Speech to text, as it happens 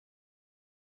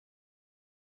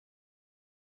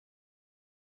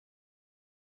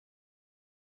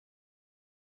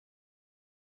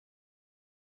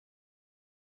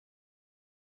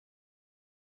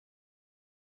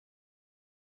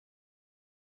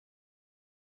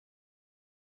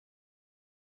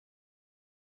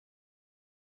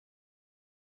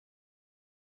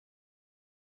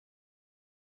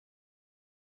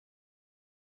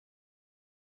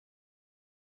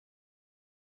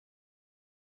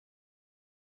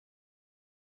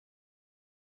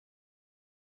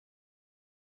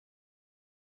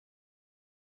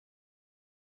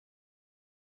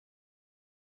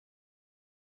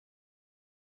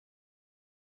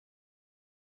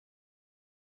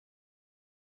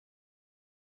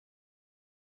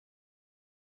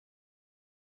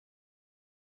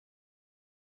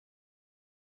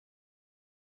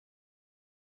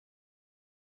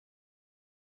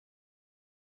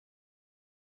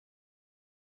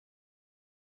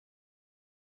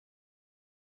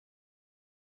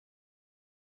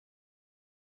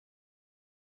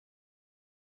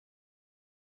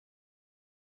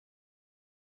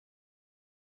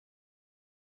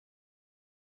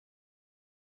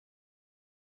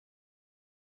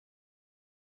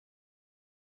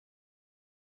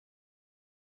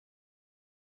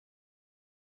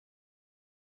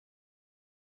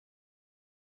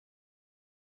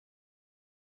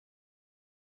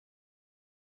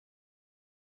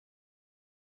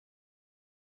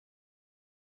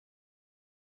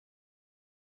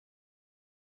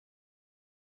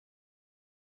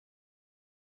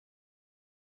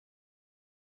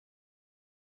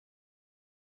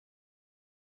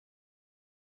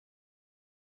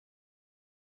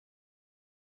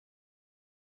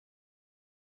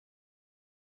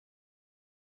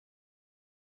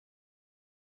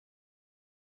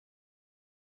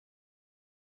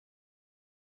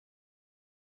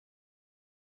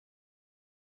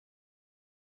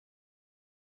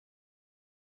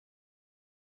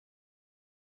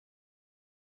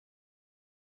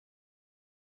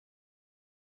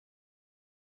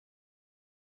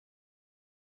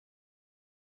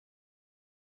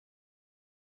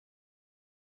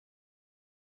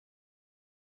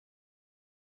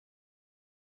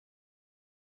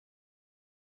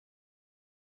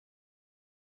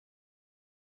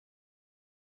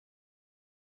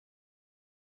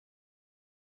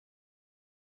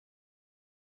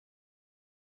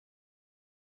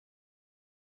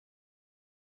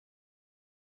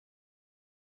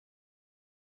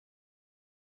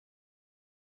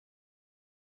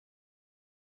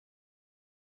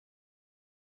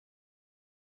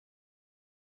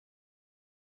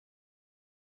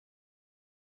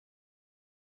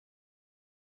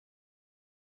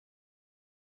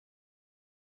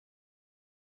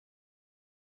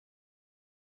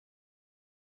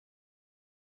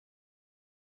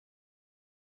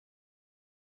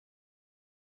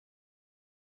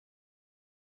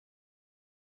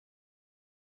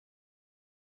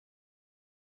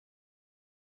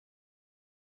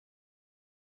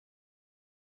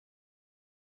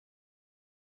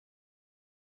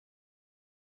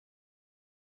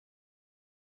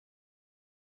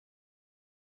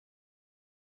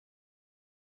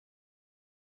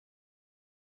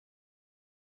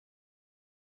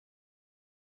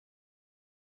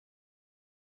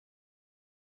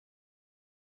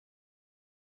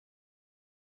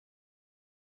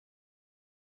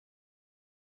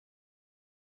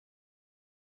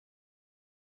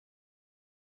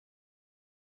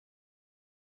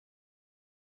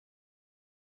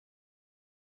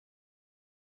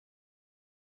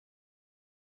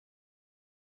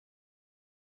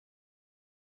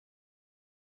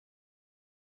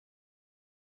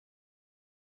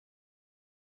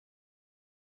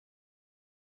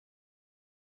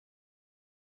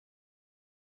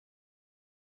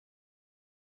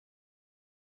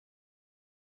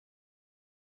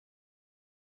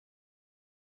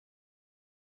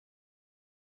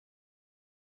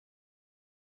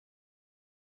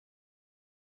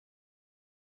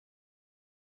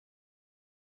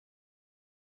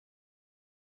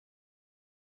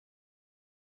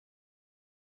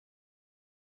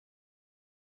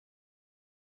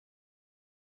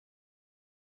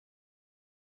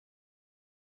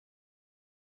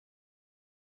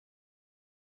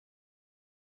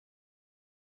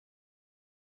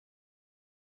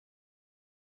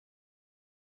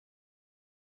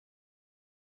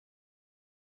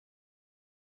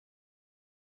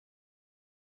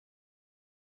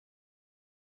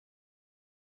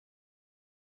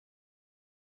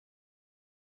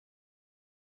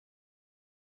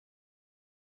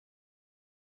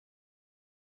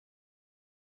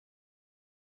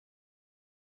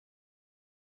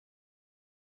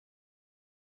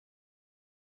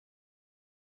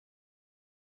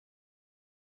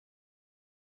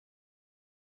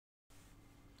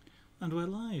And we're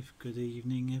live. Good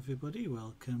evening, everybody.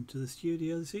 Welcome to the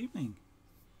studio this evening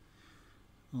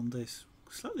on this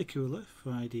slightly cooler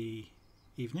Friday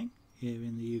evening here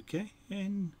in the UK,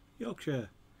 in Yorkshire,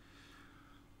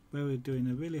 where we're doing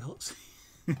a really hot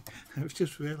I've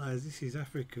just realised this is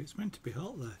Africa. It's meant to be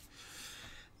hot there.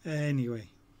 Anyway,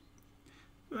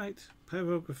 right,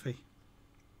 pyrography.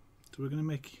 So we're going to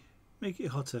make it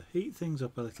hotter, heat things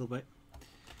up a little bit.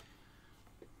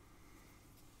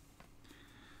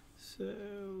 So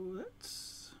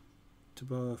let's, to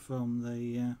borrow from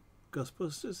the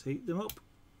Ghostbusters, heat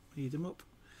them up.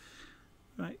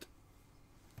 Right.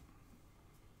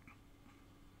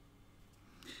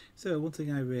 So one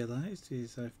thing I realised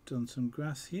is I've done some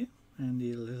grass here and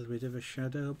need a little bit of a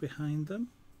shadow behind them,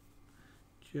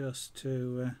 just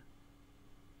to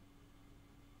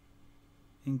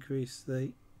increase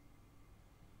the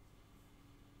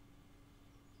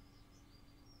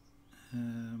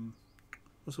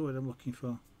what's the word I'm looking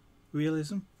for?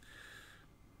 Realism.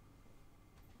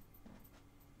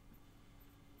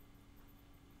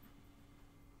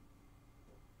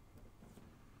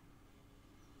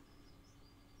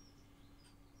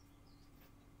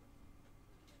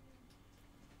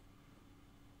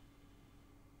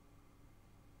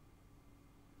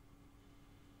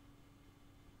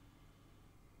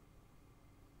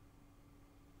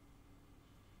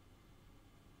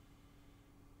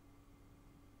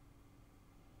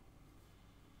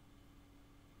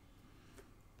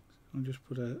 I'll just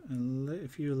put a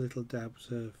few little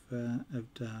dabs of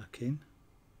dark in.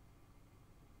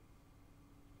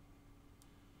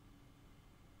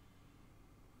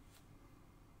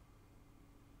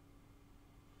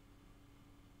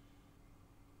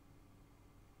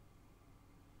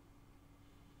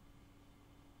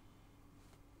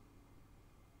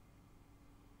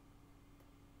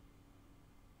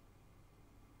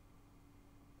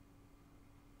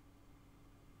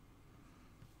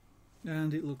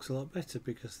 And it looks a lot better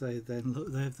because they've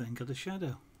then got a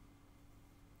shadow.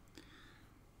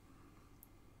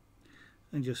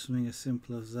 And just something as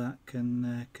simple as that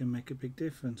can make a big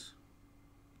difference.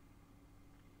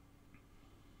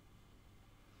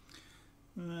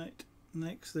 Right,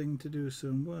 next thing to do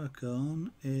some work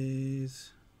on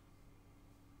is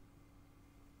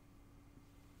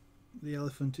the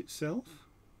elephant itself.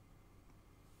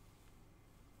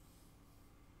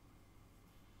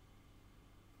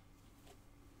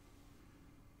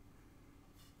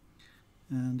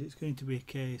 And it's going to be a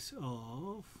case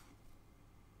of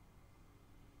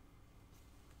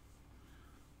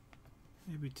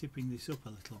maybe tipping this up a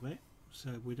little bit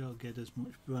so we don't get as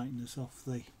much brightness off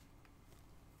the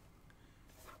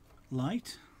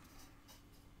light.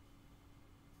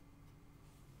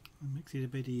 It makes it a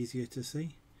bit easier to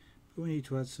see. But we need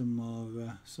to add some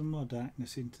more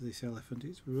darkness into this elephant.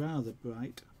 It's rather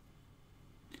bright.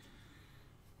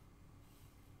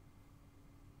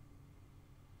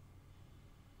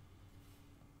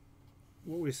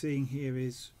 What we're seeing here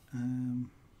is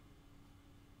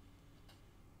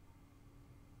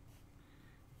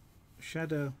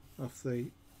shadow of the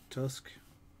tusk,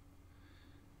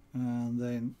 and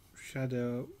then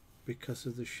shadow because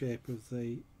of the shape of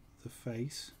the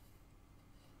face,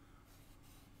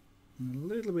 and a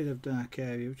little bit of dark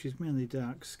area, which is mainly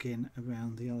dark skin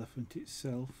around the elephant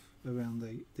itself, around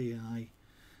the eye,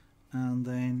 and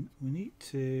then we need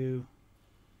to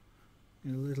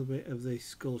get a little bit of the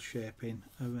skull shaping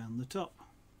around the top.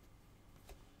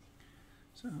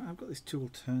 So I've got this tool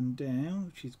turned down,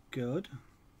 which is good.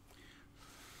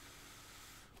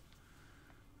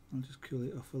 I'll just cool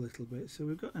it off a little bit. So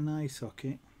we've got an eye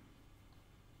socket.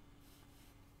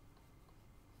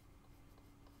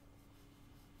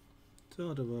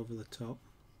 Sort of over the top.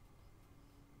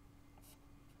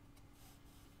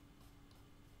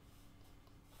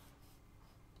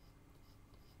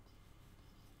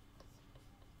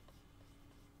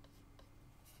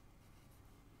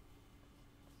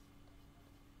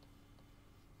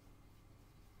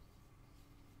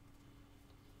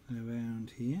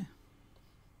 Around here.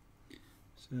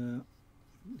 So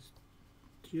it's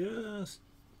just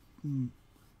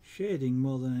shading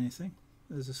more than anything.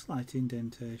 There's a slight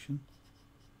indentation.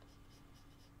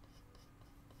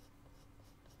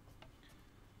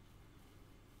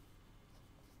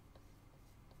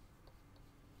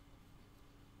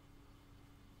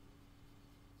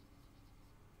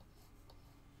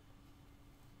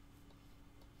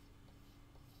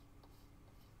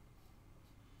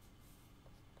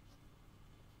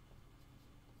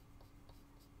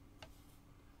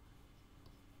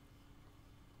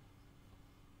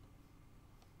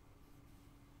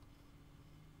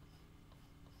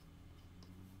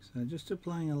 So just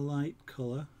applying a light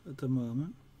colour at the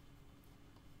moment.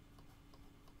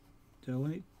 Don't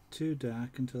want it too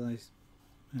dark until I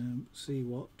see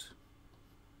what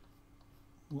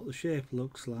the shape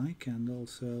looks like, and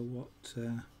also what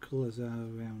colours are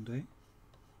around it.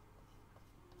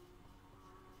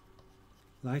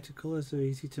 Lighter colours are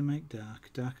easy to make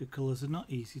dark, darker colours are not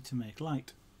easy to make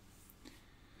light.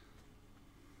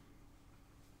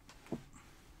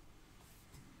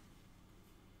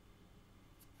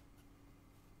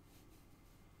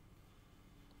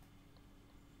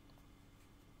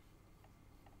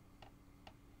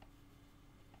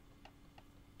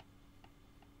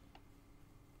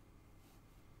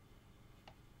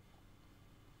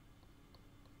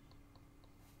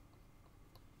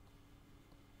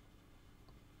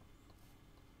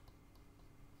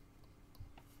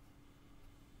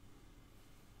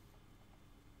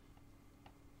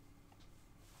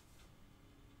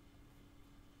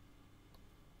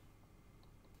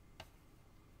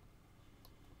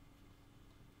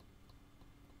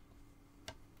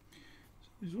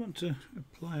 I just want to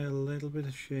apply a little bit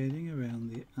of shading around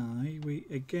the eye.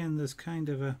 Again, there's kind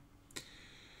of a,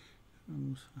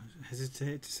 I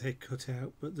hesitate to say cut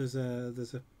out, but there's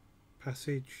a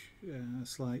passage, a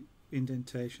slight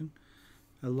indentation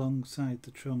alongside the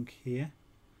trunk here,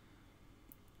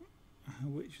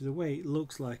 which the way it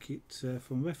looks like it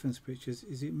from reference pictures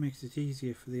is it makes it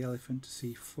easier for the elephant to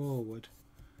see forward,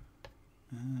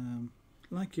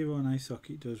 like your own eye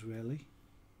socket does really.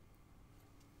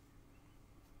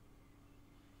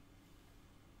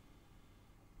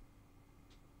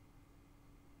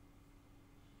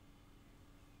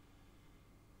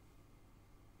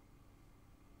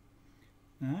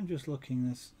 Now I'm just looking.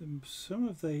 There's some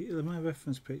of my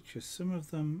reference pictures. Some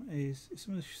of them is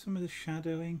some of the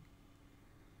shadowing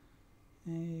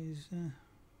is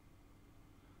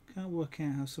can't work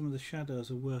out how some of the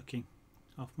shadows are working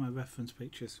off my reference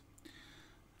pictures.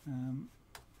 To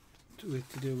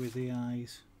do with the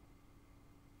eyes.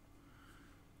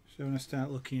 So when I start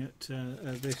looking at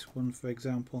this one, for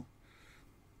example,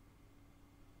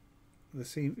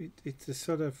 it's a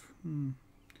sort of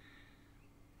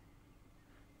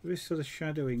there is sort of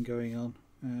shadowing going on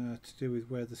to do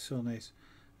with where the sun is,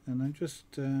 and I'm just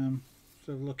sort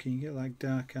of looking at like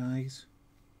dark eyes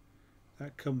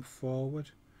that come forward,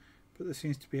 but there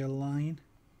seems to be a line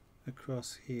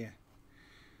across here,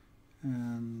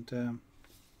 and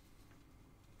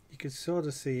you can sort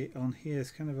of see it on here.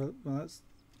 It's kind of a, well, that's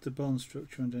the bone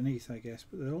structure underneath, I guess,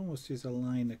 but there almost is a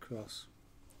line across.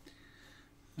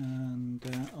 And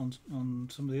on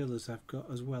some of the others I've got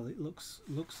as well, it looks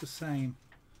the same.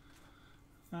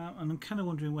 And I'm kind of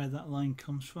wondering where that line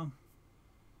comes from.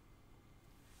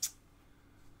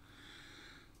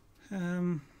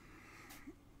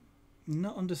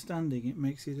 Not understanding it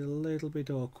makes it a little bit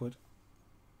awkward.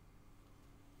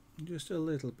 Just a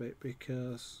little bit,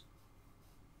 because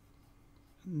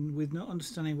with not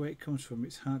understanding where it comes from,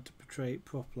 it's hard to portray it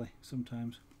properly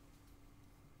sometimes.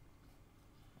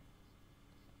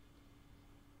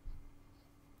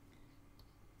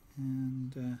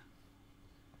 And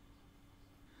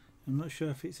I'm not sure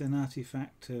if it's an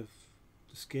artifact of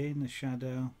the skin, the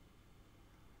shadow,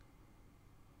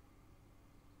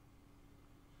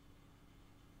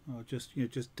 or just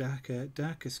just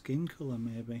darker skin colour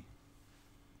maybe.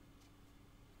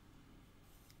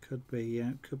 Could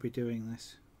be doing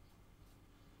this.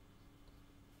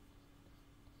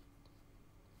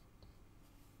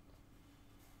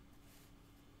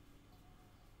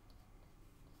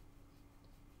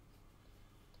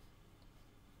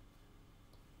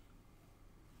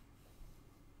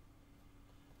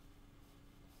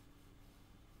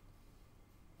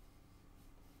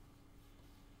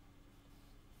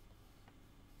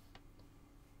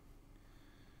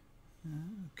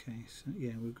 Okay, so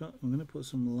yeah, I'm going to put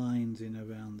some lines in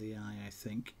around the eye, I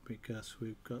think, because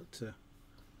we've got to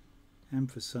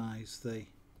emphasize the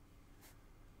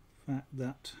fact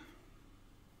that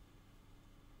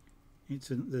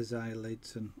there's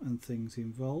eyelids and things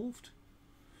involved.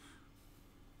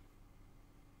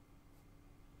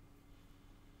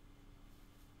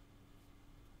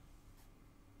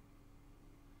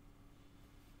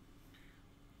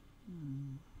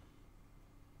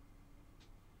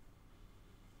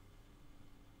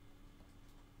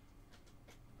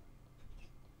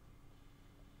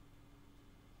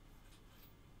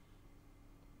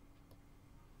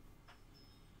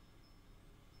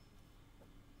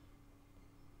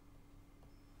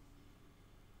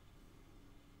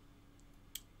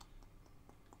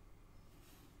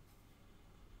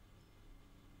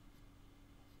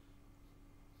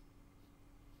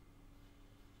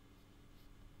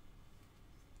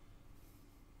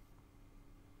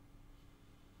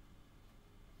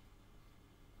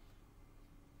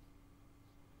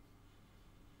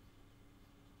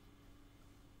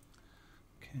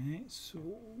 Okay, so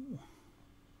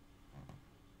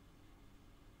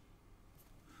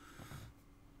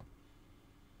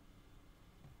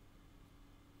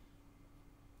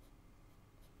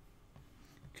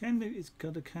kind of, it's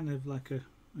got a kind of like a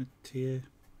tear,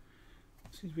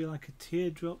 seems to be like a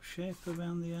teardrop shape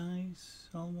around the eyes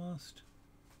almost.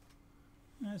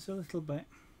 It's a little bit,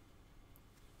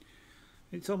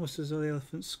 it's almost as though the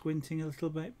elephant's squinting a little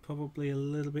bit, probably a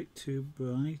little bit too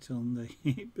bright on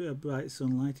the bright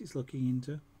sunlight it's looking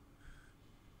into.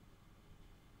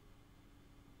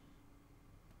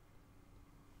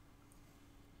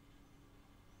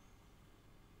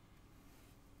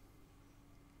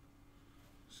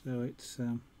 So it's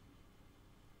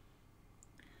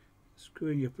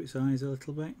screwing up its eyes a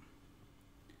little bit.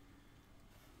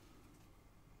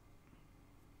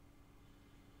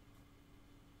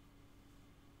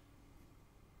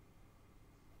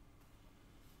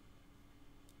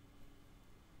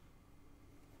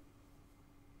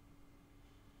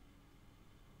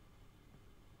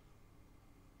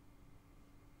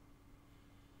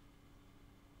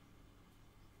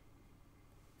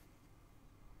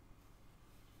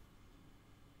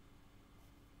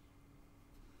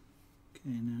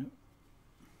 Okay, now,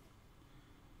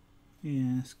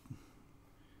 yes,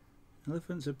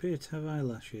 elephants appear to have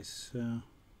eyelashes, so I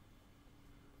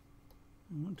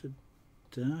want to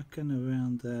darken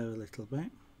around there a little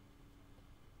bit.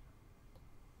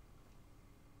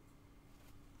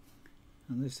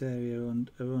 And this area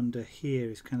under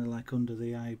here is kind of like under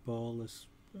the eyeball. As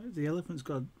the elephant's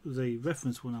got, the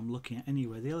reference one I'm looking at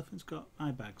anyway, the elephant's got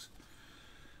eye bags,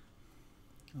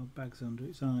 or bags under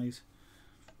its eyes,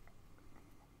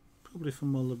 probably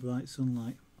from all the bright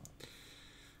sunlight.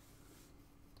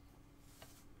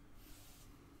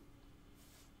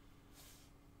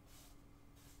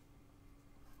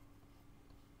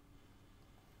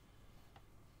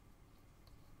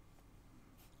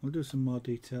 We'll do some more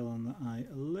detail on the eye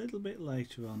a little bit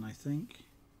later on, I think.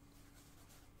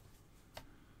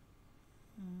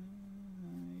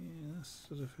 Yeah, that's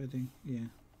sort of heading, yeah.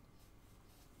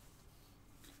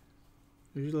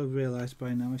 You'll have realised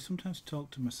by now I sometimes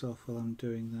talk to myself while I'm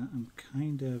doing that. I'm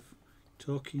kind of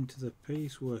talking to the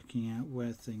piece, working out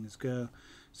where things go.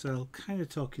 So I'm kind of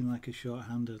talking like a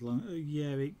shorthanded, long,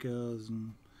 yeah, it goes,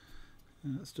 and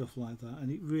stuff like that.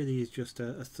 And it really is just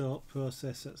a thought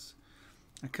process.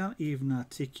 I can't even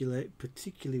articulate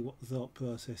particularly what the thought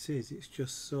process is. It's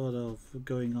just sort of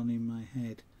going on in my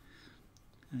head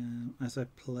as I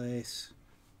place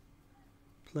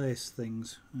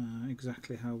things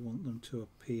exactly how I want them to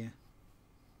appear,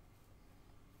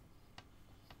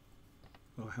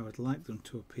 or how I'd like them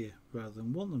to appear rather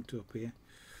than want them to appear,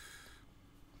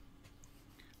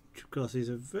 which of course is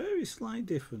a very slight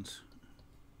difference.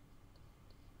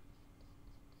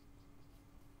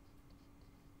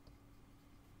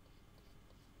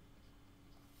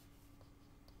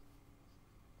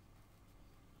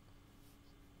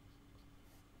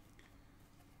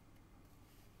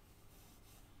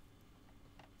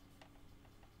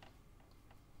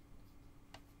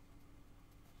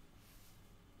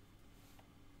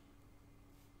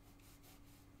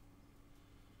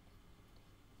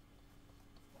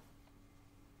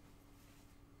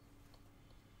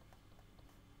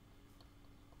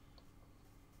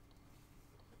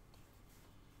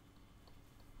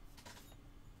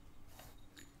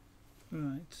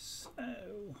 Right, so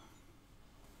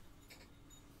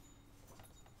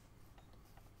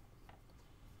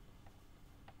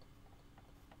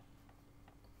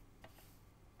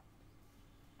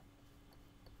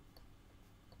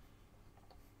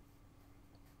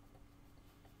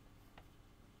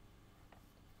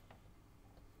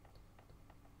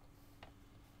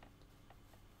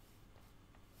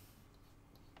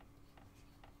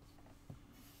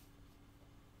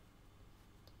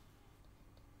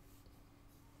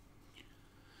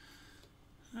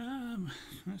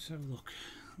let's have a look.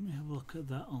 Let me have a look at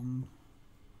that on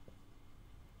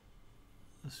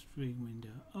the stream window.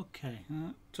 Okay,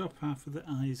 top half of the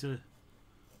eyes are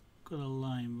got a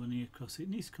line running across it. It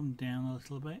needs to come down a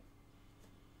little bit,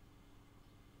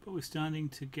 but we're starting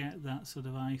to get that sort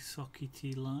of eye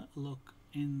sockety look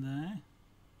in there,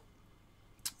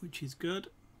 which is good.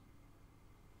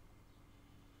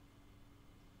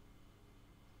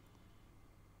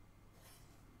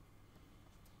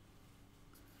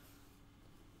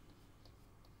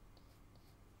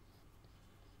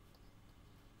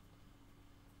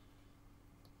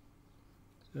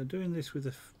 So doing this with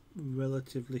a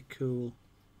relatively cool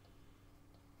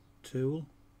tool.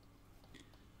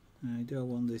 I don't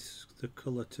want the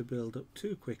colour to build up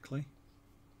too quickly.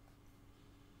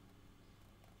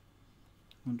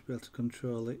 I want to be able to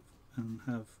control it and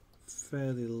have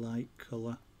fairly light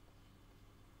colour.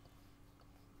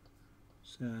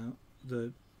 So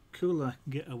the cooler I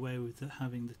can get away with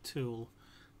having the tool,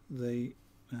 the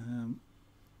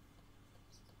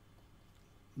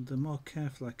more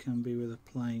careful I can be with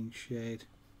applying shade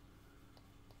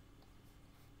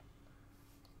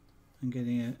and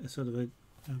getting a sort of a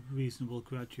reasonable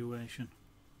graduation.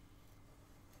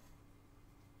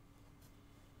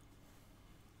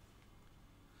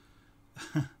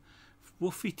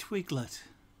 Woofy Twiglet.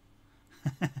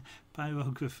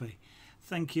 Pyrography.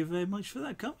 Thank you very much for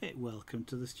that comment. Welcome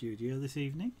to the studio this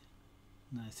evening.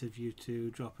 Nice of you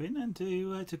to drop in and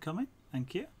to comment.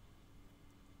 Thank you.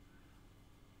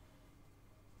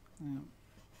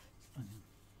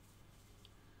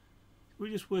 We're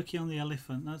just working on the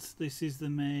elephant. This is the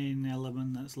main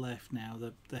element that's left now.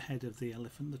 The head of the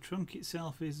elephant. The trunk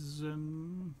itself is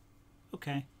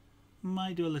okay.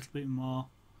 Might do a little bit more.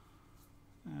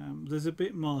 There's a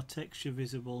bit more texture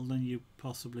visible than you're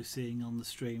possibly seeing on the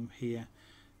stream here.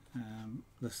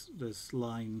 There's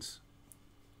lines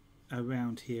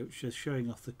around here which are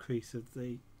showing off the crease of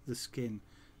the skin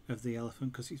of the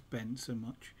elephant because it's bent so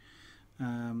much.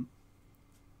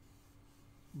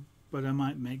 But I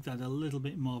might make that a little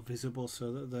bit more visible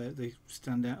so that they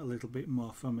stand out a little bit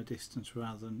more from a distance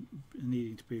rather than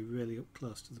needing to be really up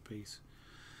close to the piece.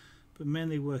 But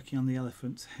mainly working on the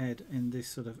elephant's head in this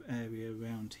sort of area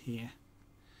around here.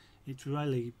 It's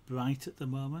really bright at the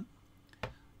moment.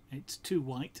 It's too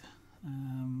white,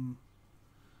 and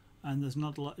there's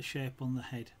not a lot of shape on the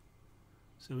head.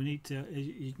 So we need to.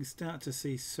 You can start to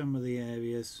see some of the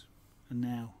areas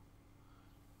now.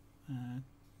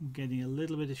 Getting a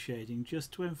little bit of shading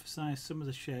just to emphasize some of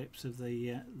the shapes of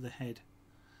the head,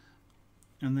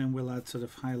 and then we'll add sort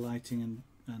of highlighting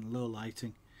and low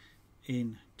lighting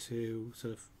in to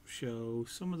sort of show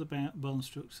some of the bone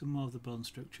structure, some more of the bone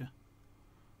structure.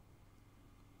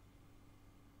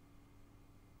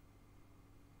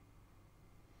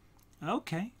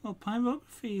 Okay, well,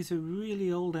 pyrography is a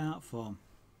really old art form.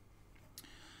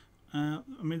 I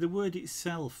mean, the word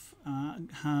itself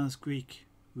has Greek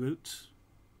roots.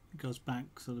 It goes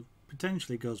back, sort of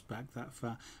potentially goes back that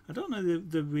far. I don't know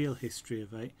the real history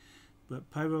of it,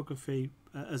 but pyrography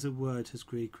as a word has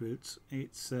Greek roots.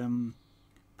 It's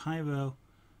pyro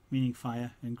meaning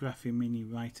fire and graphy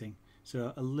meaning writing.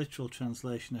 So a literal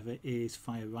translation of it is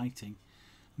fire writing,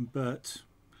 but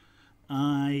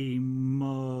I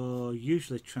more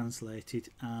usually translate it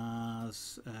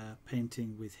as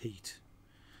painting with heat.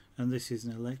 And this is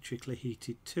an electrically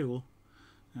heated tool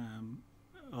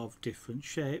of different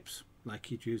shapes,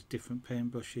 like you'd use different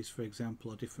paint brushes, for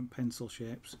example, or different pencil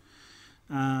shapes.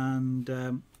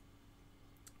 And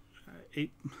it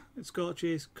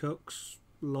scorches, cooks,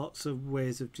 lots of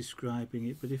ways of describing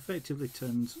it, but effectively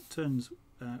turns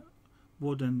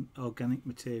wood and organic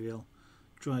material,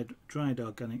 dried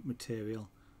organic material,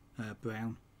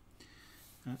 brown,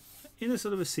 in a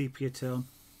sort of a sepia tone.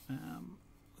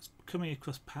 It's coming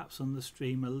across perhaps on the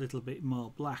stream a little bit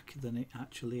more black than it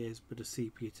actually is, but a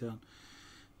sepia tone.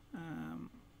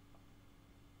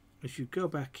 As you go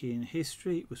back in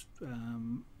history, it was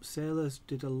sailors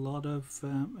did a lot of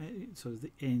sort of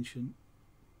the ancient,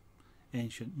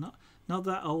 not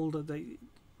that old.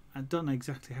 I don't know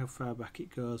exactly how far back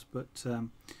it goes, but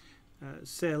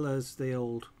sailors, the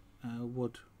old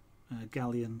wood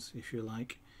galleons, if you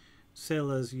like,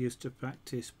 sailors used to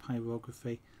practice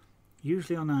pyrography,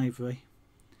 usually on ivory,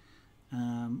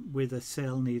 with a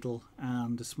sail needle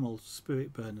and a small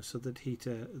spirit burner, so they'd heat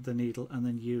the needle and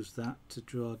then use that to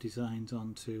draw designs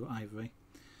onto ivory.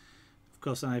 Of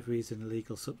course, ivory is an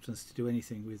illegal substance to do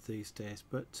anything with these days,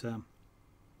 but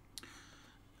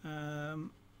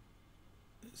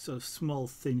sort of small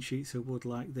thin sheets of wood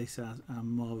like this are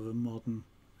more of a modern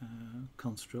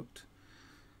construct.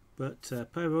 But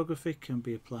pyrography can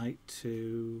be applied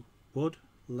to wood,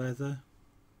 leather,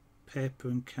 paper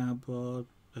and cardboard,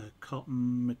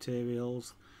 cotton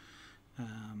materials.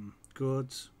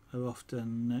 Gourds are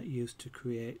often used to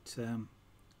create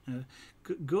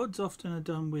gourds often are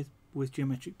done with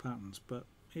geometric patterns, but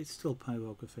it's still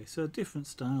pyrography, so different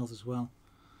styles as well.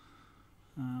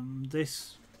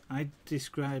 I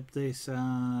describe this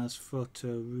as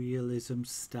photorealism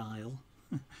style.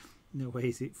 No way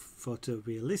is it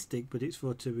photorealistic, but it's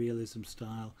photorealism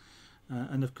style.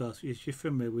 And of course, if you're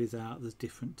familiar with art, there's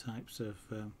different types of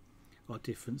or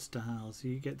different styles.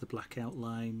 You get the black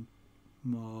outline,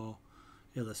 more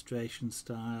illustration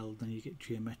style, then you get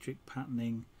geometric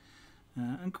patterning,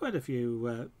 and quite a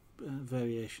few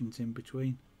variations in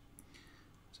between.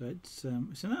 So it's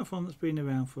an art form that's been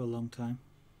around for a long time.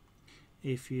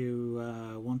 if you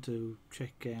want to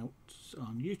check out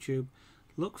on YouTube,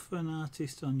 look for an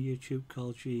artist on YouTube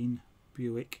called Jean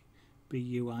Buick,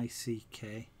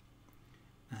 B-U-I-C-K.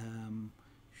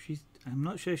 I'm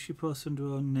not sure if she posts under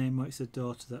her own name or it's a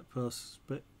daughter that posts,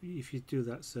 but if you do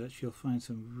that search, you'll find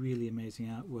some really amazing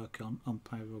artwork on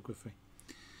pyrography.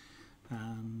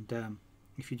 And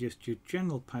if you just do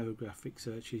general pyrographic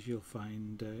searches, you'll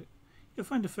find a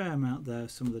fair amount there.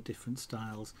 Some of the different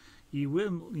styles. You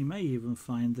may even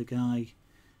find the guy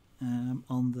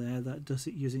on there that does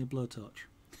it using a blowtorch.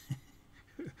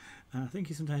 I think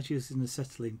he sometimes uses an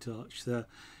acetylene torch. So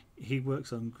he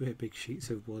works on great big sheets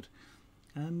of wood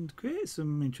and creates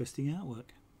some interesting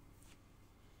artwork.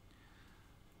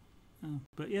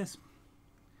 But yes,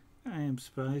 I am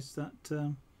surprised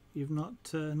that you've not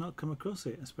come across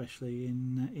it, especially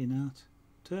in art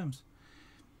terms.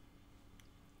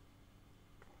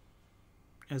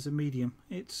 As a medium,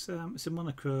 it's a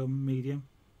monochrome medium,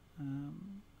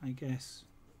 I guess.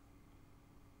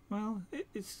 Well,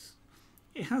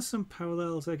 it has some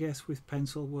parallels, I guess, with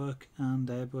pencil work and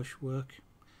airbrush work.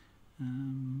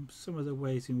 Some of the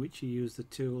ways in which you use the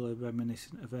tool are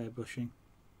reminiscent of airbrushing,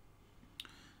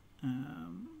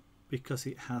 because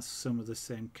it has some of the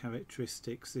same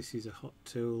characteristics. This is a hot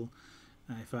tool.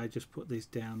 If I just put this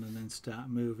down and then start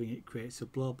moving, it creates a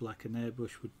blob like an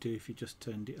airbrush would do if you just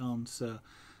turned it on. So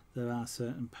there are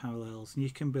certain parallels, and you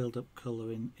can build up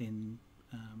colour in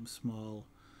small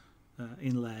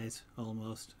in layers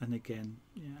almost, and again,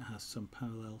 yeah, it has some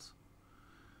parallels.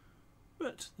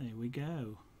 But there we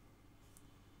go.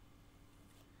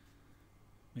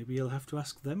 Maybe you'll have to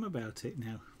ask them about it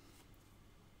now.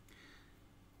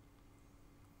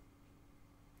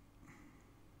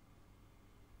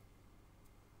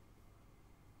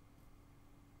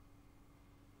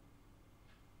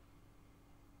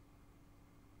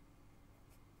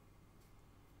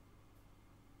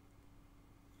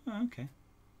 Okay.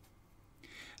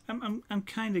 I'm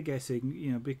kind of guessing,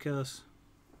 you know, because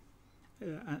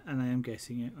and I am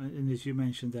guessing it, and as you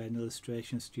mentioned there, an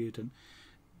illustration student,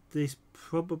 this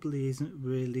probably isn't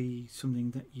really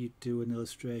something that you do an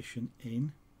illustration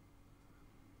in.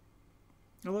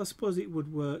 Well, I suppose it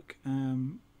would work.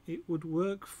 It would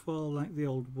work for like the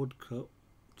old woodcut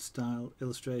style,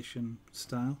 illustration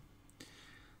style,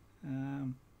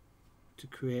 to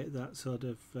create that sort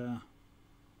of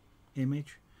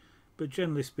image. But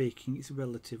generally speaking, it's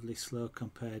relatively slow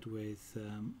compared with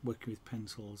working with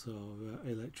pencils or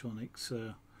electronics.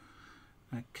 So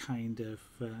I kind of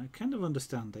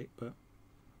understand it, but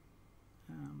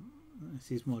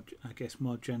this is more, I guess,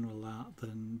 more general art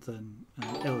than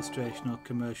illustration or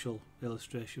commercial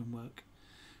illustration work.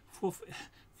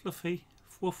 Fluffy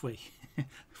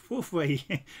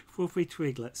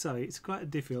Twiglet. Sorry, it's quite a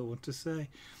difficult one to say.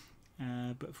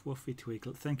 But Fluffy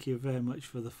Twiglet, thank you very much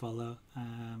for the follow.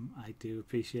 I do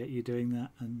appreciate you doing that,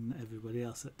 and everybody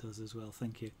else that does as well.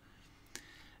 Thank you.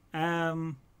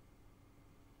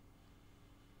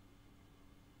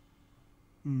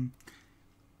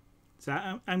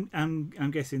 So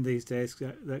I'm guessing these days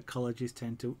that colleges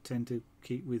tend to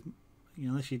keep with, you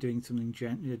know, unless you're doing something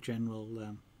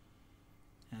general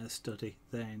study,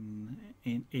 then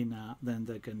in art, then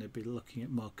they're going to be looking at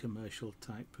more commercial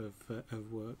type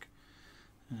of work.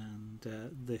 And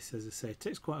this, as I say,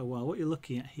 takes quite a while. What you're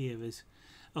looking at here is,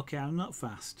 okay, I'm not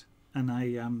fast, and I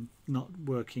am not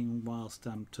working whilst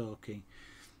I'm talking,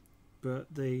 but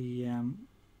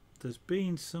there's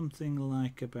been something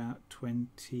like about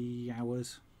 20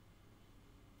 hours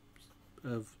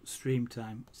of stream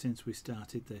time since we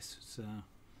started this, so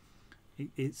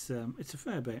it's a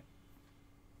fair bit.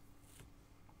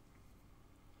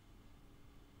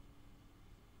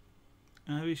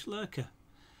 Irish Lurker,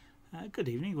 good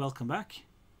evening, welcome back,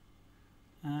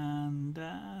 and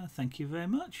thank you very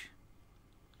much.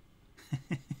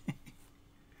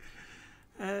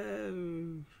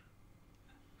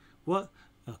 What?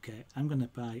 Okay, I'm gonna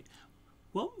buy.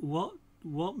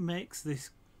 What makes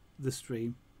this the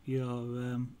stream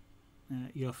your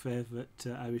favourite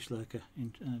Irish Lurker?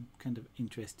 I'm kind of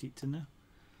interested to know.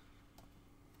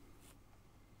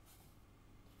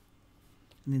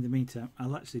 And in the meantime,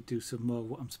 I'll actually do some more of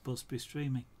what I'm supposed to be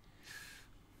streaming.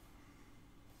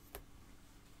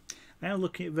 I am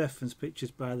looking at reference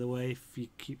pictures, by the way. If you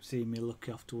keep seeing me look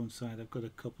off to one side, I've got a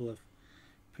couple of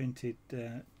printed,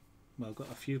 well, I've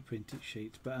got a few printed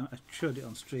sheets, but I showed it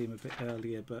on stream a bit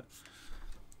earlier, but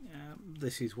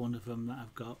this is one of them that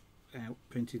I've got out,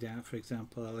 printed out. For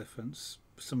example, elephants,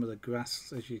 some of the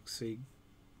grass, as you can see,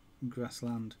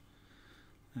 grassland,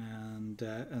 and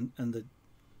the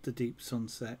deep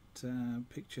sunset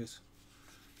pictures.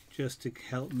 just to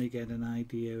help me get an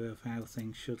idea of how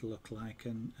things should look like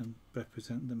and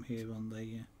represent them here on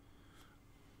the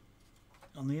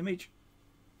image.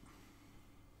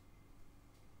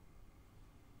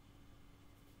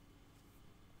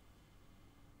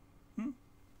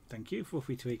 Thank you,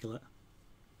 Fluffy Twiglet.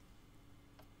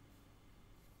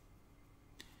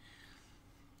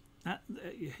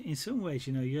 In some ways,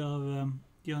 you know,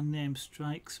 your name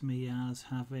strikes me as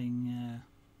having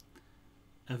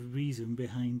a reason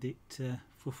behind it,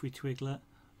 Fluffy Twiglet.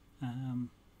 I'm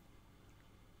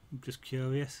just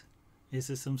curious, is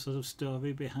there some sort of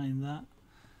story behind that?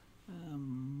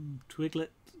 Twiglet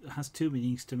has two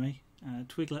meanings to me.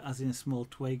 Twiglet as in a small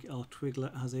twig, or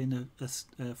Twiglet as in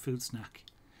a food snack,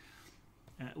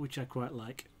 which I quite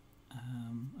like.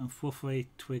 And Fluffy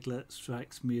Twiglet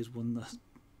strikes me as one that,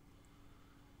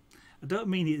 I don't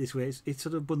mean it this way, it's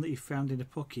sort of one that you found in a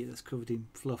pocket that's covered in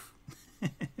fluff.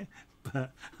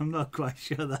 But I'm not quite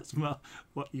sure that's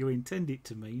what you intend it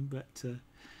to mean. But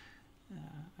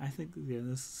I think, you know,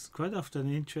 there's quite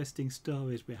often interesting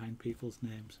stories behind people's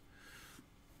names.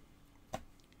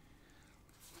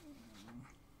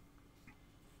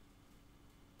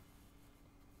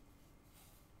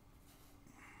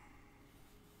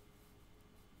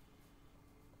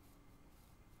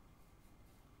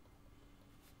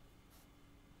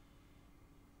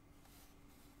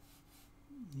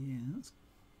 Yeah, that's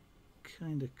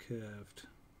kind of curved.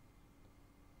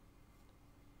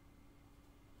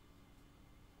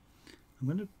 I'm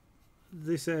going to,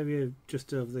 this area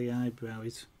just over the eyebrow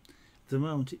is, at the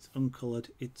moment it's uncoloured,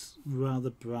 it's rather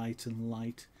bright and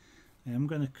light. I'm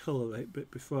going to colour it,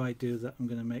 but before I do that I'm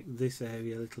going to make this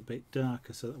area a little bit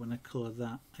darker so that when I colour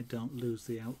that I don't lose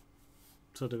the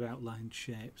sort of outlined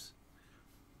shapes.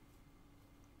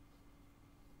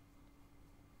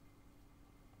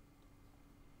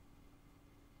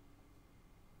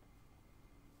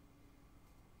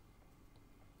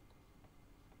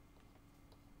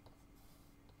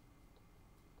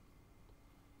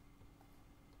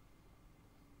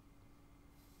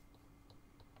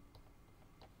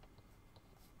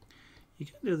 You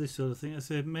can do this sort of thing,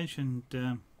 as I mentioned,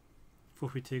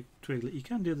 Fluffy Twiglet, you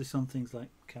can do this on things like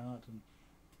card and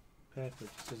paper,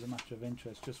 just as a matter of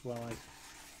interest, just while I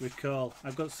recall.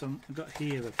 I've got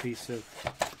here a piece of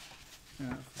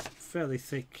fairly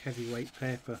thick heavyweight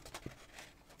paper,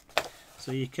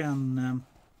 so you can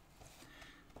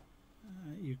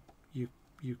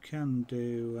you can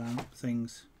do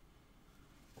things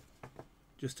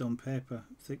just on paper,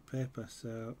 thick paper,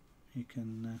 so you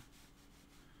can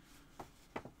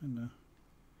I know.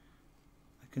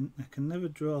 I can never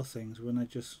draw things when I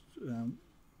just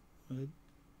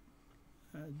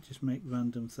make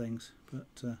random things,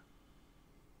 but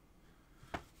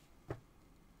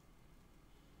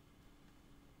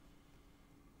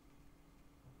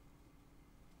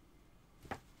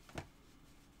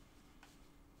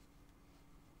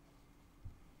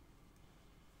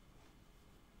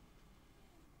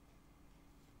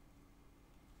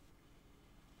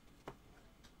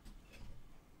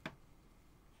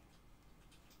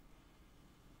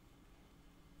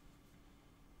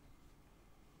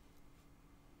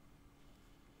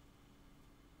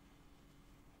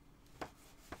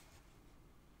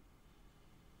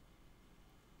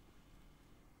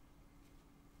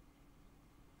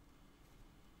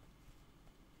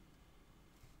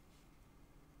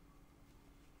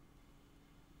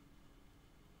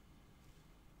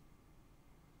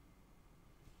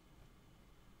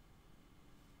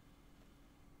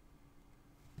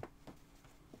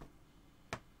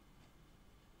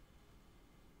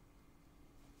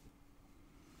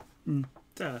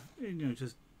you know,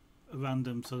 just a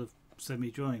random sort of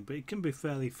semi-drawing, but it can be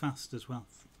fairly fast as well.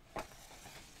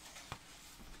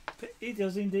 But it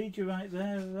does indeed, you're right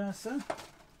there, sir.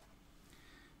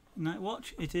 Night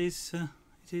watch. It is a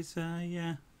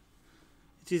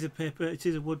paper. It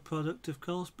is a wood product, of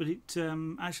course, but it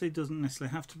actually doesn't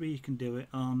necessarily have to be. You can do it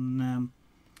on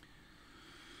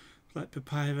like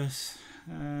papyrus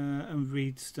and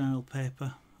reed style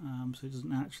paper, so it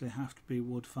doesn't actually have to be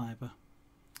wood fibre.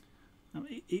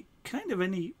 It kind of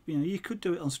any, you know, you could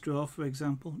do it on straw, for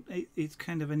example. It's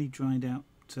kind of any dried out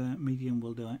medium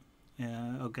will do it,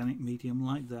 organic medium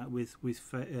like that with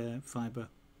fibre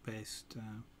based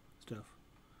stuff.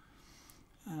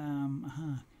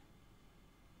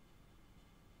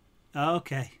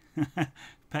 Okay,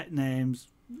 pet names,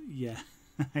 yeah,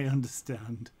 I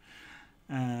understand.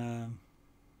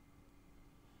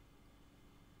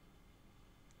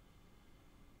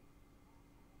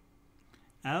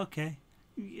 Okay,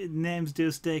 names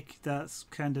do stick. That's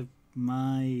kind of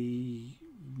mine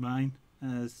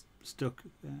stuck.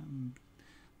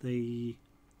 The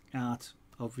art,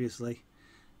 obviously,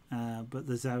 but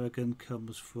the Zaragon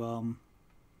comes from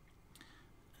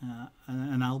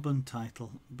an album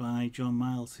title by John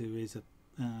Miles, who is a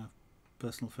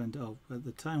personal friend of, at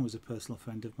the time was a personal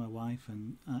friend of my wife,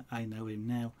 and I know him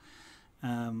now.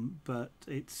 But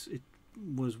it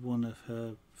was one of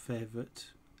her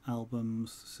favourite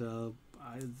albums, so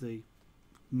the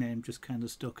name just kind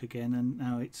of stuck again, and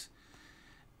now it's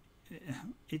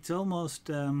almost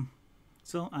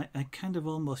so I kind of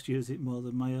almost use it more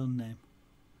than my own name.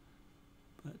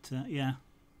 But yeah,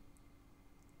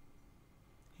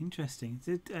 interesting.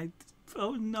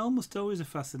 Almost always a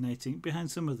fascinating behind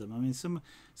some of them. I mean, some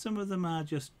of them are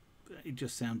just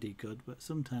sounded good, but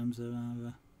sometimes there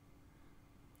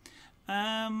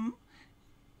are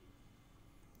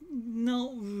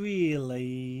not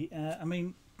really. I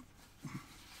mean,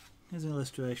 here's an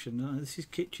illustration. This is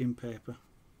kitchen paper.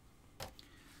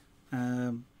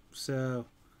 So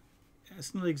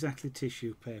it's not exactly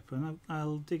tissue paper, and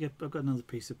I'll dig up. I've got another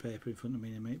piece of paper in front of me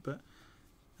in a minute, but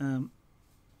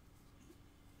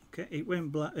okay, it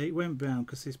went black. It went brown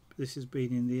because this has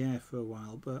been in the air for a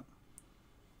while, but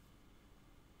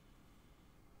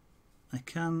I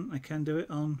can do it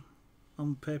on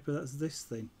paper that's this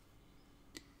thin.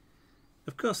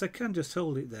 Of course, I can just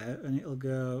hold it there and it'll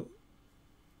go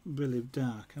really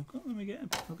dark. I've got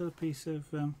a piece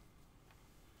of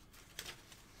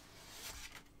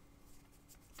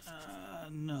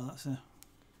no, that's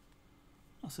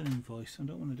an invoice. I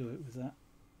don't want to do it with that.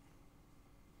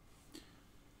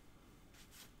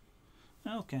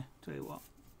 Okay, tell you what,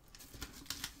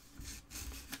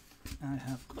 I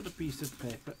have got a piece of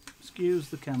paper. Excuse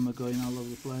the camera going all over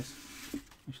the place.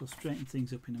 I shall straighten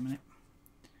things up in a minute.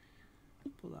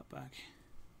 Put that back.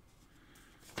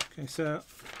 Okay, so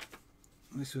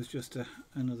this was just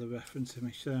another reference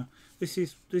image. So this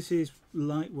is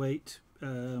lightweight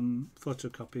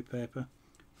photocopy paper.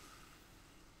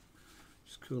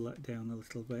 Just cool that down a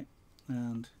little bit,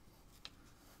 and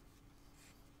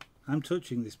I'm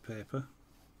touching this paper.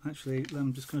 Actually,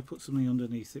 I'm just going to put something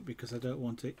underneath it because I don't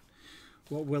want it.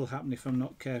 What will happen if I'm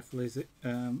not careful is that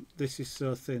this is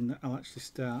so thin that I'll actually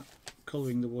start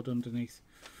colouring the wood underneath.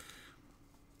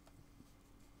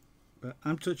 But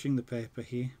I'm touching the paper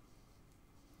here,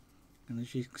 and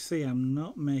as you can see, I'm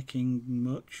not making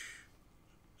much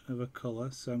of a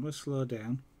colour, so I'm going to slow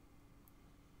down.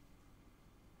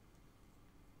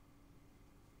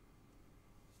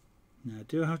 Now I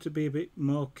do have to be a bit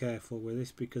more careful with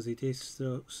this because it is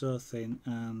so thin,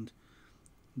 and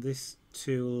this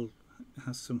tool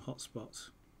has some hot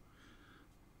spots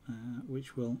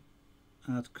which will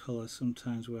add colour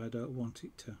sometimes where I don't want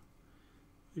it to.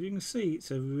 As you can see, it's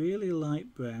a really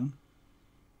light brown.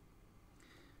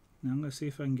 Now I'm going to see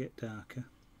if I can get darker.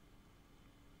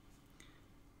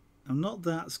 I'm not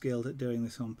that skilled at doing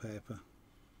this on paper,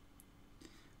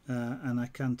 and I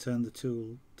can turn the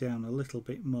tool down a little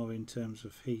bit more in terms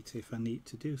of heat if I need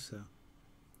to do so.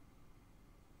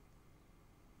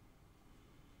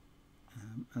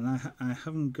 And I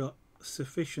haven't got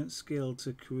sufficient skill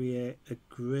to create a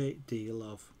great deal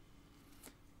of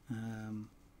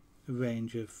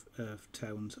range of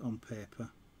tones on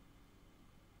paper.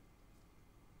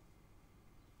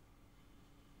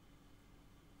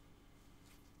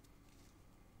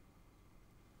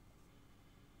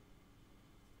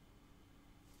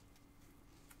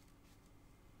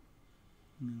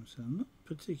 So I'm not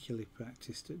particularly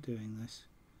practiced at doing this.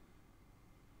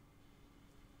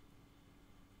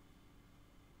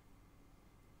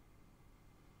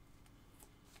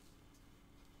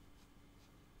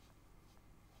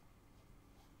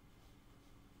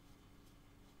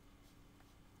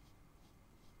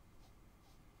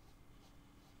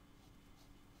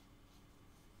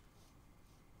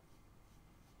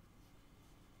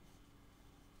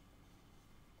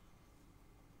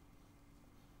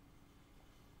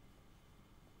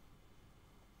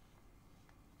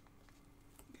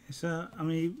 So I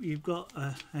mean, you've got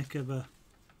a heck of a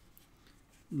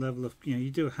level of, you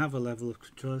do have a level of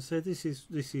control. So this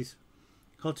is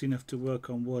hot enough to work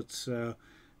on wood, so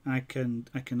I can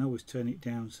always turn it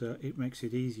down so it makes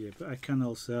it easier. But I can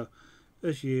also,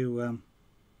 as you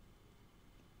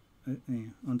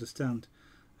understand,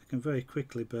 I can very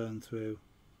quickly burn through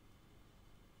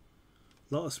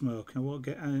a lot of smoke. I'm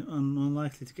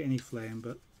unlikely to get any flame,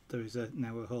 but there is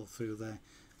now a hole through there.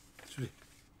 It's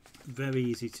very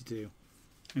easy to do.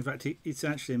 In fact, it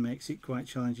actually makes it quite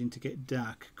challenging to get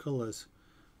dark colours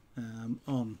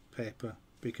on paper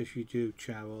because you do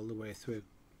char all the way through.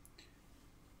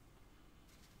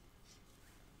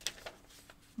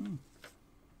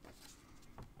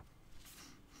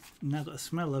 Now got a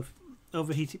smell of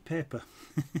overheated paper.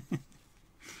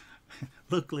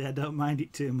 Luckily I don't mind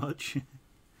it too much.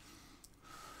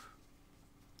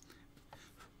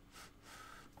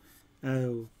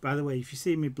 Oh, by the way, if you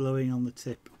see me blowing on the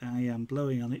tip, I am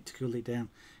blowing on it to cool it down.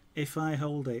 If I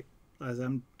hold it as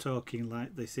I'm talking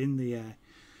like this in the air,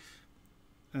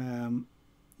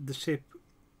 the tip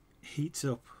heats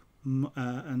up,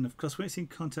 and of course when it's in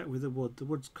contact with the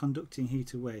wood's conducting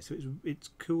heat away, so it's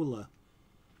cooler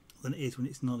than it is when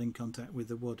it's not in contact with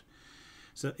the wood.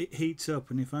 So it heats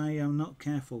up, and if I am not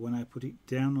careful when I put it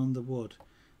down on the wood,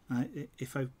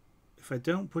 if I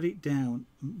don't put it down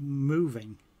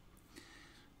moving,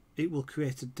 it will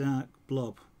create a dark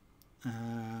blob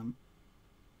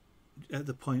at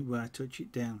the point where I touch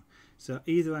it down. So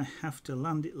either I have to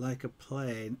land it like a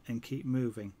plane and keep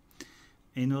moving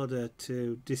in order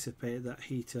to dissipate that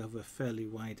heat over a fairly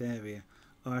wide area,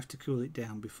 or I have to cool it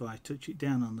down before I touch it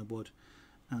down on the wood.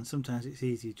 And sometimes it's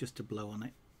easier just to blow on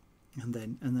it, and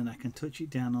then I can touch it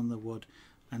down on the wood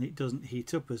and it doesn't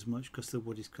heat up as much because the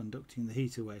wood is conducting the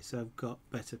heat away, so I've got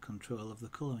better control of the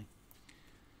colouring.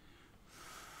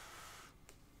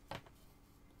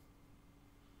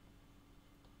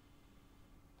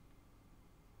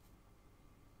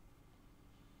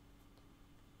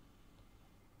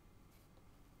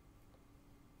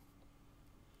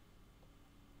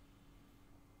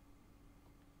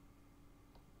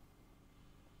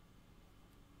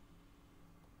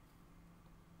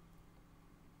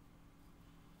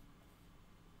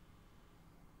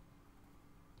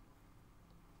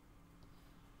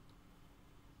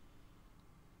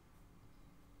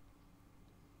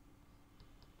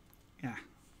 Yeah.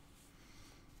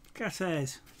 Cat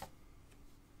hairs.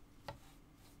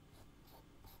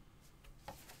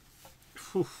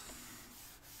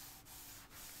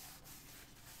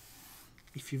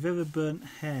 If you've ever burnt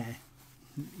hair,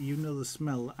 you know the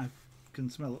smell that I can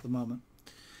smell at the moment,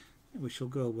 which will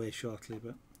go away shortly.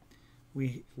 But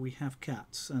we have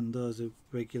cats, and those who are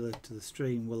regular to the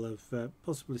stream will have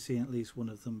possibly seen at least one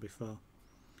of them before.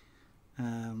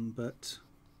 But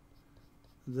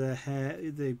their hair,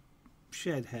 they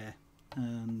shed hair,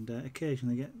 and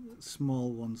occasionally get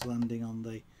small ones landing on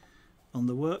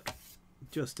the work,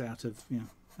 just out of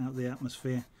out the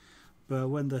atmosphere. But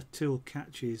when the tool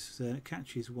catches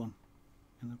one,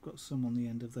 and I've got some on the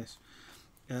end of this,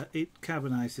 it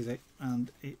carbonizes it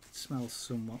and it smells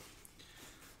somewhat.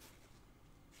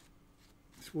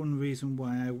 It's one reason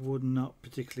why I would not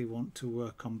particularly want to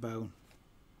work on bone.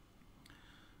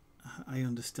 I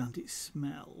understand it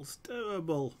smells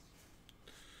terrible.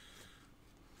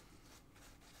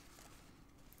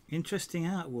 Interesting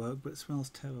artwork, but it smells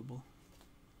terrible.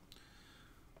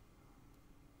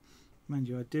 Mind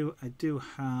you, I do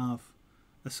have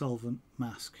a solvent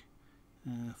mask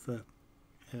for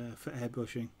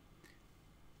airbrushing,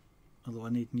 although I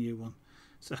need a new one,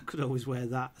 so I could always wear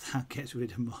that. That gets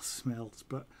rid of most smells,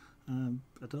 but I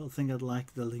don't think I'd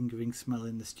like the lingering smell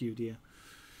in the studio.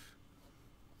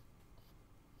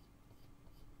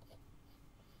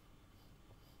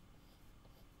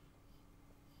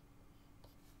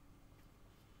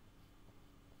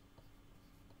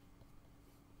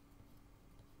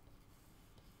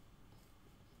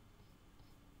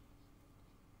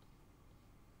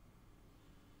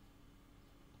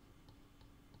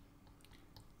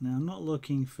 Now I'm not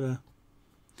looking for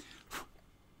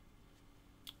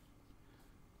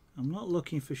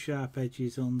sharp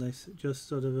edges on this, just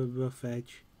sort of a rough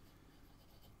edge.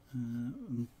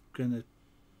 I'm going to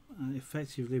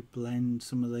effectively blend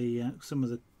some of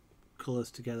the colours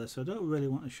together, so I don't really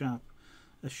want a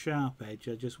sharp edge.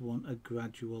 I just want a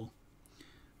gradual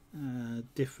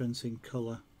difference in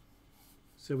colour,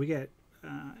 so we get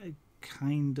a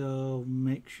kind of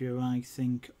mixture, I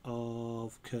think,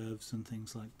 of curves and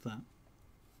things like that.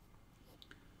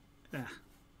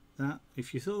 That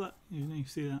if you saw that, you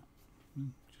see that,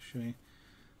 just show you,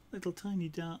 little tiny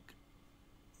dark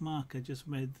mark I just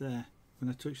made there when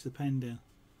I touched the pen down.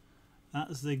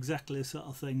 That's exactly the sort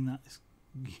of thing that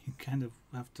you kind of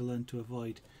have to learn to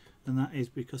avoid, and that is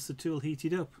because the tool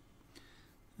heated up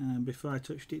before I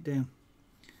touched it down,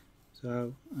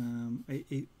 so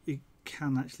it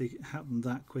can actually happen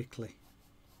that quickly.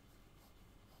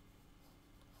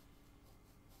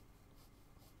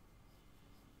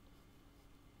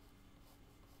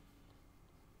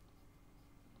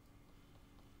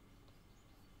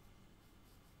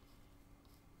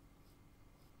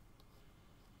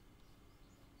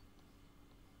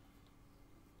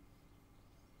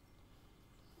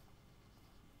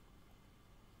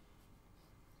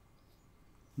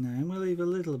 Now I'm going to leave a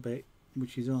little bit,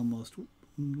 which is almost,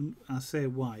 I say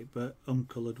white, but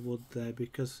uncoloured wood there,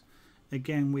 because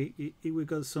again we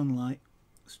got sunlight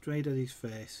straight at his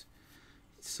face.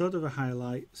 It's sort of a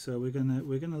highlight, so we're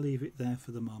gonna leave it there for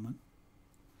the moment.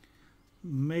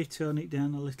 May tone it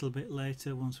down a little bit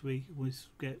later once we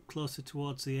get closer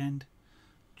towards the end,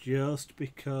 just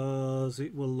because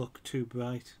it will look too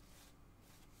bright.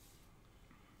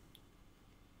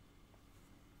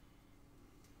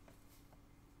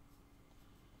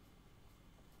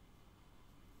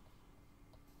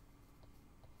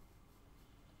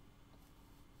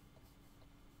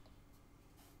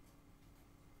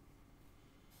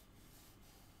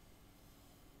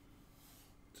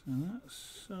 So that's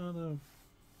sort of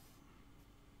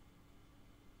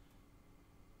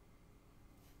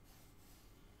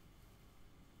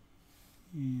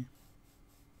yeah.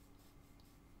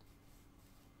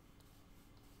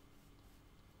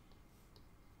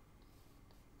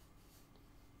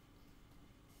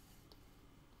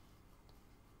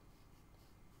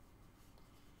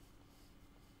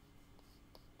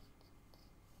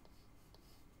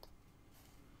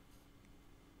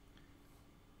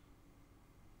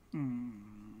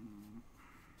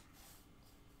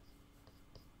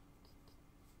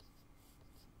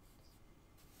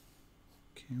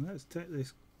 Okay, let's take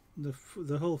this.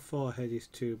 The whole forehead is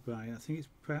too bright. I think it's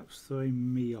perhaps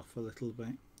throwing me off a little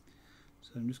bit.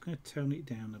 So I'm just going to tone it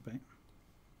down a bit.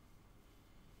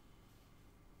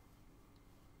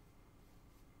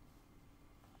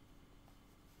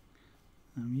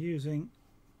 I'm using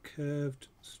curved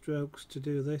strokes to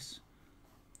do this.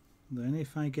 Then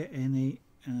if I get any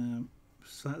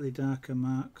slightly darker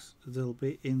marks, they'll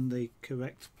be in the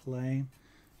correct plane.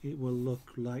 It will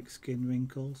look like skin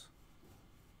wrinkles.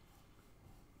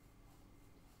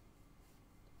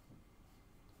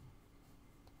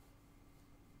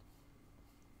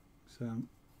 So I'm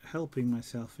helping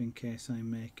myself in case I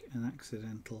make an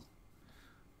accidental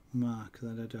mark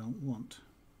that I don't want.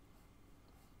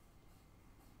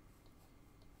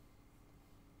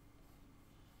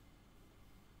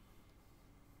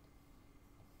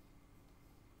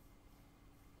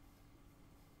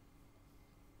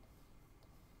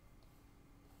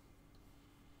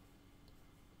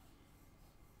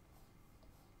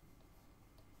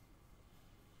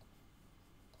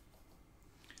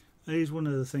 That is one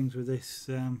of the things with this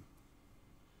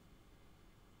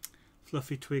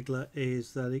fluffy twiggler,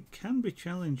 is that it can be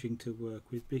challenging to work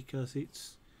with because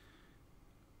it's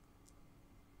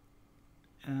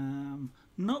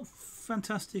not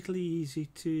fantastically easy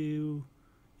to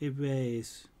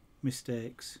erase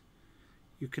mistakes.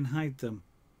 You can hide them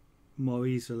more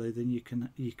easily than you can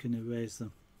erase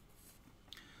them.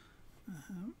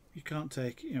 You can't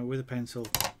take, with a pencil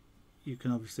you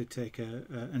can obviously take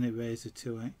an eraser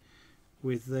to it.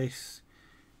 With this,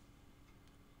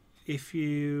 if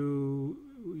you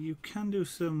can do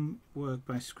some work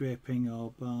by scraping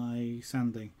or by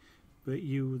sanding, but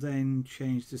you then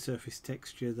change the surface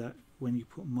texture, that when you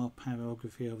put more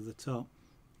pyrography over the top,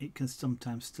 it can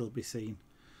sometimes still be seen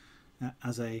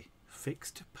as a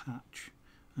fixed patch,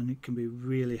 and it can be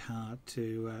really hard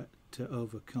to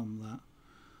overcome that.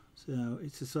 So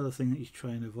it's the sort of thing that you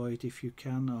try and avoid if you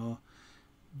can, or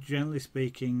generally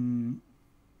speaking,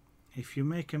 if you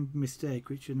make a mistake,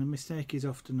 which a mistake is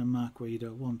often a mark where you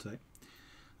don't want it,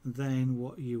 then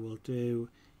what you will do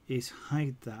is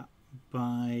hide that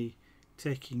by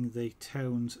taking the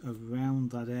tones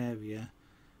around that area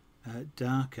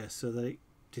darker so that it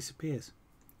disappears.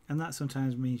 And that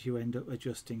sometimes means you end up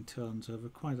adjusting tones over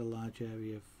quite a large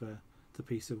area of the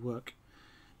piece of work.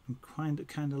 I'm kind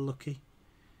of lucky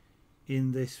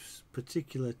in this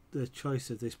particular, the choice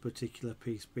of this particular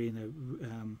piece being a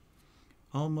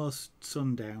almost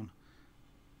sundown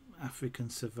African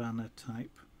savanna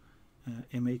type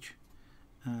image,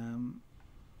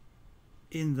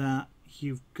 in that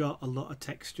you've got a lot of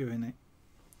texture in it,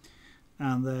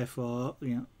 and therefore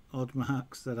odd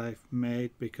marks that I've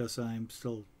made, because I'm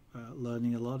still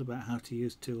learning a lot about how to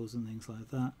use tools and things like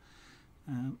that,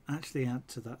 actually add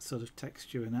to that sort of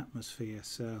texture and atmosphere.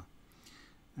 So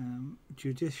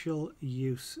judicial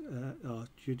use or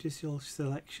judicial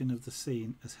selection of the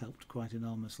scene has helped quite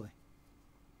enormously.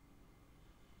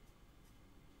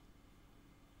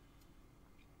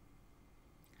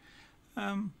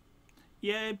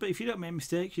 Yeah, but if you don't make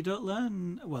mistakes, you don't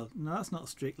learn. Well, no, that's not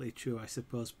strictly true, I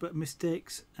suppose, but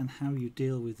mistakes and how you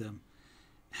deal with them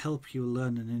help you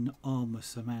learn an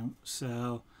enormous amount.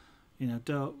 So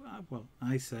don't, well,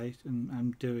 I say, and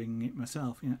I'm doing it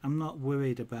myself, I'm not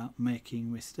worried about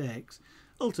making mistakes.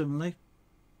 Ultimately,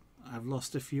 I've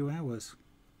lost a few hours.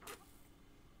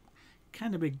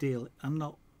 Kind of big deal. I'm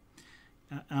not,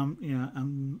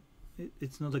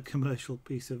 it's not a commercial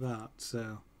piece of art,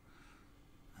 so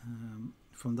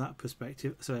from that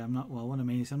perspective, sorry, I'm not, well, what I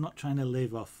mean is I'm not trying to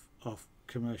live off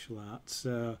commercial art.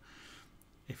 So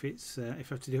if it's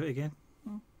if I have to do it again,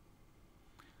 well,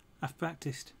 I've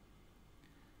practiced.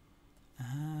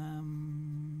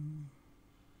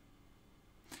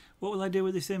 What will I do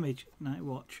with this image? Night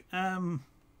watch.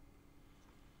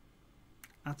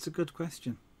 That's a good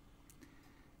question.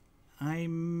 I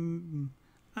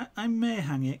may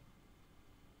hang it.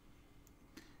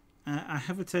 I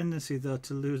have a tendency though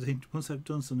to lose once I've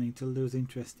done something to lose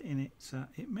interest in it. So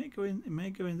it may go in. It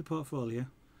may go in the portfolio.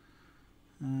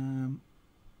 I'm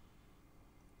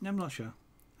not sure.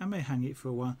 I may hang it for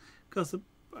a while because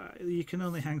you can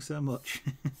only hang so much.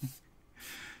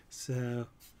 So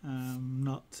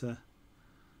not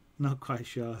quite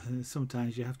sure.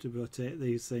 Sometimes you have to rotate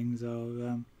these things,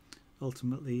 or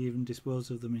ultimately even dispose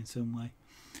of them in some way.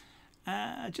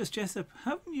 Just Jessup,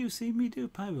 haven't you seen me do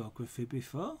pyrography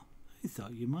before? I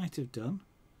thought you might have done.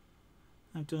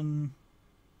 I've done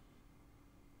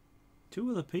 2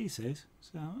 other pieces,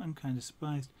 so I'm kind of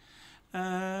surprised.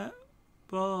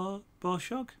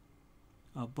 Borshog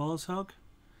or Borshog.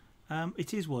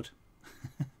 It is wood.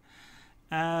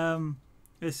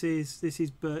 This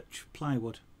is birch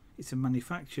plywood. It's a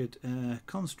manufactured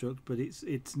construct, but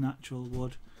it's natural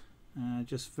wood,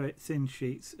 just very thin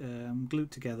sheets glued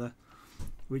together,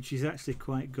 which is actually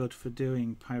quite good for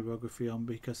doing pyrography on,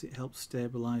 because it helps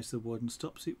stabilize the wood and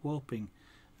stops it warping,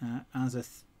 as a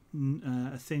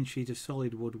thin sheet of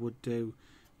solid wood would do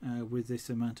with this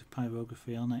amount of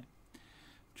pyrography on it.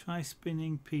 Try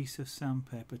spinning piece of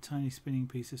sandpaper, tiny spinning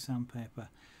piece of sandpaper.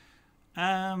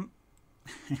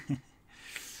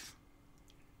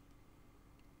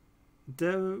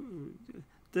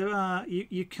 There are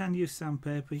you can use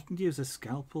sandpaper. You can use a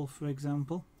scalpel, for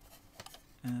example.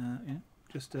 Yeah,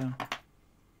 just a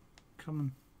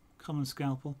common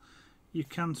scalpel. You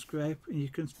can scrape, and you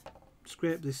can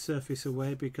scrape this surface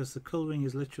away, because the colouring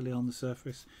is literally on the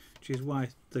surface, which is why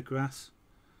the grass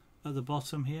at the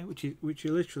bottom here, which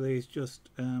literally is just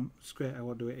scrape. I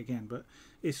won't do it again, but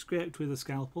it's scraped with a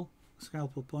scalpel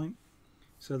point,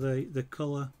 so the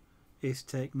colour is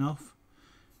taken off.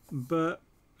 But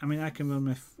I mean, I can run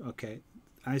my okay.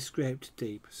 I scraped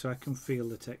deep, so I can feel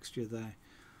the texture there.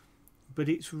 But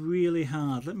it's really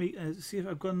hard. Let me see if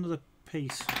I've got another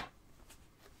piece.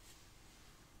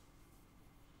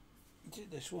 Is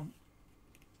it this one?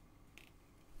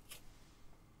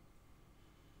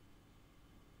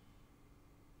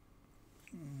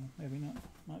 Maybe not.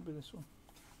 Might be this one.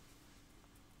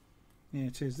 Yeah,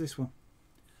 it is this one.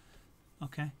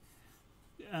 Okay.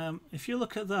 If you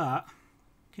look at that,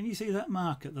 can you see that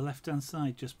mark at the left hand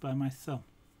side just by my thumb?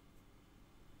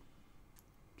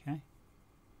 Okay.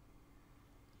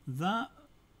 That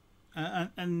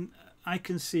and I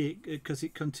can see it because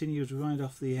it continues right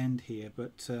off the end here,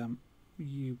 but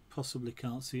you possibly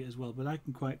can't see it as well. But I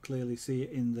can quite clearly see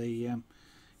it in the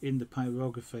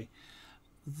pyrography.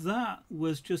 That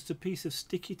was just a piece of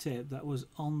sticky tape that was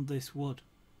on this wood.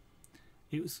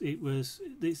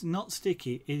 It's not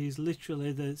sticky. It is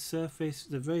literally the surface,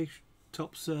 the very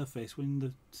top surface, when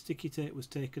the sticky tape was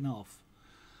taken off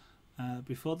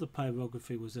before the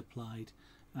pyrography was applied,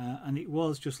 and it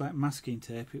was just like masking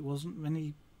tape. It wasn't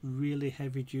any really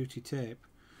heavy duty tape,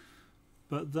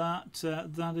 but that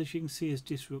as you can see has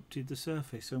disrupted the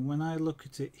surface. And when I look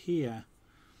at it here,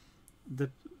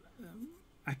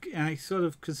 I sort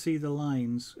of can see the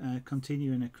lines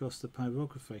continuing across the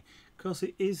pyrography. Of course,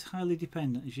 it is highly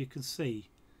dependent, as you can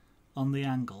see, on the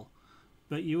angle.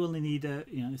 But you only need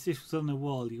if this was on the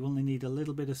wall, you only need a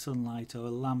little bit of sunlight or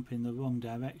a lamp in the wrong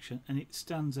direction, and it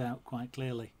stands out quite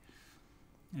clearly,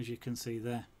 as you can see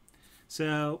there.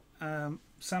 So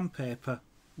sandpaper,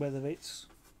 whether it's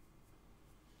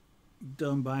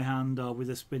done by hand or with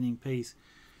a spinning piece,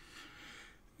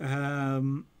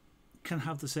 can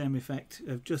have the same effect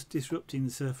of just disrupting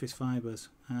the surface fibres.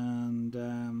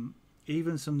 And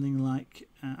even something like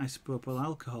isopropyl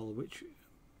alcohol, which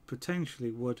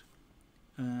potentially would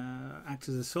act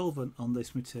as a solvent on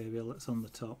this material that's on the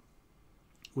top,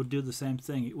 would do the same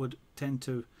thing. It would tend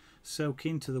to soak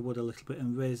into the wood a little bit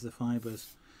and raise the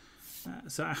fibres.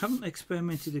 So I haven't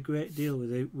experimented a great deal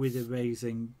with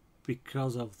erasing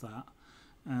because of that,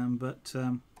 but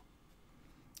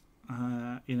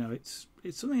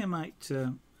it's something I might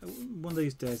one of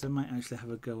these days I might actually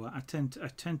have a go at. I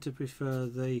tend to prefer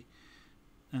the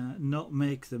not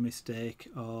make the mistake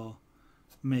or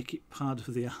make it part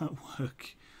of the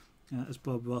artwork, as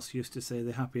Bob Ross used to say,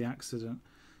 the happy accident,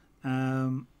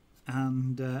 and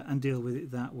deal with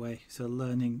it that way. So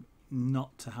learning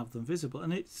not to have them visible,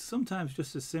 and it's sometimes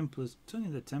just as simple as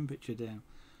turning the temperature down,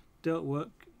 don't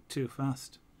work too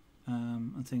fast,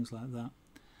 and things like that.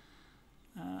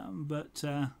 But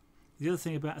The other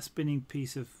thing about a spinning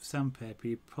piece of sandpaper,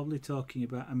 you're probably talking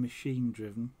about a machine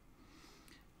driven,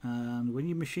 and when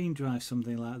you machine drive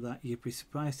something like that, you'd be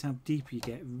surprised how deep you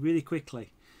get really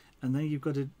quickly, and then you've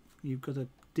got a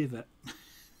divot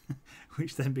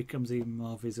which then becomes even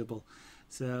more visible.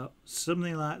 So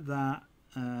something like that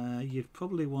you'd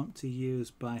probably want to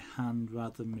use by hand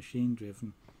rather than machine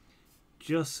driven,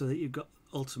 just so that you've got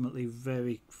ultimately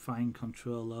very fine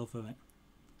control over it.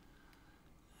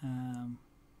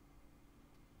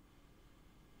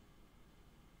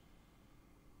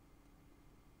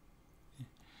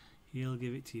 He'll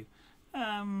give it to you.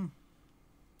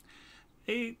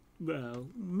 Well,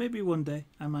 maybe one day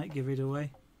I might give it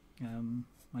away.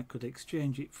 I could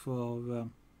exchange it for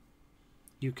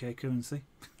UK currency.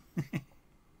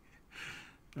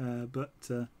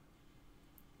 But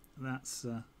that's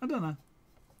I don't know.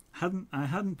 I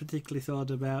hadn't particularly thought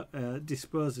about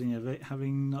disposing of it,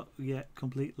 having not yet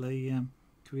completely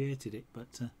created it.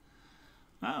 But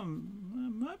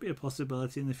might be a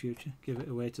possibility in the future. Give it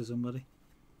away to somebody.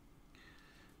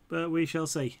 But we shall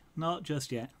see. Not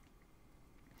just yet.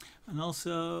 And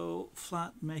also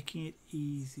flat, making it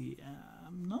easy.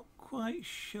 I'm not quite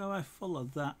sure I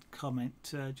followed that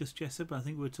comment just yesterday, but I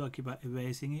think we were talking about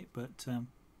erasing it, but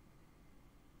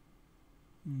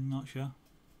not sure.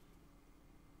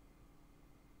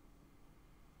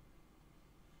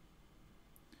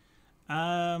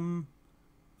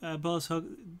 Boss Hog,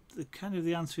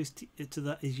 the answer is to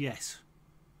that is yes.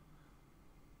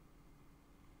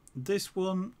 This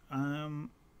one,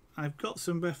 I've got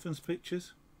some reference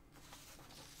pictures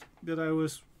that I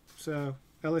was, so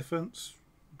elephants,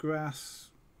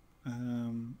 grass,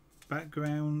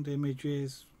 background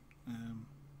images. Let's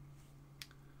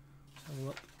have a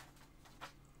look.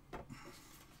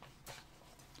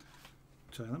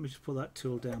 Sorry, let me just put that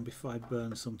tool down before I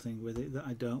burn something with it that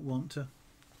I don't want to.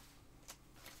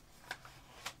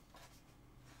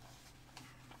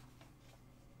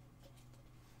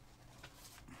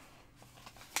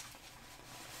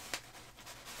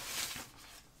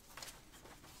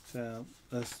 So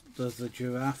there's the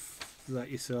giraffe that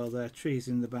you saw there, trees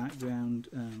in the background,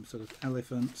 sort of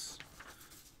elephants,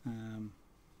 and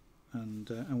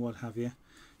what have you.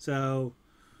 So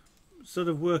sort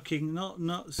of working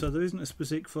not so there isn't a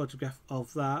specific photograph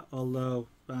of that, although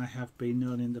I have been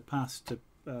known in the past to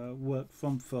work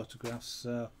from photographs.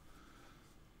 So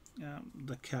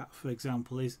the cat, for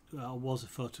example, was a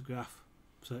photograph,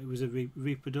 so it was a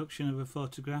reproduction of a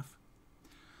photograph.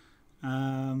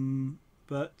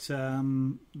 But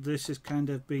this has kind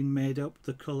of been made up,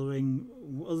 the colouring,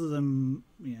 other than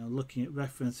looking at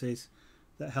references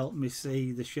that help me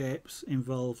see the shapes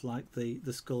involved, like the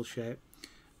skull shape.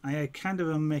 I kind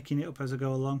of am making it up as I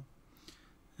go along.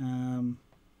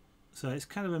 So it's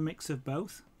kind of a mix of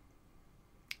both.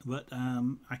 But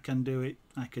I can do it.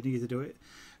 I can either do it.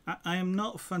 I am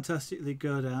not fantastically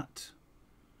good at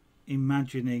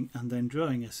imagining and then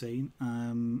drawing a scene.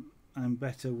 I'm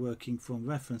better working from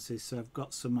references, so I've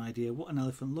got some idea what an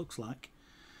elephant looks like,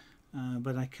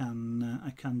 but I can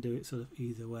do it sort of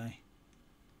either way.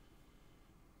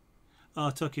 Oh,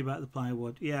 talking about the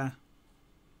plywood, yeah.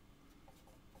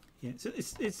 So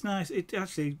it's nice. It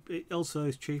also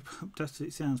is cheap. As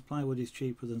it sounds, plywood is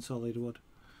cheaper than solid wood.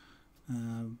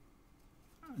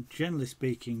 Generally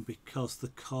speaking, because the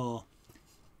core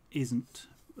isn't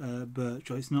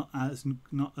birch, or it's not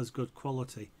as good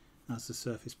quality as the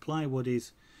surface. Plywood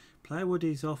is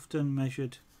often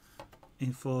measured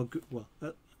in there's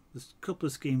a couple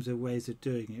of schemes of ways of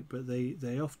doing it, but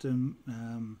they often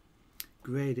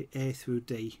grade it A through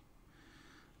D.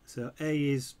 So A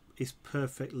is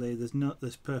perfectly, there's no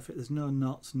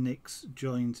knots, nicks,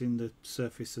 joins in the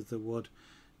surface of the wood.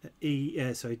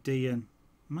 D, and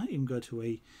might even go to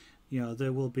E.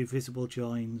 There will be visible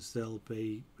joins, there'll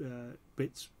be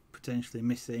bits potentially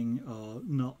missing or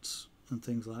knots and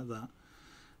things like that,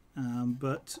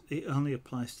 but it only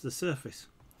applies to the surface.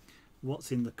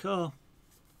 What's in the core,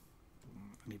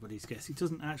 anybody's guess. It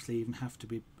doesn't actually even have to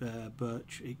be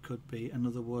birch. It could be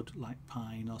another wood like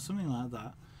pine or something like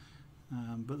that,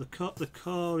 but the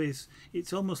core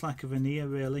it's almost like a veneer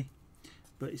really,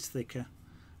 but it's thicker.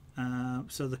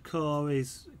 So the core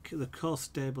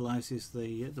stabilizes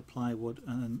the plywood,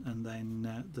 and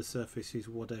then the surface is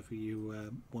whatever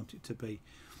you want it to be.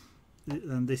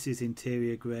 And this is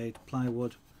interior grade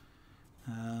plywood.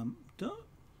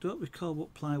 Don't recall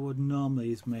what plywood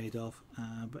normally is made of,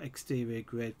 but exterior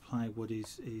grade plywood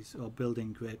is or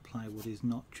building grade plywood is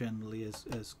not generally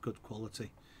as good quality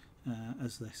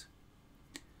as this.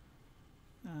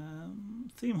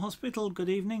 Theme Hospital, good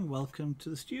evening, welcome to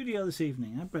the studio this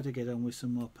evening. I'd better get on with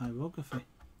some more pyrography.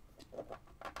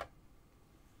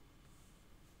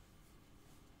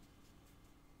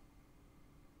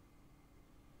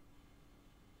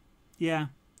 Yeah,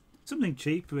 something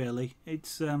cheap really.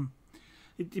 It's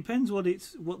it depends what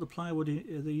the plywood,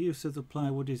 the use of the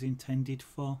plywood is intended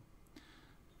for.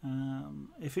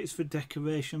 If it's for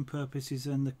decoration purposes,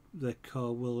 then the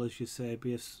core will, as you say,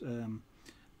 be a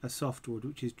softwood,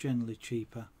 which is generally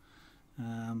cheaper.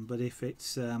 But if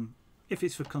it's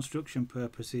for construction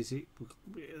purposes, it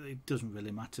doesn't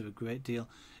really matter a great deal.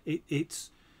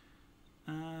 It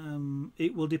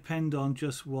will depend on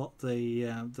just what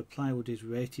the plywood is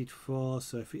rated for.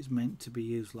 So if it's meant to be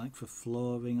used like for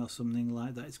flooring or something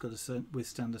like that, it's got to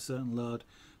withstand a certain load.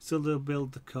 So they'll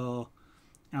build the core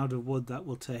out of wood that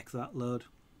will take that load.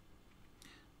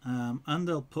 And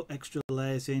they'll put extra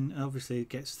layers in. Obviously it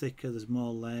gets thicker, there's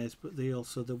more layers, but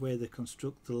the way they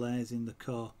construct the layers in the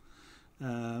core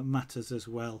matters as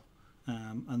well,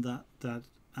 and that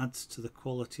adds to the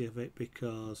quality of it,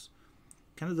 because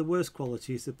kind of the worst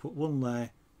quality is they put one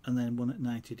layer and then one at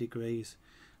 90 degrees.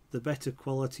 The better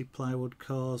quality plywood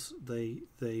cores, they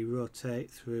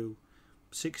rotate through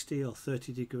 60 or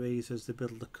 30 degrees as they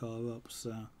build the core up.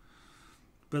 So,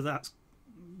 but that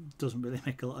doesn't really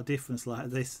make a lot of difference like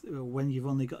this when you've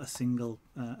only got a single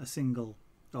or a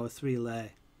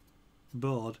 3-layer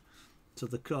board. So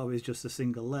the core is just a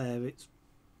single layer. It's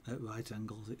at right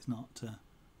angles. It's not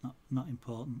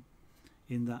important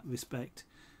in that respect.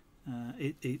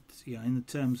 It's in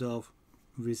terms of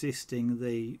resisting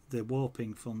the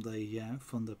warping from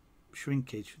the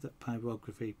shrinkage that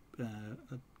pyrography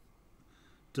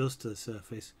does to the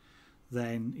surface.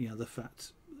 Then the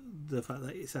fact that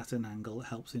it's at an angle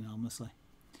helps enormously.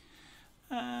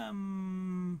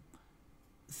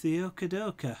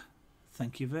 Theokadoka,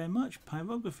 thank you very much.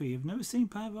 Pyrography. You've never seen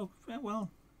pyrography?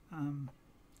 Well, I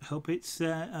hope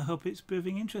it's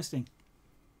proving interesting.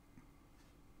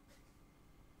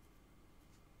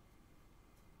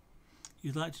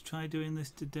 You'd like to try doing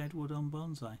this to dead wood on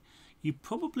bonsai? You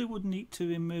probably would need to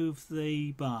remove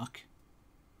the bark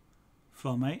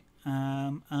from it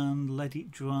and let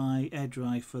it air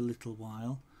dry for a little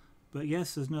while. But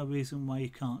yes, there's no reason why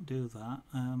you can't do that.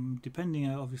 Depending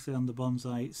obviously on the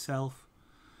bonsai itself,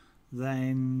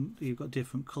 then you've got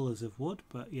different colours of wood,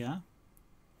 but yeah,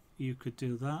 you could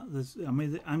do that.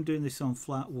 I'm doing this on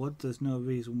flat wood. There's no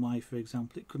reason why, for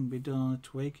example, it couldn't be done on a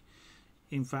twig.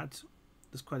 In fact,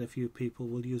 there's quite a few people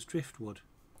will use driftwood,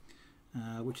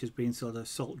 which has been sort of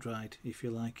salt dried, if you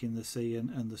like, in the sea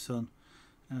and the sun.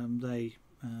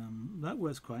 That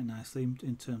works quite nicely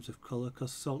in terms of colour,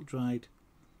 because salt dried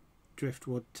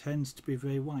driftwood tends to be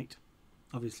very white.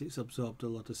 Obviously it's absorbed a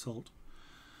lot of salt.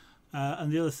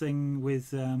 And the other thing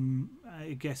with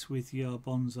I guess with your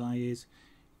bonsai is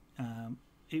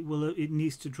it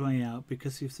needs to dry out,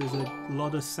 because if there's a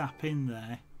lot of sap in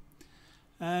there.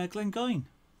 Glengoyne,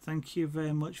 thank you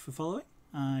very much for following.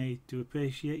 I do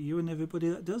appreciate you and everybody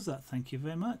that does that. Thank you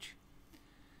very much.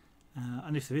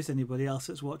 And if there is anybody else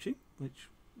that's watching which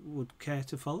would care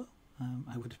to follow,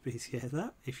 I would appreciate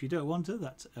that. If you don't want to,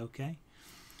 that's okay.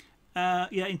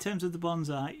 Yeah, in terms of the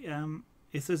bonsai,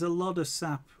 if there's a lot of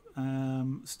sap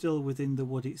still within the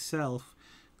wood itself,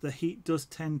 the heat does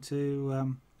tend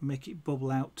to make it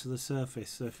bubble out to the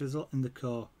surface. So if there's a lot in the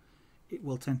core, it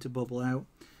will tend to bubble out,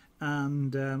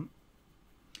 and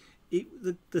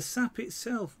the sap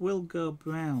itself will go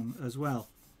brown as well.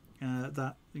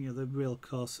 The real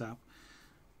core sap,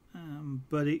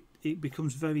 but it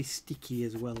becomes very sticky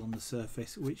as well on the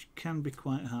surface, which can be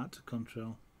quite hard to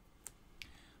control.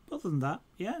 But other than that,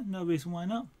 yeah, no reason why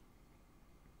not.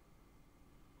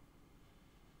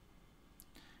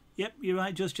 Yep, you're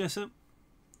right, Just Jessup.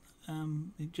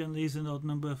 It generally is an odd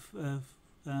number of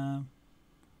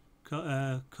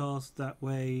cores that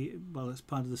way. Well, it's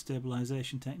part of the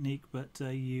stabilization technique, but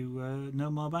you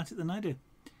know more about it than I do.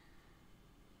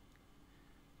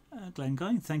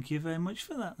 Glengoyne, thank you very much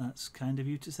for that. That's kind of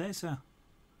you to say so.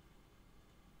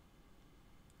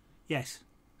 Yes,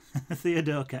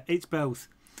 Theodoka, it's both.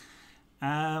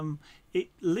 It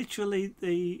literally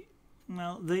the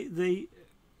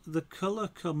colour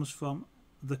comes from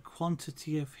the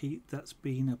quantity of heat that's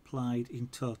been applied in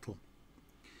total.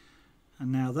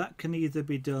 And now that can either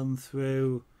be done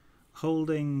through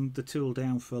holding the tool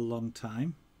down for a long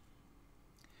time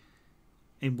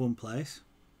in one place,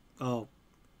 or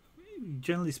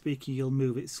generally speaking you'll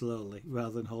move it slowly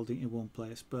rather than holding it in one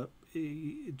place, but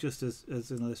just as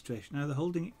an illustration, either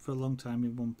holding it for a long time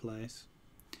in one place,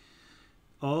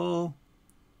 or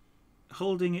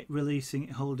holding it, releasing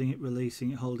it, holding it,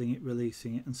 releasing it, holding it,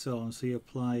 releasing it, and so on. So you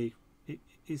apply it.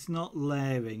 It's not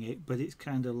layering it, but it's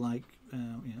kind of like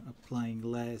applying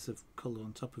layers of colour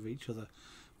on top of each other.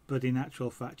 But in actual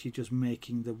fact, you're just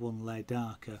making the one layer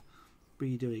darker, but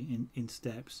you're doing it in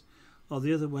steps. Or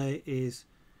the other way is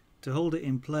to hold it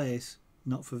in place,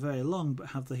 not for very long, but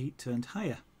have the heat turned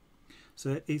higher.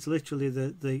 So it's literally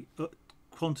the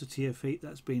quantity of heat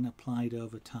that's been applied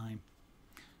over time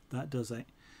that does it.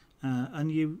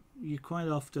 And you quite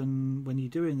often, when you're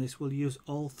doing this, will use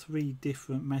all three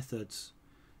different methods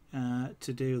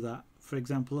to do that. For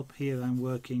example, up here I'm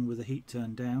working with the heat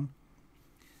turned down,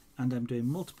 and I'm doing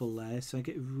multiple layers, so I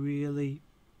get really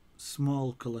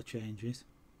small colour changes.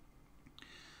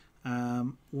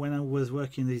 When I was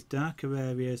working these darker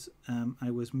areas,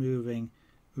 I was moving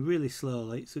really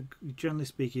slowly. So generally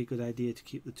speaking, a good idea to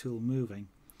keep the tool moving.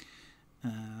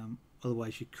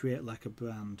 Otherwise you create like a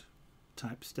brand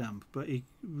type stamp, but you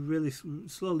really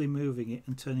slowly moving it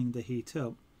and turning the heat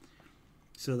up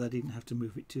so that I didn't have to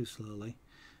move it too slowly.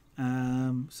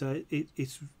 So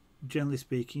it's generally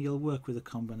speaking, you'll work with a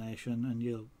combination, and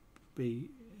you'll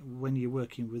be, when you're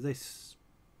working with this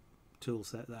tool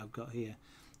set that I've got here,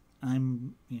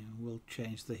 will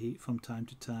change the heat from time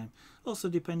to time, also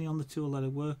depending on the tool that I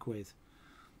work with.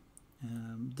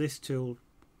 This tool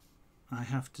I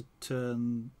have to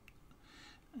turn,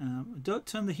 don't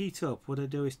turn the heat up. What I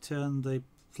do is turn the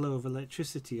flow of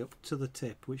electricity up to the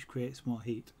tip, which creates more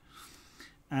heat,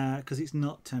 because it's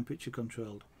not temperature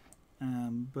controlled.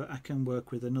 But I can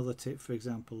work with another tip, for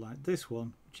example like this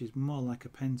one, which is more like a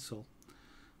pencil,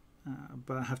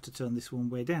 but I have to turn this one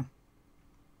way down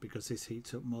because this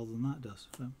heats up more than that does.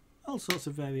 So all sorts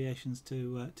of variations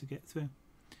to get through.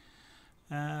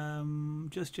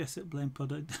 Just Jessup blame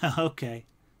product. Okay.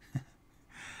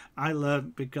 I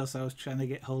learned because I was trying to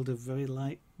get hold of very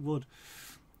light wood,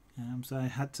 so I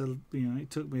had to, it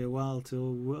took me a while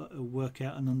to work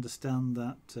out and understand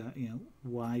that,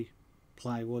 why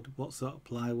plywood, what sort of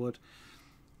plywood.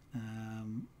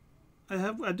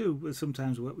 I do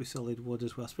sometimes work with solid wood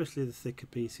as well, especially the thicker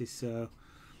pieces. So,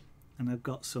 and I've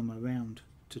got some around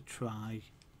to try.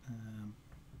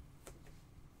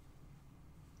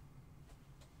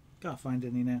 Can't find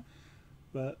any now.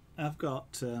 But I've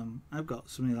got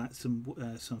something like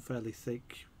some fairly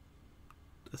thick,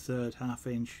 a third,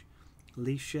 ½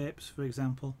 leaf shapes, for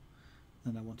example,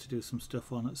 and I want to do some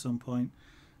stuff on at some point.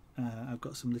 I've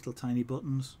got some little tiny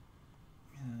buttons.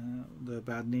 They're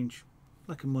about 1 inch,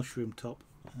 like a mushroom top,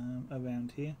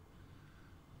 around here.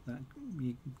 That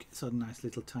you get sort of nice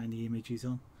little tiny images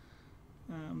on.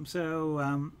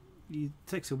 It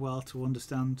takes a while to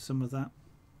understand some of that.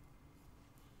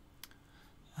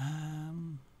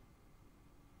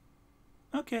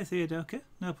 Okay, Theodore,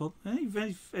 no problem.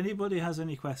 If anybody has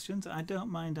any questions, I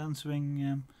don't mind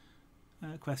answering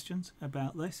questions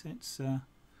about this. It's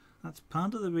that's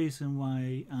part of the reason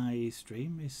why I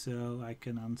stream, is so I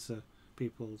can answer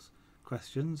people's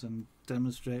questions and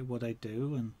demonstrate what I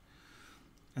do,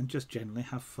 and just generally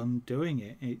have fun doing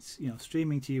it. It's,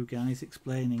 streaming to you guys,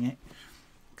 explaining it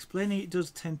does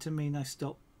tend to mean I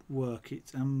stop work.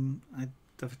 It's I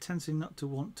have a tendency not to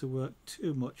want to work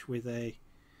too much with a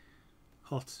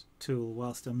hot tool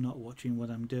whilst I'm not watching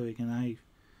what I'm doing, and I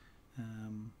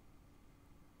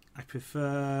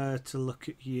prefer to look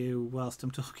at you whilst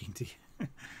I'm talking to you.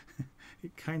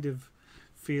 It kind of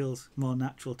feels more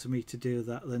natural to me to do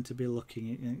that than to be looking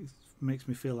at you. It makes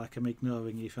me feel like I'm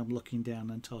ignoring you if I'm looking down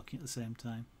and talking at the same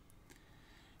time.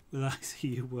 Well, I see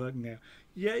you work now.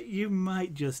 Yeah, you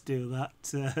might just do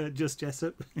that, just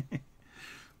Jessup. I'll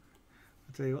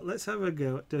tell you what, let's have a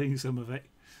go at doing some of it.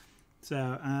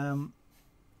 So,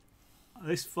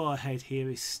 this forehead here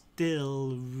is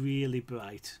still really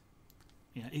bright.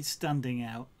 It's standing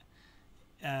out.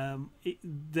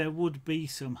 There would be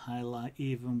some highlight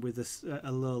even with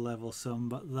a low level sun,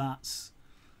 but that's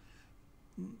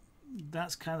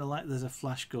kind of like there's a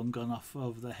flash gun gone off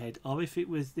over the head. Or if it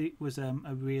was a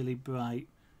really bright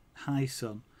high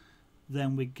sun,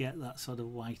 then we get that sort of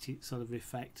whitey sort of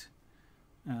effect.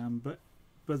 But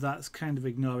that's kind of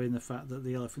ignoring the fact that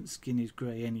the elephant's skin is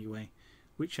grey anyway,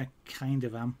 which I kind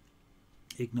of am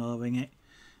ignoring it.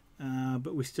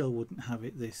 But we still wouldn't have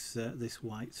it this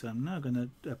white. So I'm now going to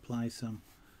apply some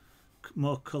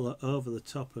more colour over the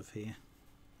top of here.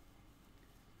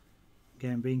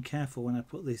 Again, being careful when I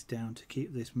put this down to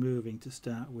keep this moving to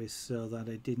start with, so that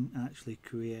I didn't actually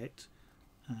create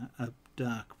a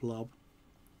dark blob.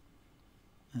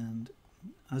 And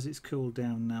as it's cooled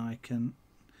down now, I can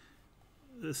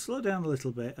slow down a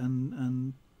little bit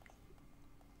and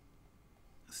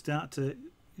start to,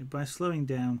 by slowing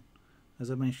down, as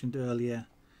I mentioned earlier,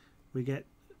 we get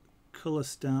colour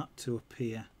start to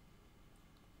appear,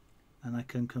 and I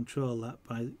can control that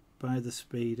by the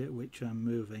speed at which I'm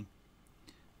moving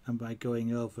and by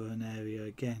going over an area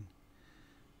again.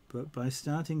 But by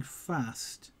starting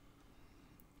fast,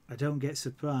 I don't get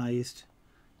surprised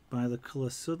by the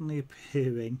colour suddenly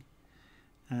appearing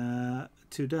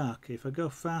too dark. If I go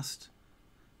fast,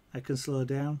 I can slow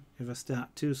down. If I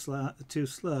start too slow,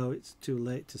 it's too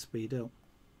late to speed up.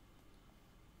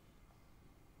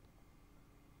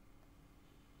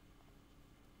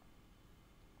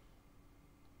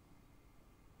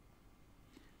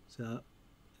 So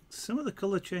some of the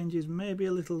colour changes may be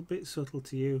a little bit subtle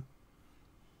to you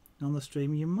on the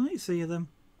stream. You might see them,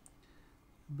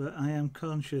 but I am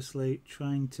consciously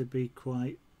trying to be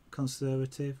quite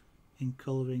conservative in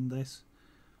colouring this.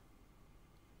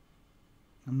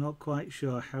 I'm not quite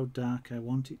sure how dark I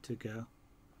want it to go,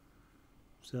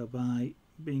 so by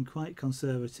being quite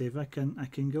conservative I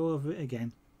can go over it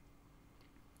again.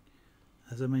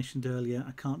 As I mentioned earlier,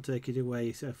 I can't take it away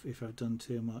if I've done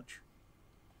too much.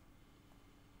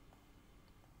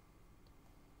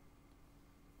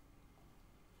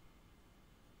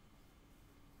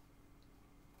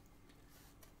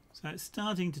 So it's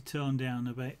starting to tone down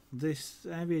a bit. This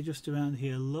area just around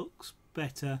here looks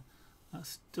better.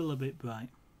 That's still a bit bright.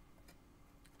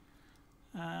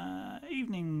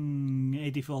 Evening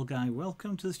 84 guy,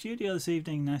 welcome to the studio this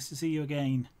evening. Nice to see you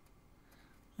again.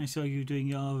 I saw you doing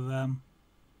your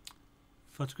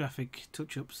photographic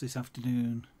touch-ups this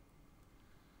afternoon.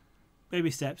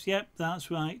 Baby steps, yep, that's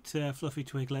right, Fluffy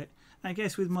Twiglet. I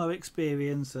guess with more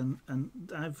experience, and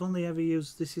I've only ever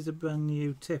used, this is a brand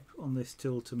new tip on this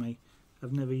tool to me.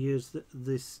 I've never used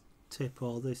this tip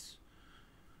or this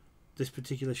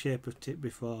particular shape of tip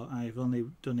before. I've only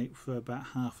done it for about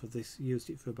half of this,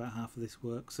 used it for about half of this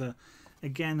work. So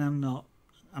again,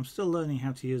 I'm still learning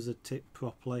how to use the tip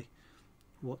properly,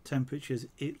 what temperatures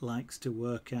it likes to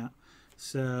work at.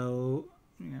 So,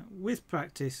 you know, with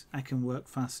practice I can work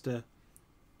faster,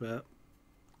 but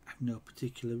I have no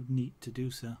particular need to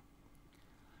do so.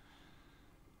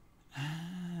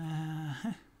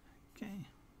 Okay.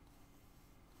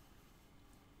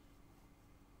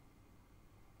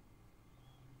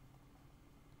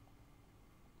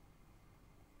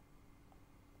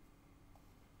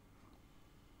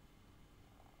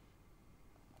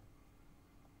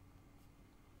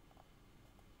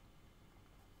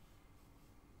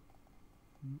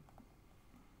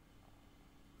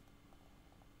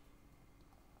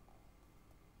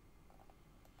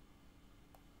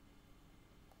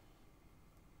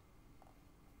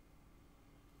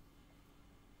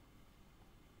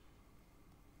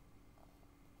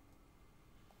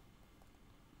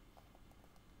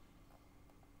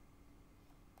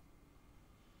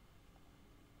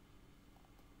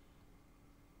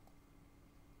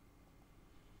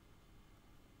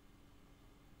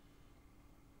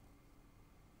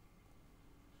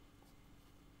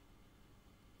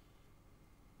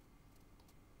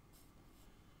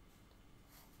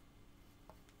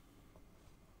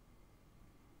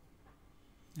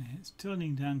 Yeah, it's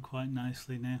toning down quite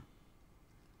nicely now.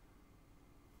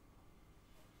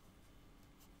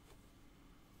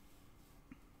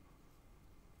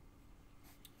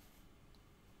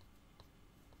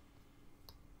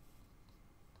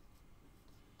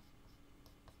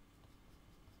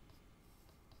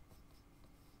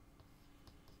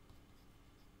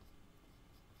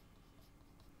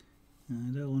 I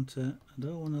don't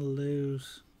want to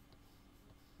lose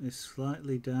this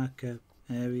slightly darker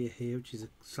area here, which is a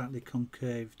slightly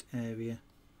concaved area.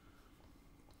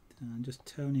 And I'm just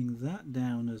toning that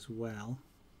down as well.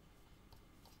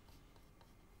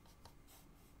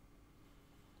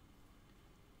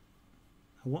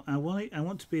 I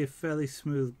want to be a fairly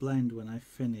smooth blend when I've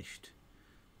finished,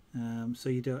 so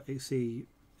you don't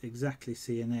exactly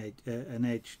see an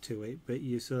edge to it, but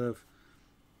you sort of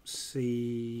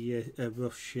see a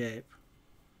rough shape.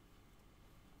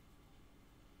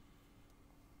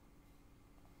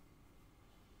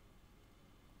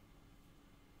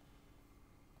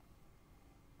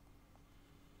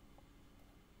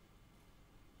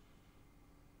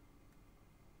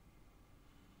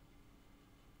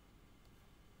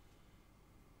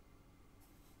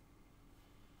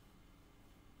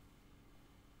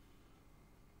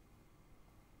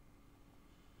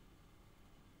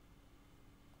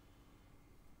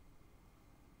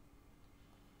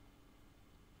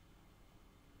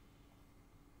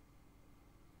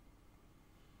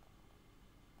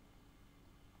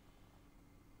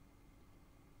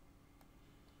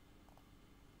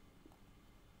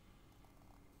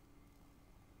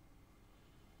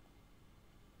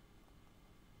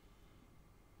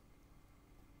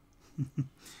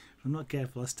 If I'm not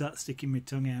careful, I start sticking my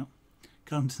tongue out.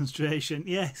 Concentration,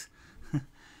 yes.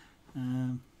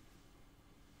 To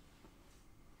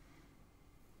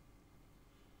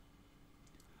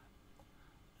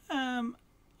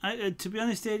be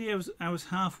honest, Eddie, I was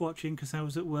half watching because I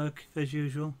was at work as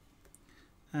usual.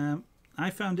 I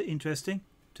found it interesting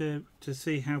to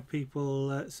see how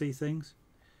people see things.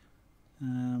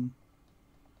 I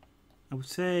would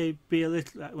say be a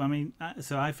little. I mean,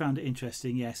 so I found it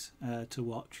interesting, yes, to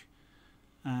watch.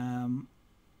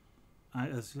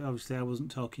 Obviously I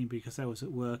wasn't talking because I was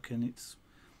at work, and it's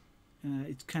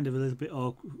kind of a little bit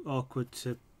awkward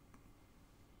to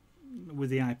with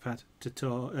the iPad to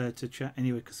talk to chat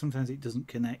anyway, because sometimes it doesn't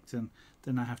connect, and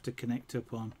then I have to connect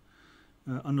up on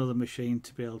another machine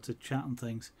to be able to chat and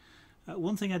things.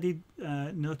 One thing I did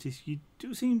notice, you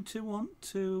do seem to want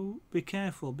to be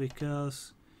careful,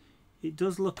 because it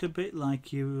does look a bit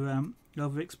like you're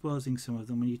overexposing some of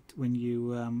them when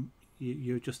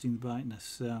you're adjusting the brightness.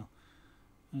 So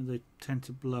they tend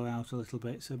to blow out a little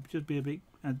bit. So just be a bit.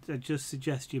 I'd just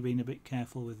suggest you being a bit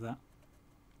careful with that.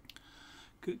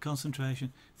 Good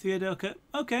concentration, Theodoka.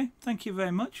 Okay, thank you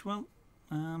very much. Well,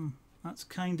 that's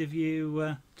kind of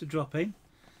you to drop in.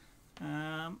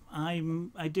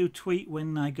 I do tweet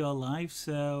when I go live,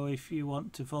 so if you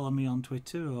want to follow me on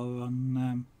Twitter or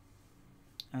on,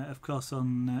 of course,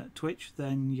 on Twitch,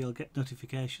 then you'll get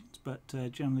notifications. But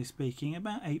generally speaking,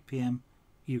 about 8 PM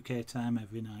UK time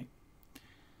every night,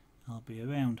 I'll be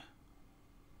around.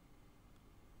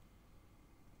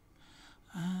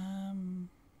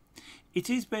 It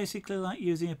is basically like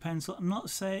using a pencil.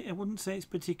 I wouldn't say it's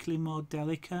particularly more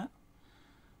delicate.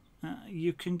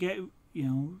 You can get,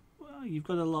 you've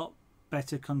got a lot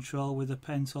better control with a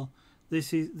pencil.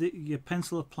 This is your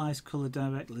pencil applies colour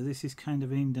directly. This is kind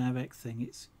of an indirect thing.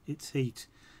 It's heat,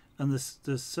 and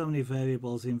there's so many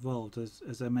variables involved,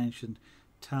 as I mentioned,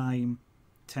 time,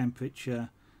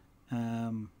 temperature.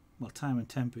 Well, time and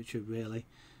temperature really.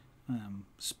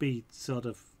 Speed sort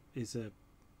of is a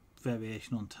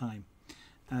variation on time.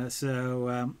 It's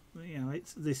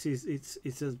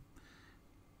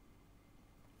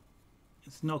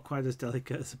not quite as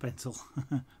delicate as a pencil,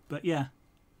 but yeah.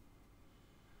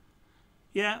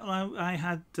 I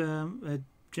had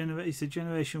it's a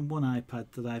Generation 1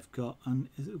 iPad that I've got, and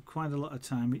quite a lot of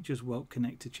time it just won't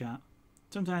connect to chat.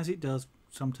 Sometimes it does,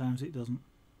 sometimes it doesn't.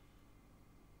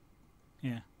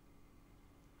 Yeah.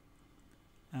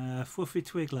 Fluffy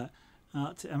Twiglet.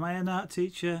 Am I an art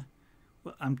teacher?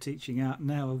 Well, I'm teaching art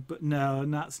now, but no,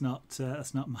 that's not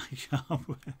my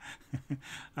job.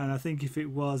 And I think if it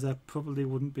was, I probably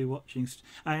wouldn't be watching.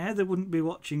 I either wouldn't be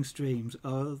watching streams,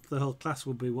 or the whole class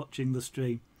would be watching the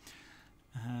stream.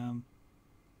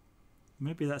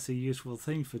 Maybe that's a useful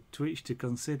thing for Twitch to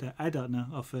consider. I don't know,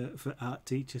 or for art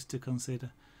teachers to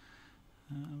consider.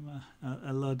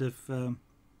 A lot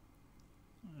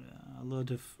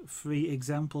of free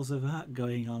examples of art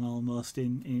going on, almost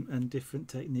in different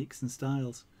techniques and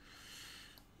styles.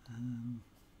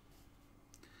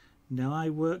 Now, I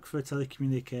work for a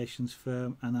telecommunications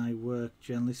firm, and I work,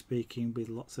 generally speaking, with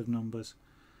lots of numbers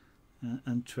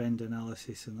and trend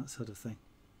analysis and that sort of thing.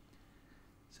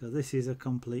 So this is a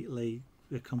completely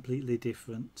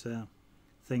different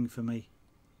thing for me.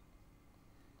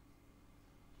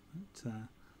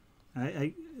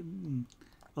 But,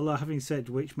 although, having said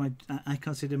which, I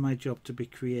consider my job to be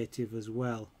creative as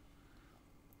well,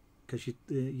 because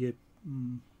you're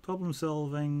problem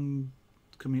solving,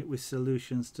 coming up with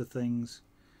solutions to things,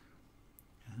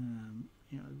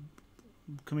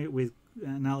 coming up with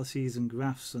analyses and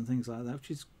graphs and things like that,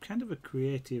 which is kind of a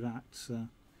creative act. So,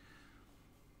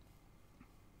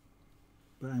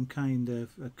 but I've kind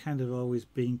of always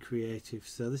been creative.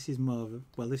 So this is more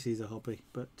of this is a hobby,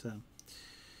 but.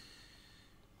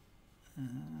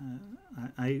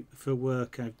 I for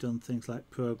work I've done things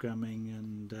like programming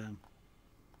and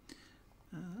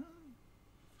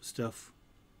stuff,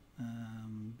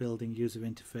 building user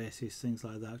interfaces, things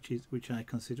like that, which I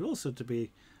consider also to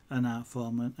be an art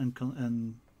form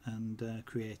and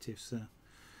creative. So,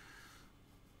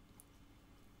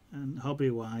 and hobby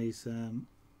wise,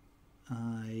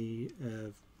 I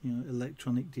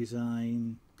electronic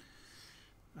design.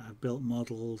 I've built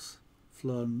models,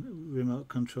 flown remote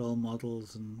control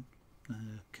models and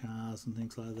cars and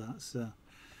things like that. So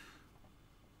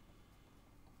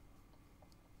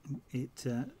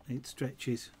it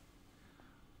stretches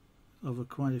over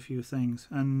quite a few things,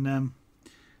 and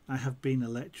I have been a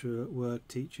lecturer at work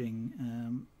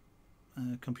teaching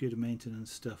computer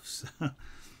maintenance stuff. So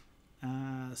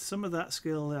some of that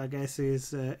skill, I guess,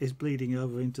 is bleeding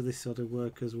over into this sort of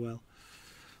work as well.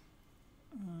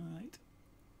 Right.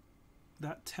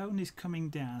 That tone is coming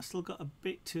down. I've still got a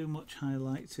bit too much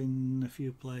highlights in a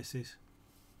few places,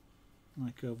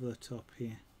 like over the top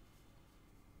here.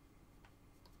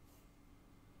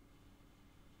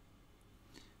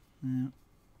 Now,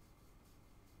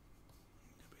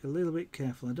 a a little bit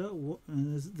careful. I don't want,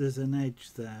 there's an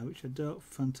edge there which I don't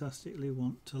fantastically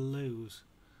want to lose.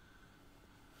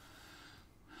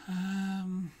 I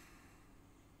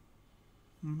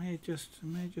may just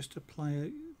apply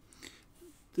a.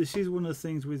 This is one of the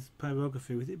things with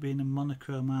pyrography, with it being a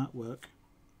monochrome artwork.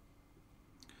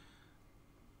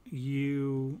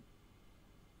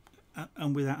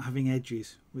 And without having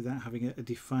edges, without having a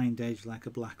defined edge like a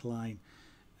black line,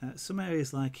 some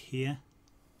areas like here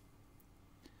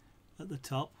at the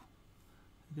top,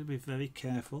 I'm going to be very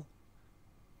careful.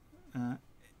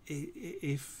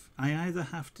 If I either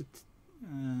have to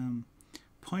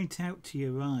point out to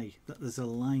your eye that there's a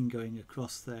line going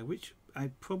across there, which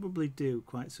I probably do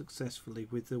quite successfully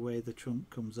with the way the trunk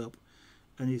comes up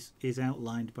and is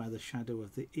outlined by the shadow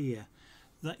of the ear,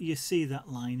 that you see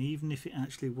that line even if it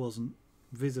actually wasn't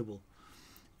visible,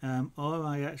 or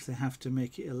I actually have to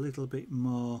make it a little bit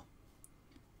more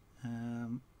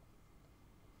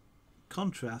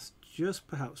contrast, just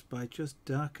perhaps by just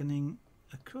darkening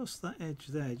across that edge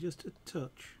there just a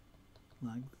touch,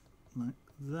 like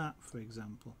that for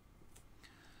example,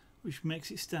 which makes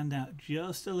it stand out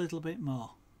just a little bit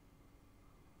more.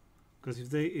 Because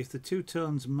if the two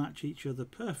tones match each other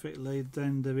perfectly,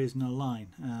 then there is no line,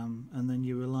 and then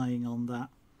you're relying on that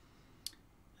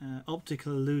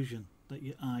optical illusion that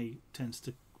your eye tends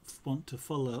to want to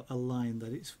follow a line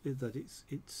that it's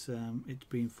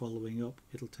been following up.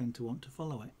 It'll tend to want to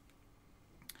follow it.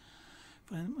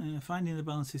 Finding the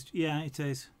balance is, yeah, it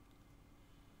is.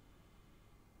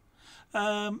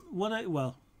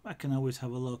 Well, I can always have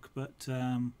a look, but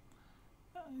the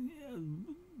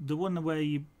one where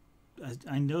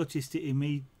I noticed it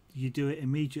you do it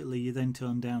immediately, you then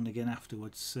tone down again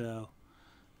afterwards. So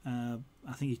I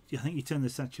think you turn the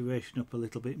saturation up a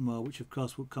little bit more, which of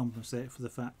course would compensate for the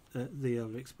fact the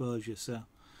overexposure. So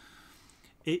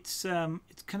it's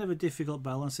kind of a difficult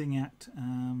balancing act.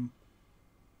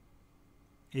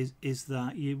 Is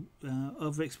that you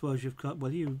overexposure? Of course,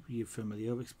 well, you're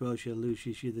familiar. Overexposure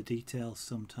loses you the details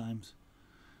sometimes,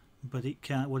 but it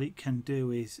can. What it can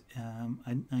do is,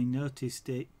 I noticed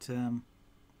it.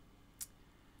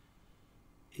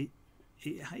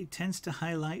 It tends to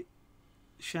highlight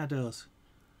shadows,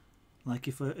 like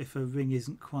if a ring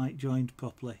isn't quite joined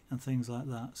properly and things like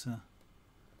that. So,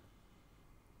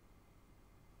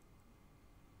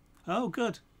 oh,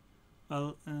 good.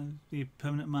 Well, the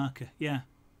permanent marker, yeah.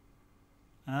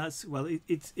 That's well.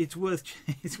 It's worth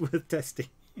it's worth testing.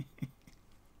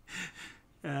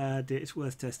 It's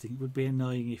worth testing. It would be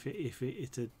annoying if it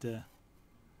had.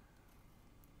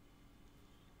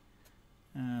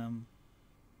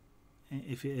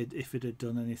 If it had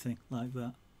done anything like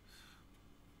that.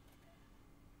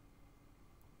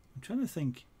 I'm trying to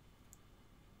think.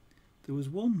 There was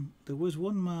one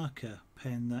marker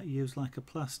pen that used like a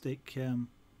plastic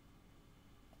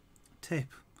tip,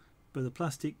 but the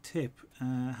plastic tip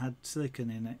had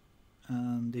silicone in it,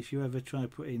 and if you ever try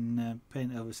putting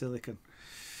paint over silicone,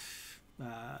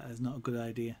 it's not a good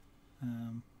idea.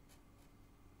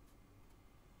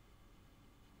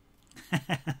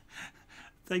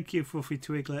 Thank you, Fluffy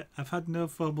Twiglet. I've had no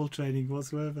formal training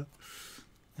whatsoever,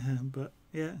 but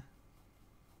yeah.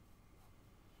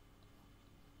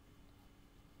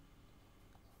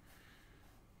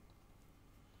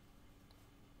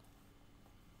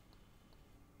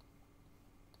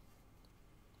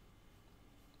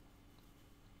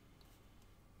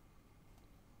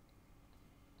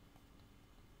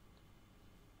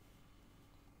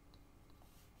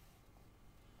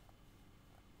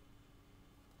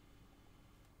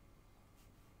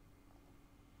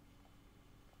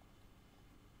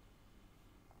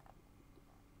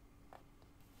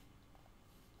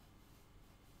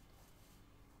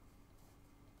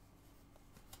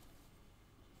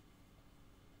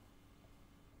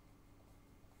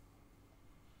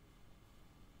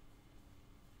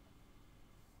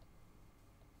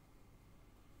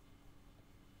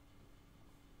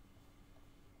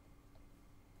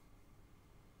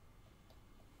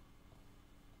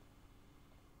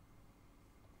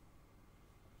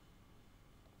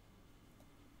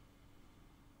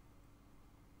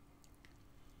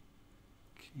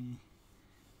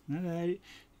 No,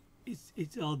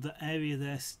 it's odd. The area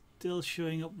there still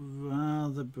showing up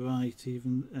rather bright.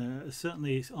 Even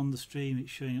certainly it's on the stream.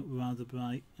 It's showing up rather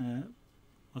bright.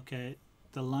 Okay,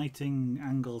 the lighting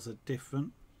angles are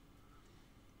different,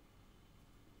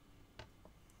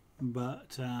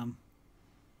 but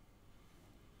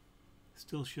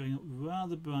still showing up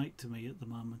rather bright to me at the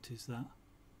moment. Is that?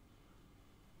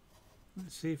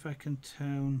 Let's see if I can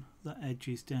tone the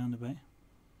edges down a bit.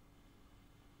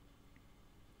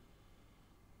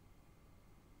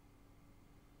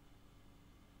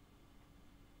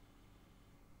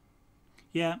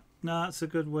 Yeah, no, that's a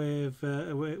good way of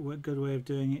good way of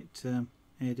doing it,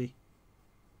 Eddie.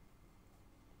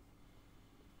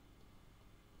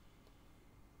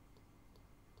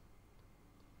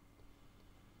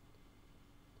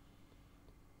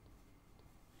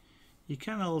 You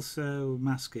can also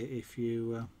mask it if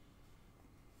you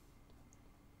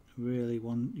really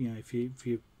want, if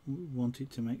you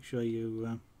wanted to make sure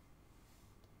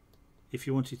if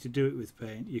you wanted to do it with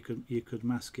paint, you could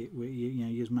mask it with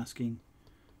use masking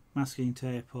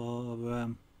tape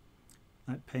or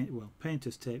like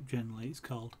painter's tape generally it's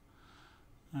called,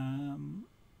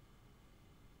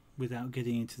 without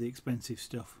getting into the expensive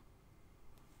stuff.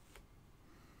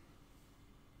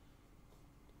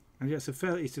 And yeah, it's a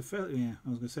fairly yeah, I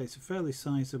was going to say it's a fairly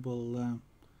sizable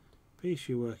piece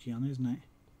you're working on, isn't it?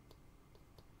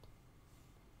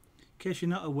 In case you're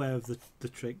not aware of the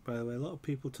trick, by the way, a lot of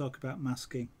people talk about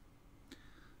masking.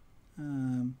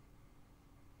 Or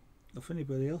for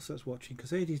anybody else that's watching,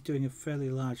 because Adie's doing a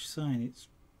fairly large sign. It's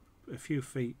a few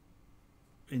feet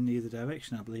in either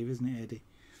direction, I believe, isn't it, Adie?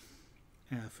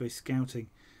 For his scouting.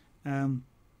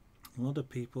 A lot of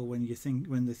people, when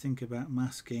they think about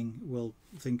masking, will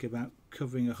think about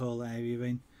covering a whole area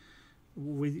in.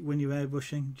 When you're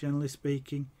airbrushing, generally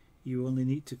speaking, you only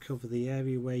need to cover the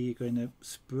area where you're going to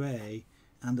spray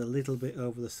and a little bit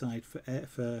over the side for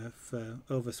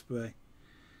overspray.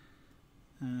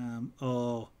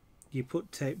 Or you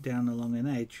put tape down along an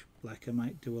edge, like I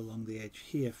might do along the edge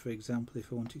here, for example,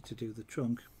 if I wanted to do the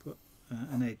trunk. Put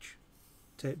an edge,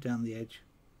 tape down the edge,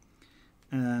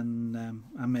 and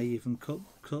I may even cut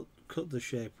the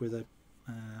shape with a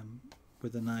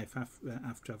knife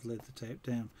after I've laid the tape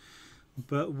down.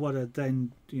 But what I'd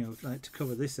then, like to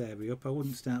cover this area up, I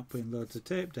wouldn't start putting loads of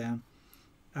tape down.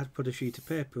 I'd put a sheet of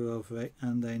paper over it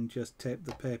and then just tape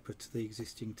the paper to the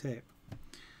existing tape.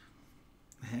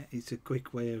 It's a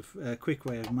quick way of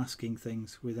masking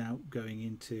things without going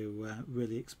into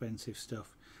really expensive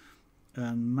stuff.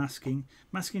 And masking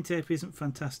tape isn't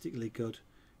fantastically good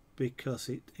because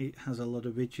it has a lot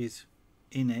of ridges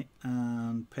in it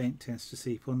and paint tends to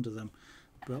seep under them.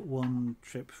 But one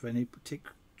tip for any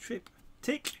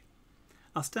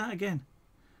I'll start again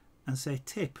and say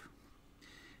tip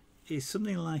is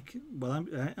something like, well,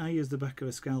 I use the back of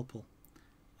a scalpel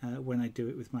when I do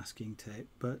it with masking tape,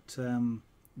 but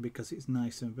because it's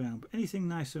nice and round. But anything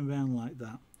nice and round like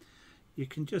that, you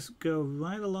can just go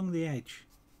right along the edge,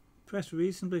 press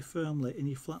reasonably firmly, and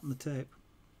you flatten the tape.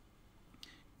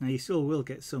 Now you still will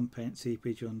get some paint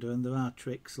seepage under, and there are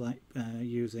tricks like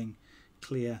using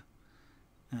clear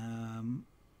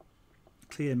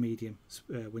medium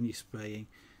when you're spraying,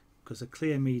 because a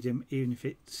clear medium, even if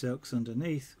it soaks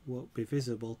underneath, won't be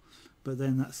visible, but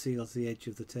then that seals the edge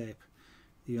of the tape.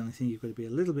 The only thing you've got to be a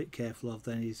little bit careful of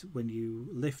then is when you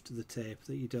lift the tape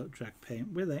that you don't drag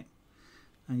paint with it,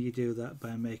 and you do that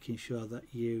by making sure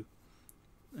that you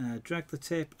drag the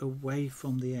tape away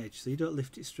from the edge, so you don't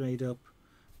lift it straight up,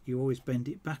 you always bend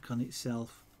it back on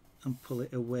itself and pull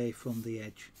it away from the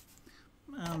edge,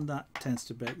 and that tends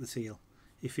to break the seal.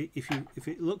 If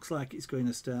it looks like it's going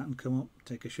to start and come up,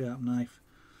 take a sharp knife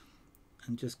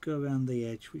and just go around the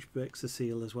edge, which breaks the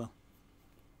seal as well.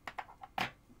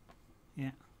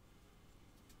 Yeah.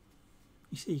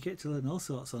 You see, you get to learn all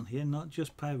sorts on here, not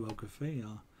just pyrography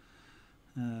or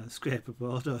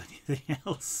scraperboard or anything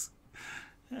else.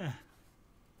 Yeah.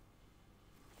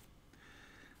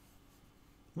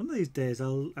 One of these days I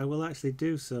will actually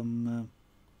do some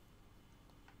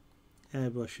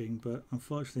airbrushing, but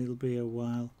unfortunately it'll be a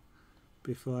while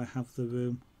before I have the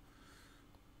room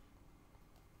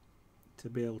to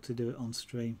be able to do it on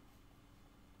stream.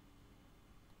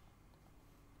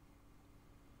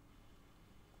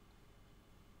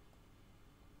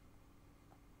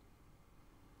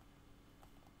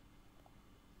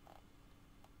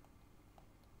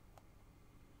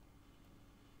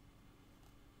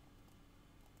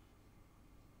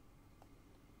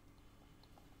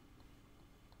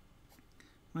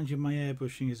 Mind you, my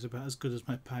airbrushing is about as good as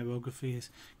my pyrography is.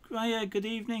 Graya, good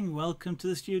evening. Welcome to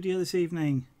the studio this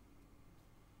evening.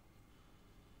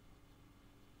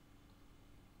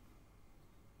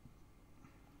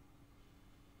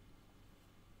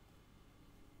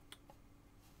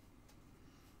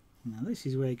 Now this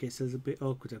is where it gets a little bit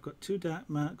awkward. I've got two dark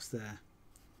marks there,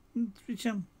 which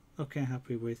I'm okay,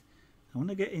 happy with. I want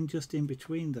to get in just in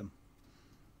between them,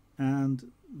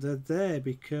 and they're there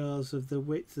because of the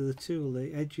width of the tool.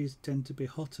 The edges tend to be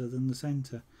hotter than the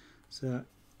centre, so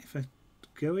if I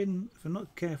go in, if I'm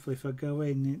not careful, if I go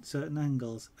in at certain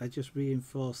angles, I just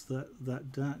reinforce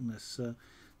that darkness. So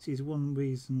this is one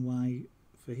reason why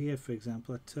for here, for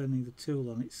example, I'm turning the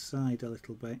tool on its side a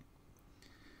little bit,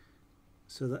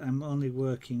 so that I'm only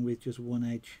working with just one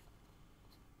edge.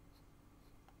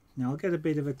 Now I'll get a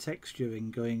bit of a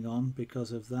texturing going on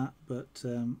because of that, but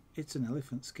it's an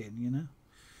elephant skin, you know.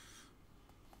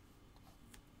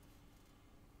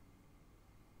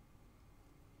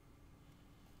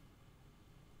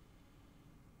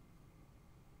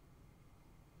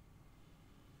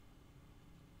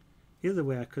 The other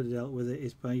way I could have dealt with it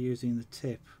is by using the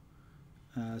tip.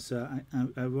 So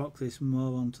I rock this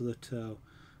more onto the toe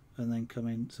and then come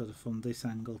in sort of from this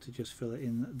angle to just fill it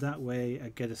in. That way I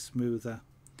get a smoother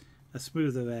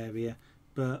area.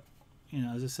 But you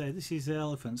know, as I say, this is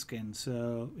elephant skin,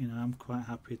 so you know, I'm quite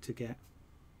happy to get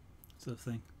sort of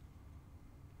thing.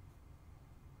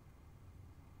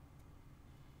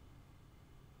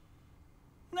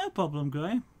 No problem,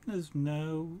 Graham. There's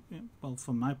no, well,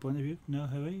 from my point of view, no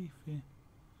hurry. If you,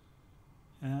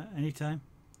 anytime,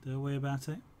 don't worry about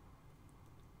it.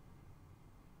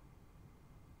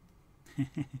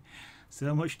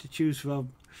 So much to choose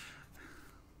from.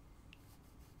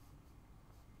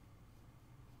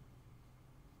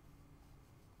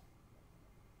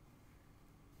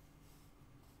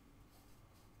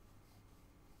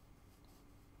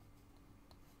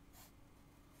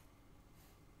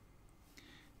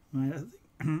 Right,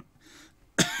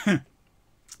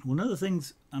 one of the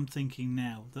things I'm thinking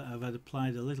now that I've had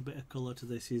applied a little bit of colour to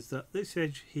this is that this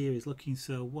edge here is looking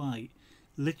so white,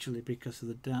 literally because of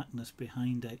the darkness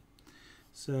behind it.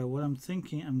 So what I'm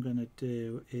thinking I'm going to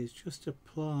do is just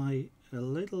apply a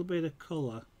little bit of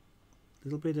colour, a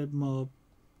little bit of more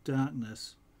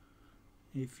darkness,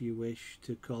 if you wish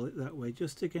to call it that way,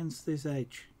 just against this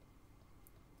edge.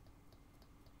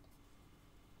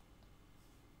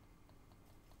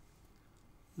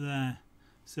 There,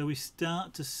 so we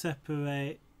start to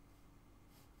separate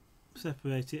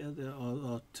it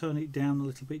or tone it down a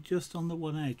little bit just on the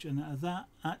one edge, and that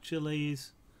actually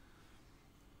is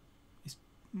it's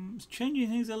changing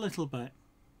things a little bit.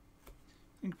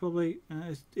 I think probably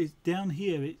it's down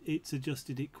here it's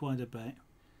adjusted it quite a bit.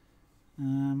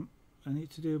 I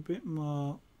need to do a bit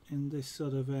more in this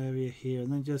sort of area here,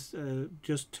 and then just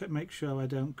to make sure I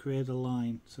don't create a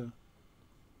line. So,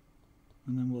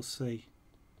 and then we'll see.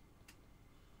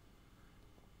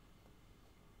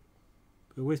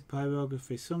 But with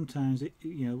pyrography, sometimes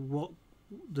you know what,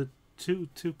 the two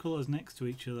colours next to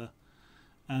each other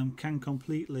can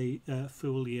completely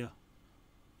fool you,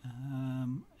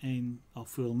 or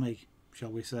fool me,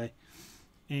 shall we say,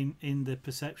 in the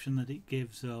perception that it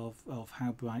gives of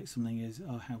how bright something is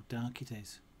or how dark it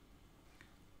is.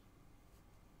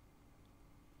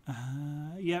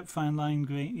 Yeah, fine line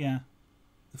green. Yeah,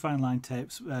 the fine line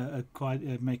tapes are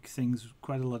quite make things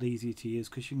quite a lot easier to use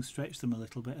because you can stretch them a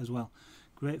little bit as well.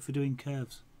 Great for doing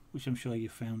curves, which I'm sure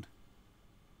you've found.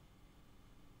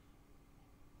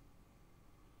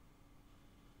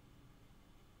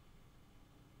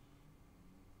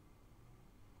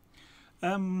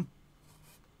 One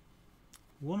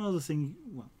other thing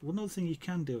you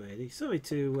can do, Eddie. Sorry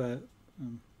to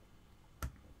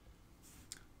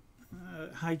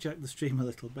hijack the stream a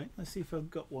little bit. Let's see if I've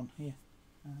got one here.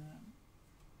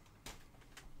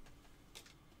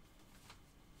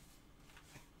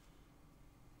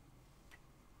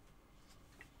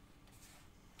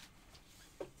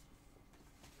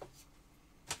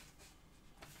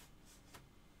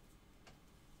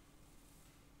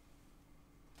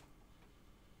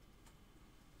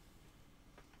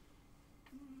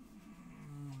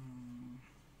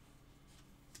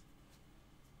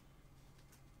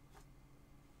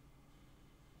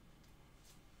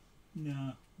 No,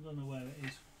 I don't know where it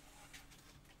is.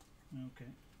 Okay.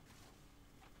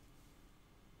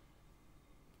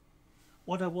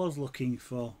 What I was looking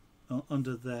for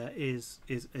under there is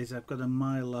I've got a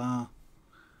mylar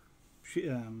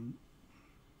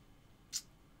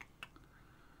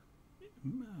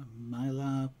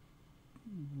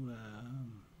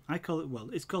I call it, well,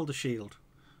 it's called a shield,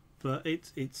 but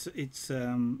it's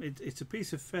a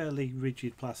piece of fairly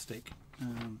rigid plastic.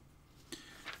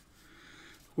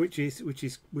 Which is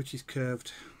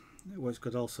curved. Well, it's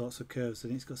got all sorts of curves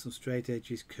in it. It's got some straight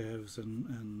edges, curves,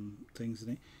 and things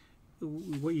in it.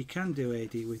 What you can do,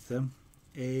 AD, with them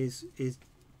is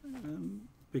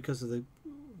because of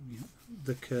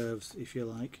the curves, if you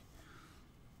like.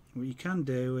 What you can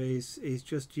do is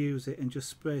just use it and just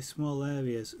spray small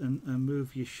areas and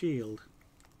move your shield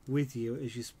with you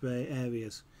as you spray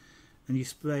areas, and you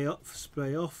spray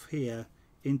off here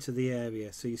into the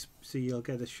area, so you'll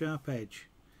get a sharp edge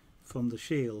from the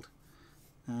shield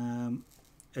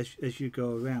as you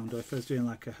go around. Or if I was doing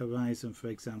like a horizon, for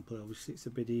example, obviously it's a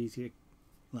bit easier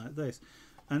like this.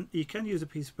 And you can use a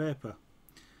piece of paper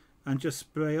and just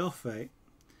spray off it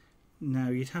Now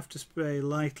you'd have to spray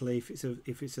lightly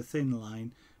if it's a thin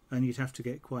line, and you'd have to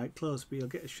get quite close, but you'll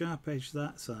get a sharp edge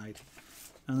that side,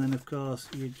 and then of course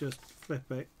you just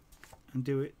flip it and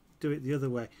do it the other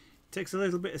way. It takes a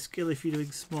little bit of skill if you're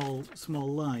doing small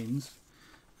lines,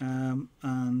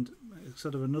 and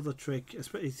sort of another trick.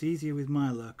 It's easier with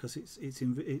Mylar because it's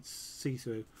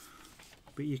see-through,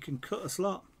 but you can cut a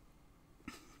slot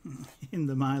in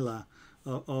the Mylar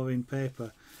or in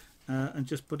paper, and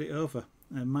just put it over.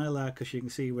 Mylar because you can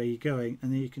see where you're going,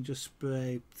 and then you can just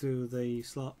spray through the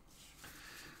slot.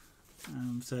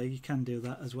 So you can do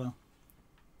that as well.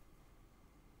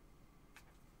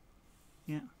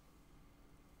 Yeah.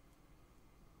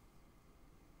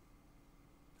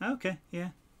 Okay, yeah.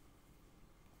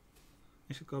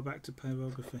 I should go back to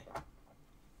pyrography.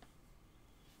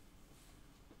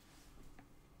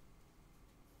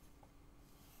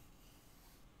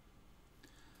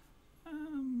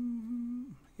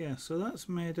 Yeah, so that's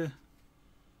made a...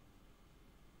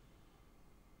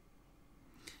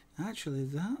 Actually,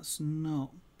 that's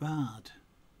not bad,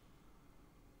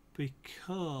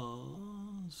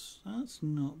 because that's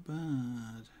not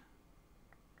bad.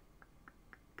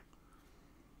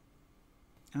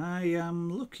 I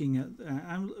am looking at...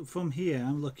 from here,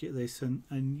 I'm looking at this, and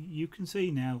you can see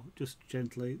now, just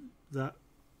gently, that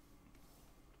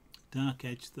dark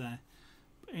edge there.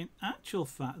 In actual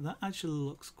fact, that actually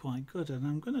looks quite good, and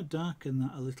I'm going to darken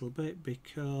that a little bit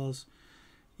because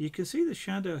you can see the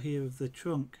shadow here of the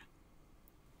trunk,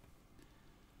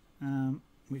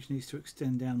 which needs to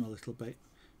extend down a little bit,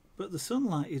 but the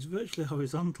sunlight is virtually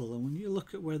horizontal, and when you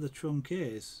look at where the trunk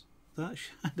is, that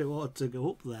shadow ought to go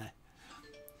up there.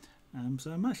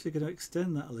 So I'm actually going to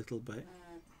extend that a little bit.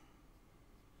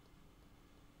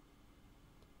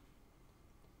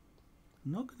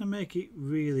 I'm not going to make it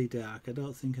really dark. I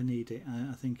don't think I need it.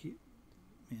 I think it,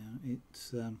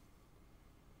 it's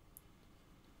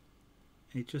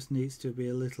it just needs to be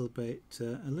a little bit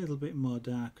more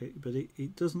dark. But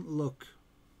it doesn't look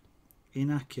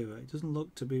inaccurate. It doesn't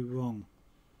look to be wrong.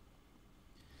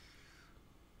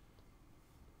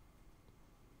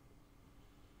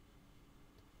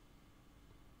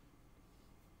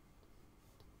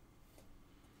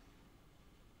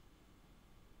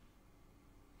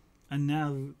 And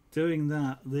now doing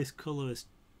that, this colour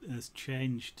has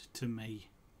changed to me.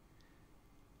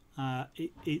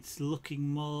 It's looking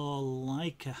more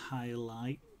like a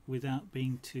highlight without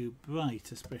being too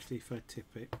bright, especially if I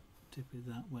tip it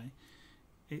that way.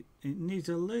 It needs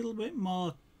a little bit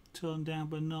more toned down,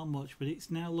 but not much. But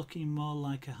it's now looking more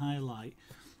like a highlight,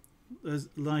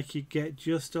 like you get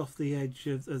just off the edge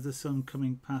of the sun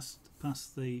coming past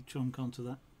the trunk onto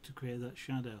that to create that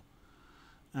shadow.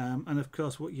 And of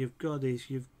course what you've got is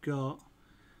you've got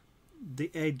the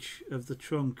edge of the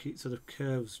trunk. It sort of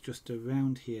curves just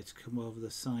around here to come over the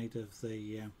side of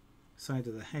the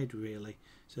head, really.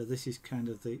 So this is kind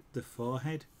of the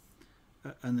forehead,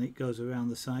 and then it goes around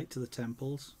the side to the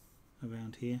temples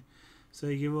around here. So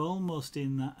you're almost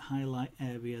in that highlight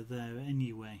area there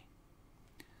anyway.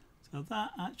 So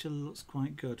that actually looks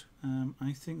quite good.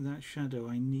 I think that shadow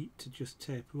I need to just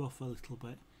taper off a little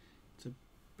bit. It's a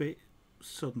bit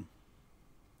sudden.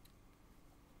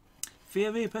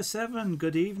 Fear Reaper 7,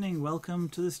 good evening, welcome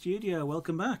to the studio,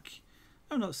 welcome back.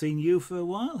 I've not seen you for a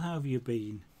while. How have you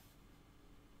been?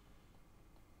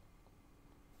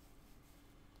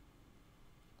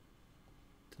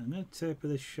 So I'm going to taper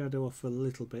this shadow off a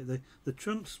little bit. The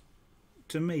trunks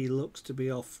to me looks to be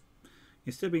off.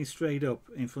 Instead of being straight up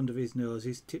in front of his nose,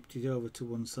 he's tipped it over to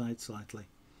one side slightly.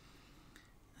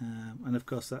 And of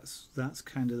course that's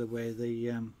kind of the way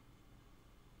the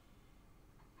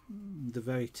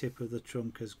very tip of the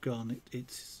trunk has gone.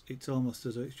 It's almost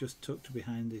as though it's just tucked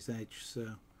behind his edge,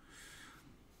 so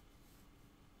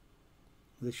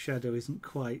the shadow isn't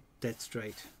quite dead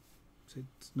straight. So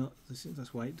it's not.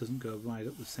 That's why it doesn't go right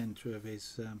up the centre of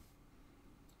his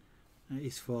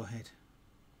forehead.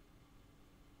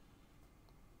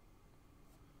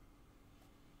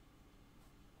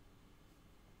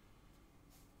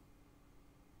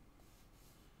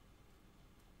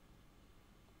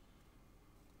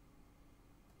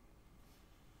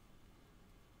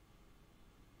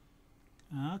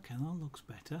 Okay, that looks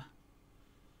better.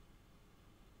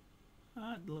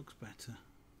 That looks better.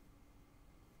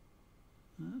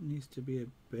 That needs to be a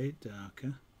bit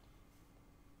darker.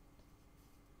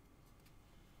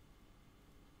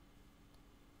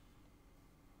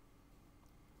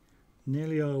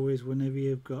 Nearly always, whenever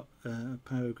you've got a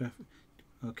pyrograph.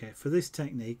 Okay, for this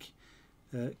technique,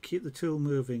 keep the tool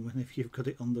moving whenever you've got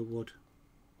it on the wood.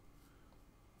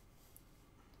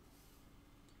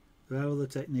 There are other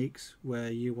techniques where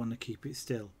you want to keep it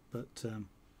still, but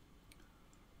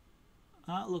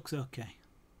That looks okay.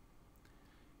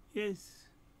 Yes.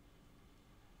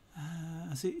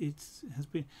 It has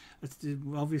been.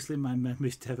 Obviously, my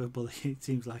memory's terrible. It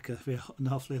seems like an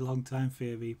awfully long time for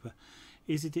a Reaper.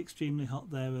 Is it extremely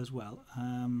hot there as well?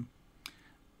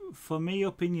 For me,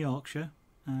 up in Yorkshire,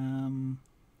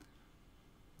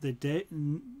 the day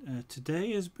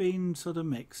today has been sort of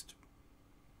mixed.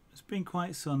 It's been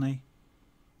quite sunny,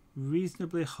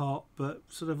 reasonably hot, but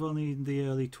sort of only in the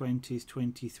early 20s,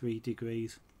 23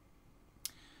 degrees.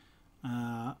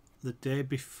 The day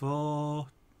before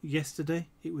yesterday,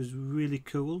 it was really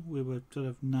cool. We were sort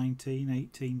of 19,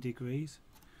 18 degrees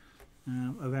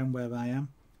around where I am.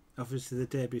 Obviously, the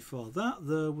day before that,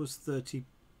 there was 30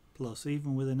 plus,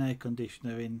 even with an air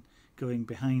conditioner in going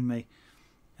behind me.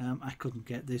 I couldn't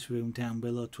get this room down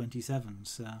below 27,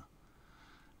 so.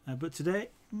 But today,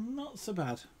 not so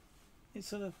bad. It's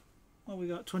sort of, well, we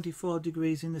got 24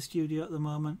 degrees in the studio at the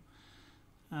moment.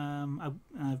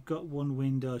 I've got one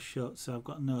window shut, so I've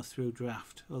got no through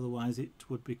draft. Otherwise, it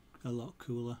would be a lot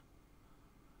cooler.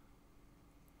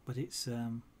 But it's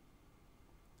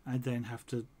I then have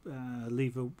to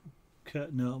leave a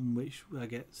curtain open, which I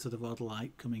get sort of odd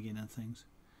light coming in and things.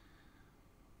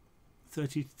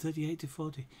 38 to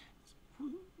 40.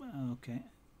 Okay.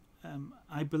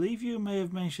 I believe you may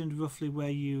have mentioned roughly where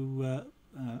you are,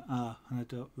 and I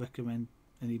don't recommend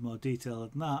any more detail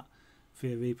than that for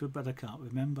your Reaper, but I can't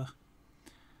remember.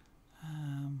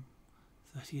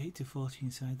 38 to 40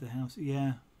 inside the house.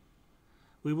 Yeah.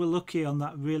 We were lucky on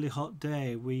that really hot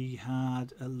day. We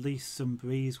had at least some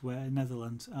breeze where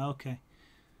Netherlands. Okay.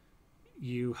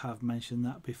 You have mentioned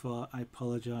that before. I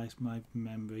apologise. My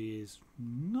memory is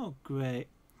not great.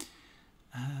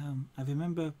 I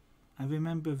remember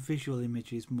visual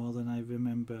images more than I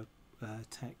remember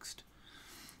text.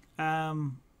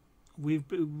 We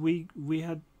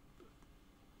had.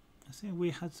 I think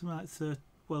we had something like 30,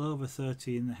 well over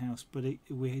 30 in the house, but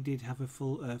we did have a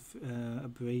full a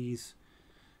breeze,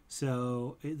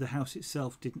 so the house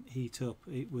itself didn't heat up.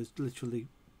 It was literally,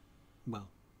 well,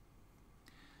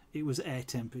 it was air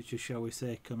temperature, shall we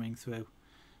say, coming through,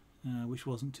 which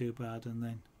wasn't too bad, and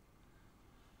then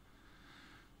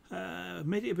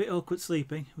made it a bit awkward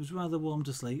sleeping. It was rather warm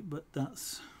to sleep, but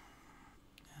that's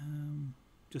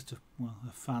just a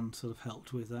fan sort of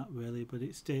helped with that really, but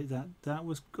it stayed that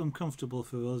was uncomfortable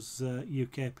for us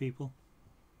UK people.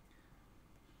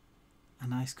 A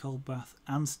nice cold bath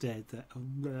and stayed there.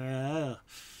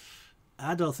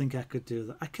 I don't think I could do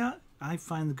that. I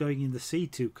find going in the sea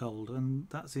too cold, and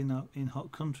that's in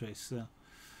hot countries. So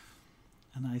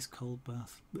a nice cold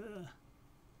bath.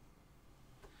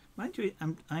 Mind you,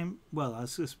 I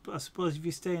suppose if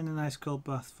you stay in a nice cold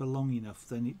bath for long enough,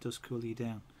 then it does cool you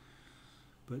down.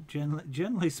 But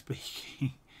generally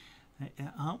speaking,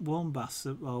 aren't warm baths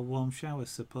or warm showers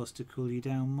supposed to cool you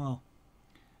down more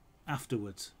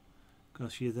afterwards?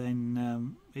 Because you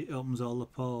then it opens all the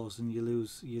pores and you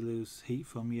lose heat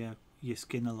from your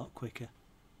skin a lot quicker.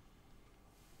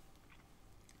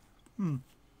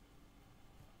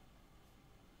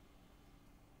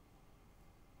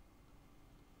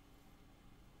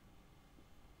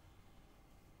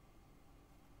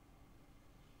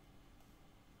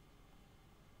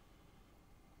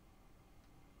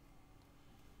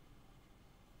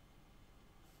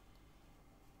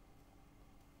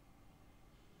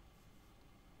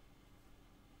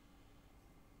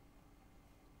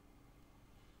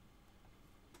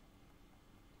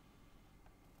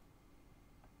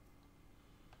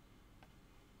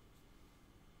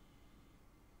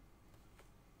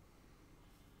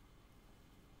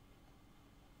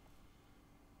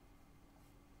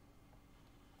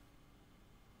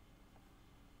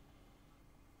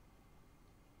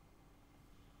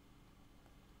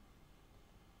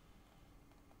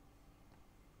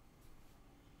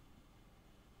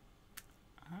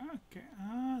 Okay,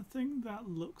 I think that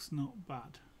looks not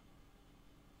bad.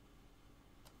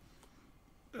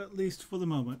 At least for the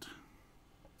moment.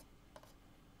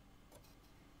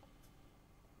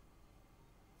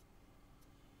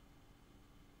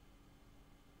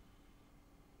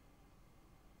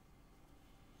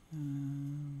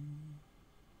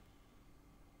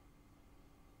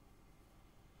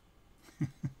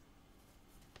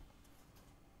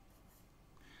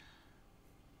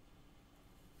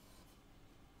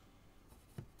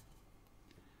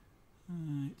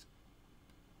 Right.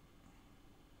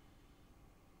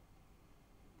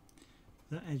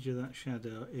 That edge of that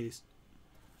shadow is,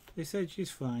 this edge is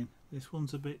fine. This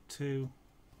one's a bit too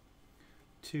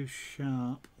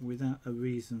sharp without a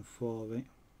reason for it.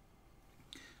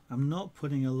 I'm not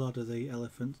putting a lot of the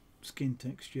elephant skin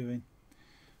texture in.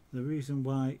 The reason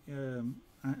why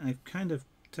I've kind of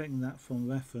taking that from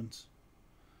reference,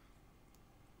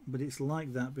 but it's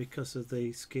like that because of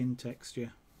the skin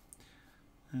texture.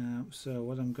 So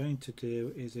what I'm going to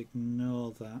do is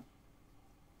ignore that,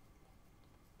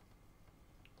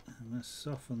 and let's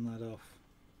soften that off,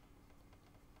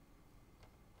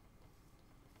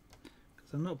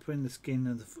 because I'm not putting the skin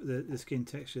and the skin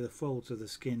texture, the folds of the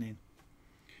skin in.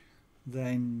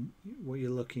 Then what you're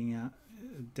looking at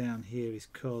down here is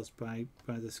caused by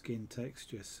the skin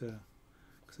texture. So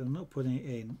because I'm not putting it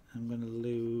in, I'm going to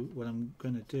lose. What I'm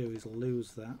going to do is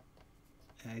lose that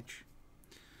edge.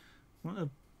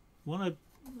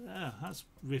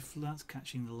 That's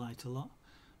catching the light a lot.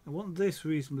 I want this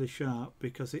reasonably sharp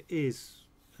because it is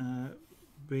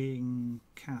being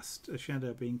cast, a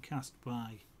shadow being cast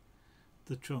by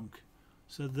the trunk.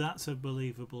 So that's a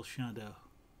believable shadow.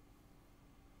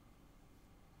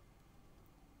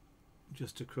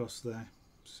 Just across there.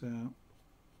 So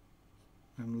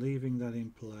I'm leaving that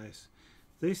in place.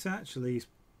 This actually is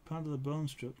part of the bone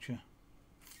structure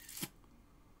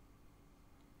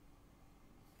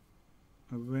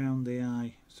around the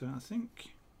eye, so I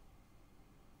think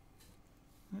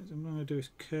what I'm going to do is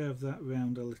curve that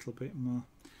round a little bit more.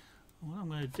 What I'm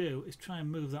going to do is try and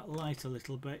move that light a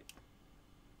little bit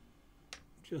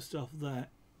just off there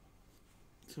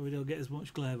so we don't get as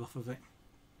much glare off of it.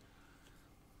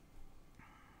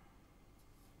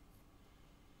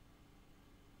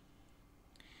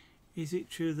 Is it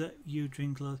true that you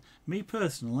drink loads? Me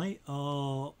personally,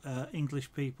 or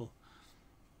English people?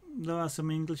 There are some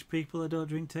English people that don't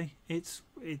drink tea. It's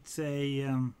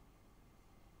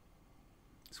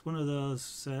one of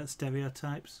those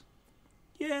stereotypes.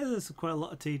 Yeah, there's quite a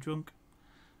lot of tea drunk.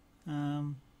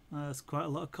 There's quite a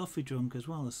lot of coffee drunk as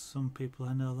well. There's some people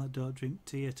I know that don't drink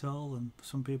tea at all, and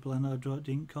some people I know don't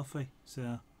drink coffee.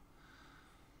 So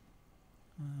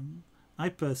I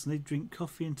personally drink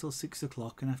coffee until 6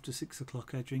 o'clock, and after 6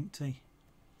 o'clock I drink tea.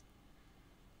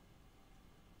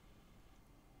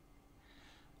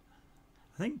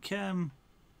 I think a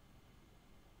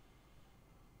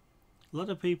lot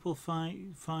of people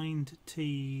find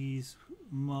teas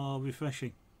more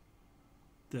refreshing,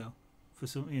 though. For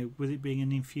some, with it being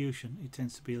an infusion, it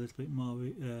tends to be a little bit more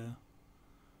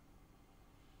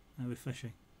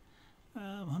refreshing.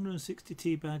 160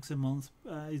 tea bags a month.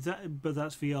 Is that? But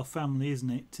that's for your family, isn't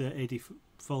it, Eddie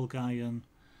Folguy? And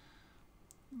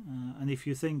if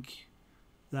you think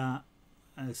that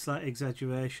a slight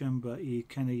exaggeration, but you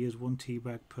kind of use 1 tea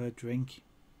bag per drink,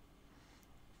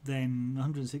 then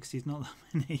 160 is not that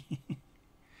many.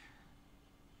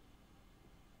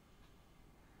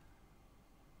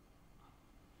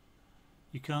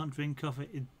 You can't drink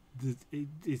coffee.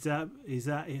 Is that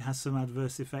it has some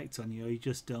adverse effects on you, or you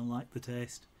just don't like the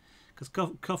taste? Because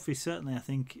coffee certainly, I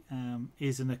think,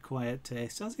 is an acquired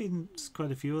taste, as in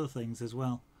quite a few other things as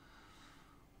well.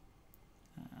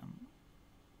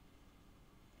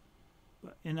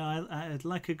 But you know, I'd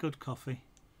like a good coffee.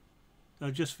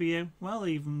 Oh, just for you? Well,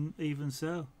 even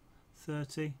so,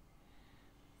 30.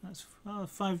 That's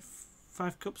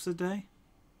 5 cups a day.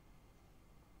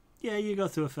 Yeah, you go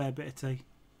through a fair bit of tea.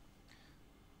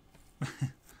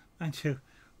 Thank you.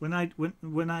 When I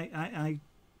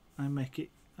make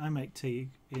tea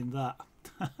in that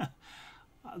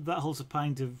that holds a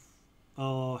pint of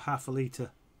or half a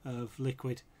litre of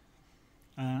liquid,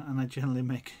 and I generally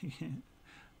make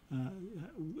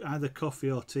either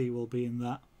coffee or tea will be in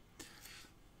that.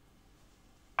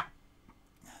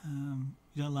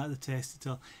 You don't like the taste at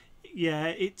all? Yeah,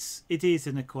 it is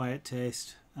an acquired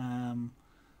taste. What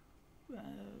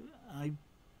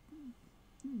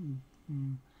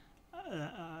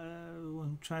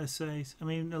I'm trying to say is, I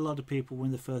mean, a lot of people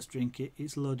when they first drink it,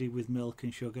 it's loaded with milk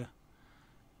and sugar.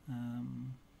 I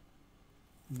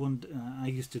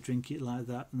used to drink it like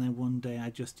that, and then one day I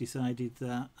just decided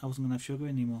that I wasn't going to have sugar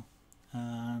anymore,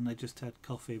 and I just had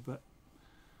coffee. But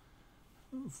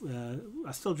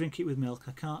I still drink it with milk.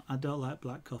 I don't like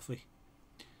black coffee.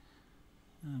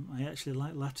 I actually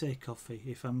like latte coffee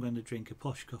if I'm going to drink a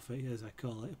posh coffee, as I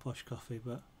call it, a posh coffee.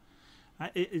 But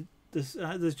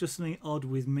there's just something odd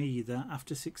with me that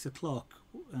after 6 o'clock,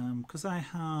 because I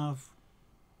have,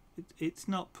 it's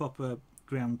not proper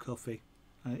ground coffee,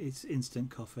 it's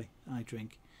instant coffee I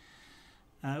drink.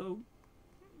 I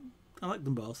like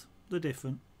them both, they're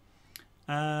different.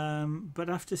 But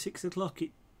after 6 o'clock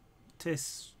it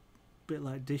tastes a bit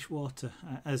like dishwater,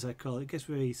 as I call it. It gets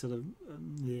very sort of,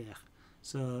 yeah.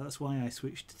 So that's why I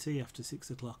switched to tea after 6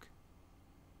 o'clock.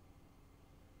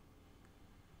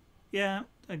 Yeah,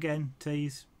 again,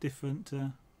 tea's different.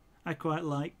 I quite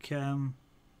like either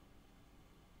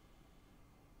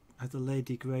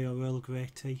Lady Grey or Earl Grey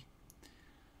tea.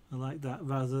 I like that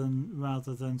rather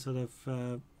than sort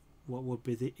of what would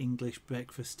be the English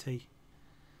breakfast tea.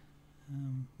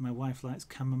 My wife likes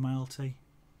chamomile tea,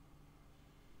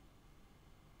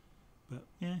 but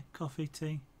yeah, coffee,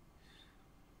 tea,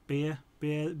 beers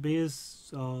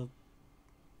or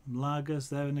lagers.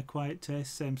 They're an acquired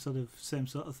taste, same sort of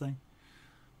thing.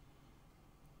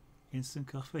 Instant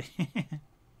coffee.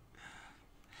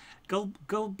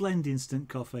 Gold blend instant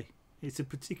coffee. It's a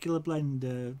particular blend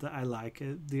that I like.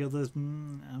 The others,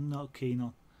 I'm not keen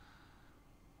on.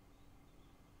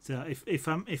 So if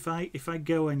I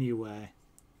go anywhere,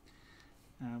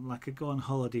 like I go on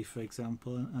holiday for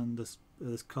example, and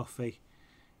there's coffee,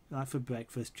 like for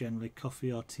breakfast generally,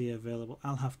 coffee or tea available,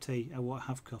 I'll have tea. I won't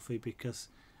have coffee because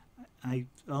I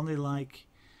only like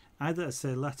either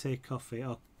say latte coffee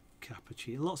or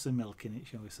cappuccino, lots of milk in it,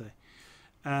 shall we say,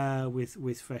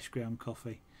 with fresh ground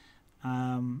coffee.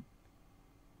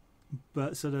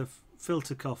 But sort of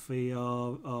filter coffee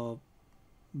or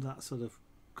that sort of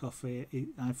coffee,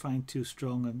 I find too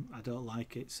strong and I don't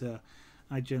like it. So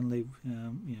I generally,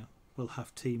 will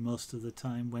have tea most of the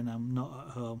time when I'm not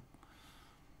at home.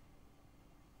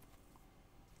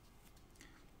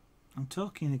 I'm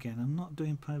talking again. I'm not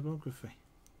doing pyrography.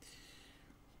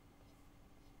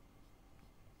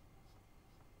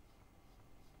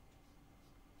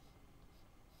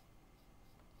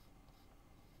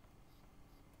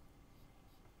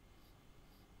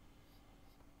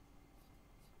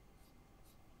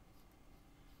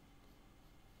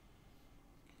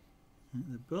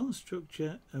 The bone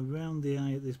structure around the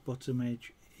eye at this bottom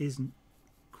edge isn't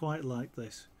quite like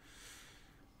this.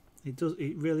 It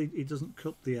doesn't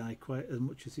cup the eye quite as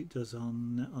much as it does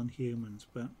on humans,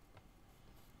 but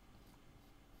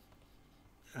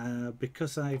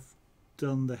because I've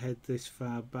done the head this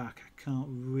far back, I can't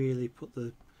really put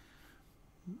the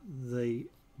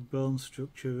bone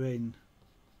structure in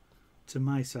to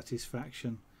my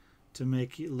satisfaction to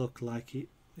make it look like it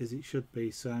as it should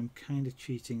be, so I'm kind of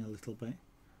cheating a little bit.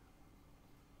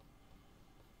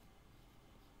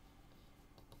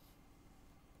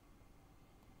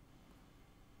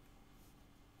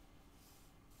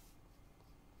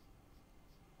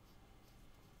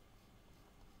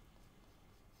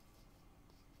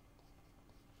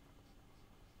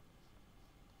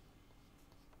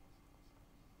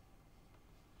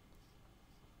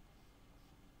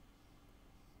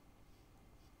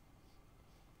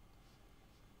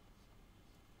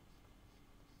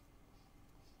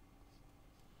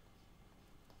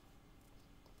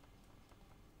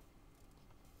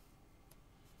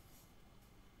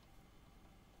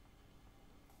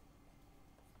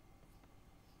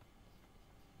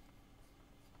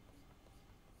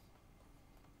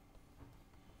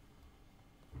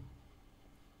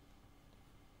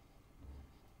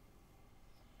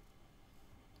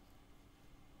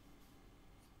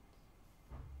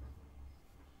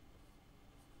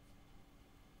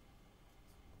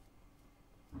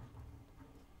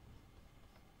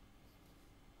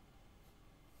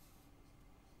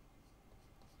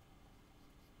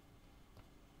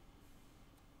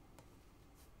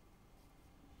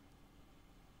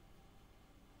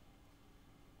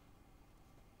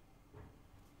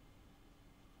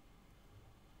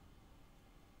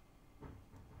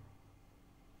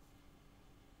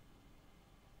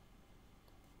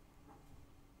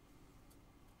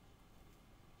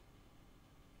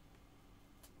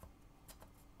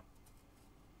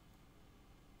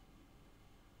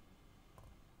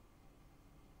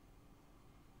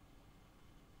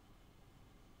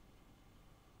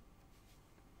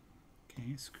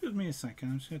 Okay, excuse me a second,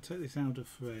 I'm just going to take this out of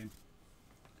frame.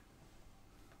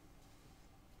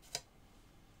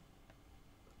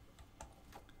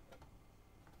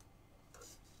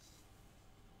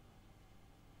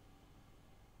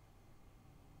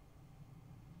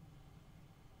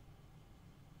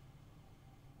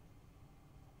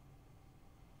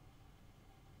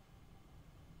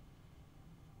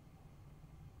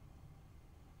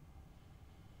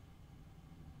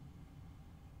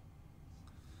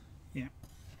 Yeah,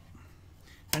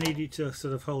 I need you to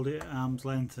sort of hold it at arm's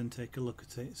length and take a look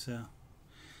at it. So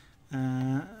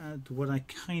what I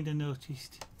kind of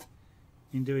noticed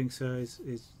in doing so is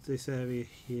this area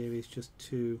here is just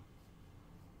too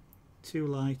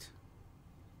light.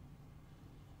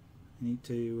 I need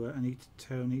to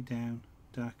tone it down,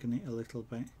 darken it a little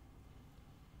bit.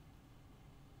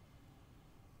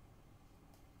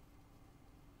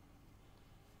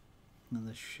 And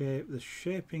the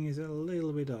shaping is a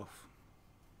little bit off.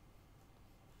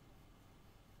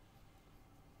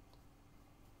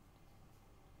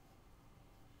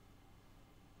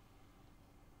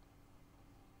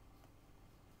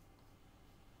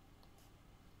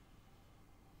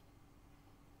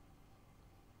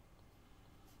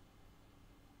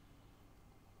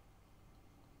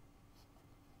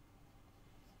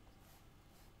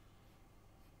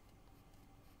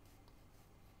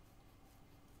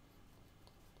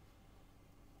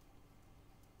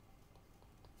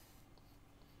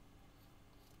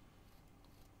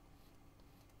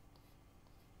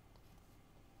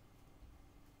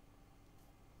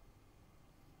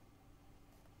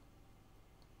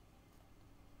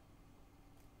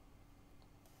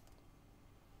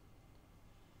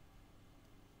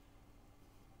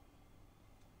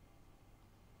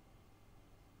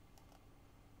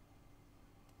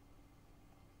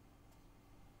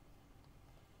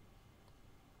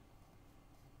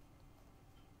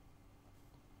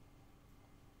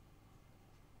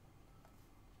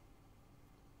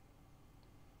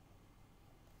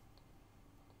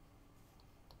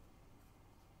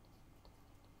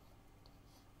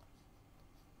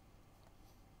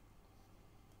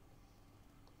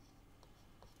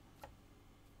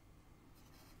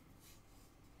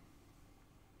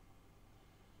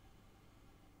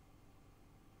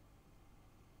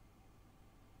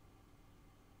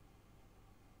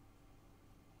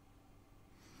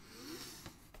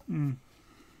 I've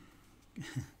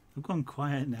gone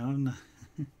quiet now, haven't I?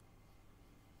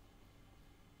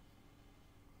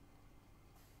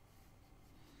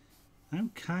 I'm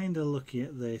kind of looking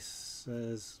at this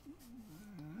as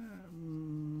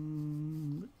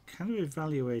kind of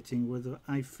evaluating whether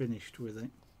I finished with it.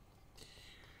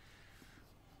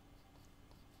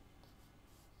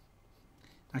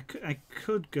 I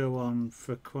could go on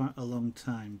for quite a long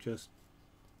time. Just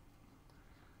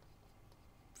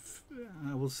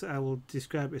I will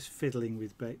describe it as fiddling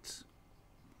with baits,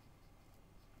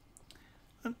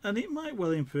 and it might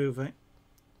well improve it.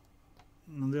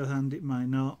 On the other hand, it might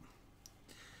not.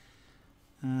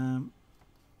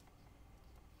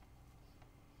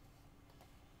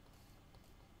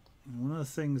 One of the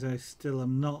things I still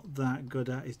am not that good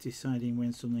at is deciding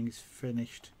when something is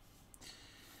finished.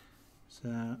 So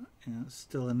you know, it's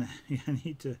still an area I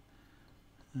need to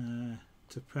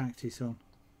practice on.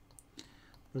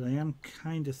 But I am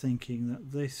kind of thinking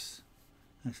that this,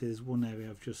 actually there's one area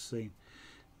I've just seen,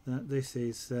 that this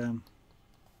is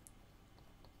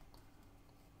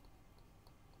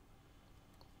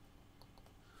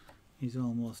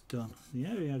almost done. The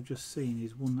area I've just seen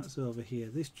is one that's over here.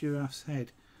 This giraffe's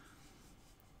head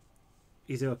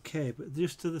is okay, but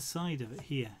just to the side of it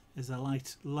here is a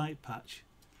light patch.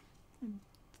 It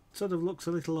sort of looks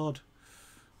a little odd.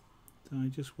 So I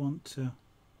just want to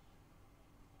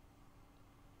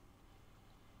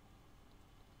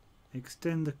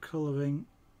extend the colouring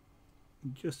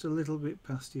just a little bit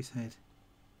past his head,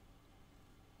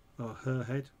 or her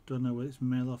head. Don't know whether it's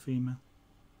male or female.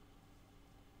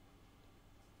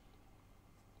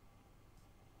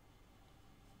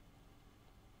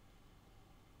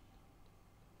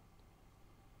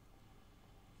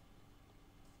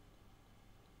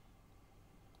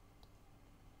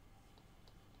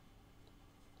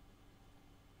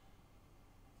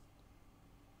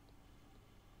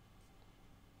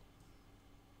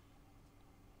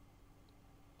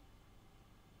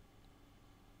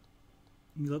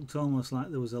 It looked almost like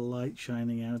there was a light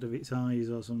shining out of its eyes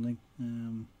or something,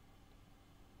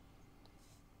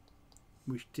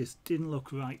 which just didn't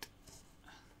look right.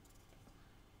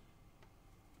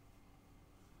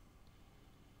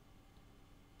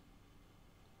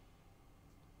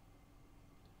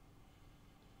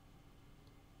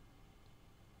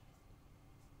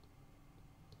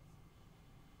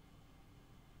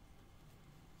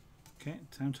 Okay,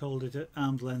 time to hold it at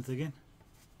arm's length again.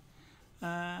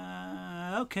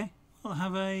 Okay, well,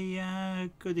 have a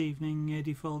good evening,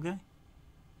 Eddie Fall Guy.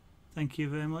 Thank you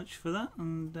very much for that,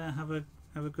 and have a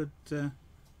good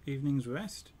evening's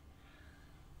rest.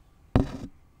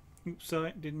 Oops,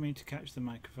 sorry, didn't mean to catch the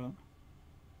microphone.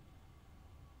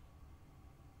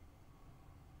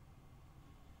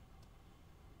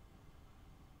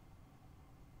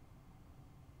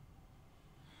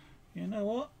 You know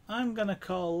what? I'm gonna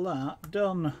call that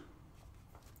done.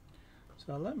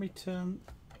 So let me turn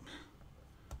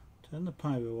the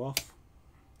pyro off.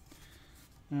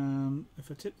 If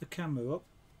I tip the camera up,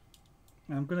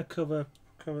 I'm going to cover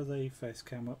the face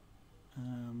cam up.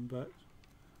 But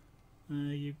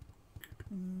there you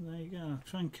go. I'll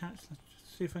try and catch.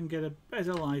 Let's see if I can get a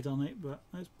better light on it. But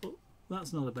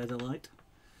that's not a better light.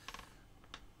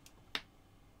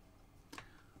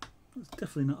 That's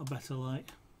definitely not a better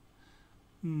light.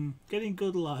 Getting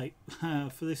good light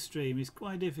for this stream is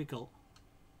quite difficult.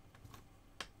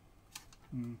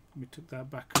 We took that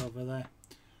back over there.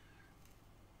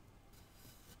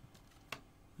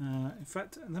 In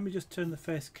fact, let me just turn the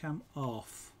face cam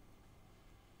off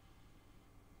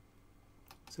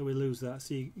so we lose that.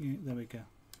 See, there we go.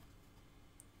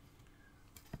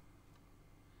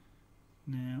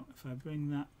 Now if I bring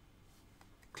that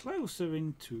closer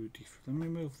into different, let me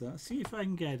move that, see if I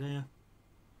can get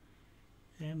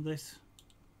aim this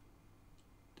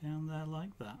down there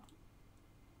like that.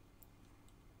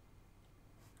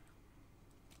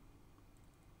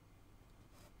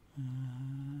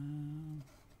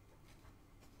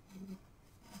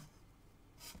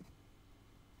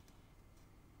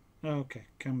 Okay,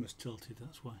 camera's tilted,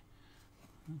 that's why.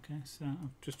 Okay, so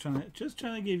I'm just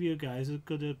trying to give you guys as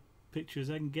good a picture as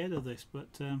I can get of this,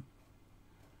 but now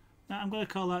I'm going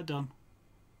to call that done.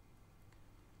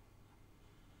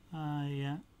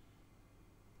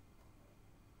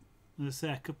 As I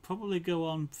say, I could probably go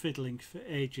on fiddling for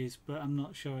ages, but I'm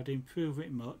not sure I'd improve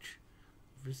it much.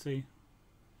 Obviously,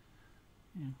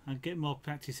 I'd get more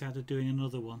practice out of doing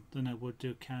another one than I would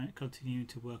do continuing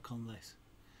to work on this.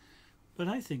 But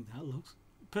I think that looks,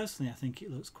 personally, I think it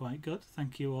looks quite good.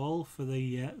 Thank you all for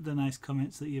the nice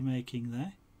comments that you're making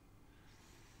there.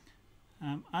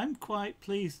 I'm quite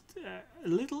pleased.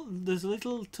 There's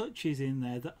little touches in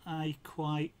there that I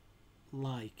quite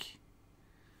like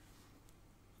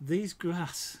these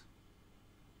grass,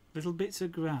 little bits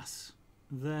of grass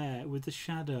there with the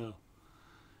shadow.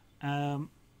 I'm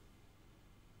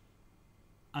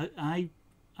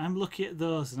looking at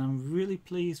those and I'm really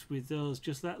pleased with those.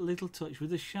 Just that little touch with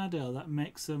the shadow that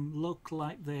makes them look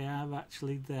like they are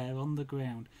actually there on the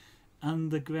ground,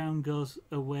 and the ground goes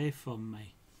away from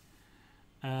me.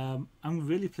 I'm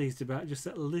really pleased about just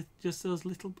that, just those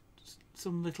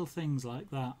some little things like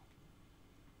that.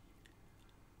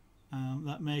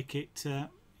 That make it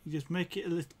just make it a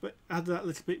little bit, add that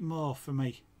little bit more for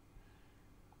me.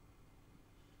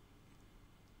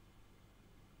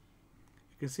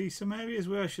 You can see some areas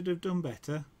where I should have done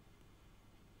better,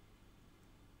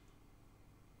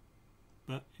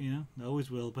 but you know, there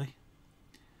always will be.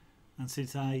 And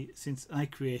since I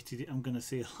created it, I'm going to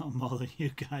see a lot more than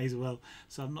you guys will,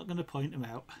 so I'm not going to point them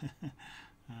out.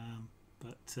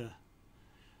 But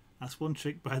that's one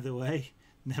trick, by the way.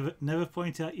 Never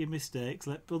point out your mistakes.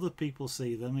 Let other people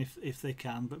see them if they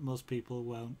can, but most people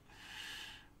won't.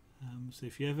 So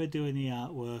if you ever do any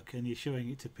artwork and you're showing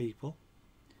it to people,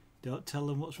 don't tell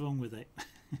them what's wrong with it,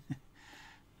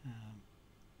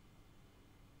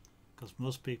 because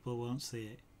most people won't see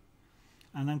it.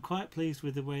 And I'm quite pleased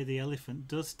with the way the elephant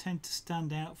does tend to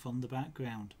stand out from the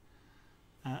background,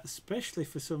 especially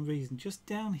for some reason just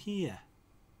down here.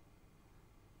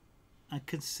 I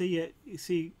can see it.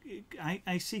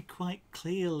 I see quite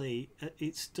clearly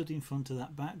it stood in front of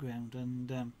that background,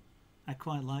 and I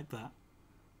quite like that.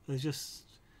 There's just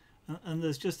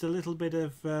there's just a little bit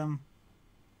of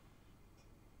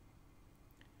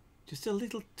just a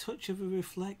little touch of a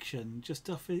reflection just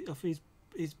off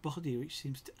his body, which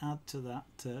seems to add to that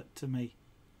to me.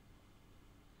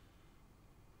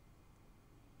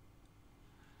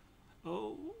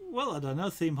 Oh well, I don't know.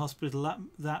 Theme Hospital,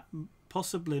 that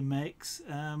possibly makes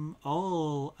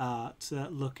all art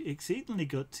look exceedingly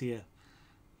good to you.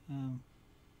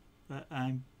 But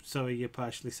I'm sorry you're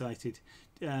partially sighted.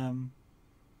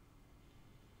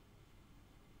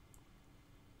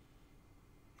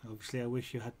 Obviously I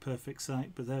wish you had perfect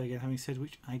sight, but there again, having said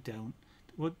which, I don't.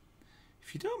 What,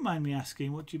 if you don't mind me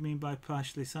asking, what do you mean by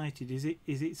partially sighted? Is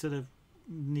it sort of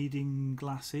needing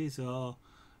glasses, or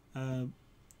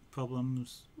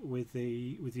problems with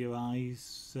your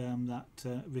eyes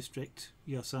that restrict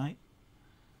your sight?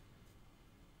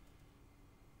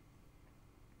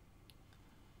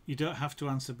 You don't have to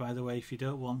answer, by the way, if you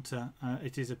don't want to.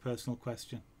 It is a personal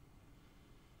question.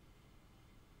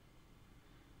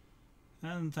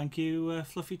 And thank you,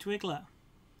 Fluffy Twiglet.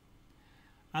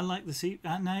 I like the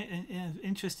now,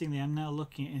 interestingly, I'm now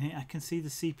looking at it. I can see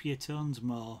the sepia tones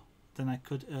more than I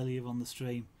could earlier on the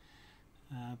stream,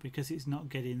 because it's not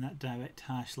getting that direct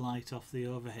harsh light off the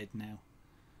overhead now.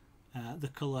 The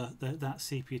colour, that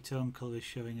sepia tone colour is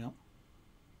showing up.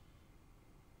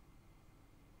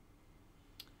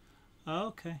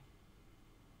 Okay.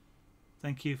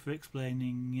 Thank you for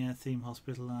explaining, Theme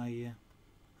Hospital.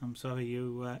 I'm sorry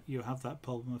you have that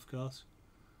problem, of course.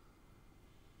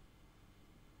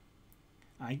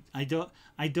 I don't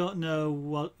know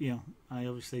what, you know, I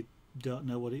obviously don't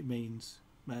know what it means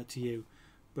to you,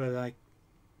 but I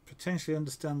potentially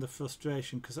understand the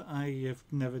frustration, because I have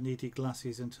never needed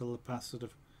glasses until the past sort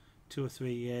of 2 or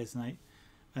 3 years,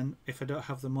 and if I don't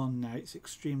have them on now, it's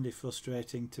extremely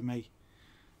frustrating to me.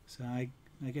 So I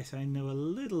guess I know a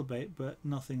little bit, but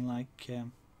nothing like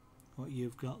what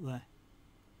you've got there.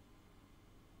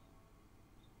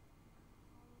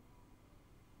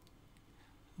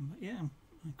 But yeah,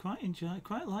 I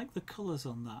quite like the colours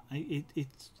on that. It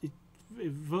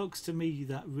evokes to me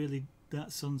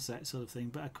that sunset sort of thing,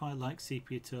 but I quite like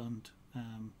sepia toned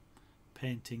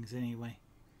paintings anyway,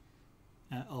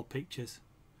 or pictures.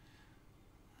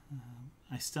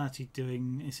 I started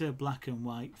doing, instead of black and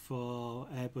white for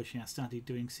airbrushing, I started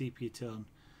doing sepia tone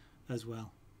as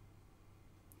well.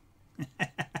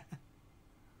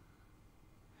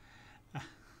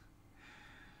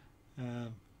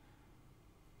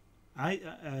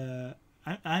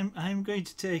 I'm going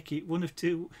to take it one of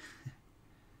two.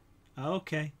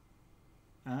 Okay.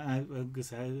 I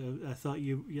thought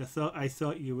you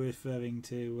were referring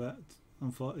to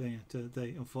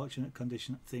the unfortunate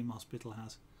condition that Theme Hospital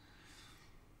has.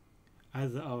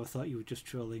 Either, or I thought you were just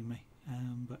trolling me.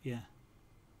 But yeah.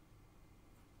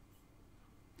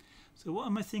 So what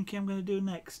am I thinking I'm going to do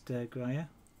next, Graia?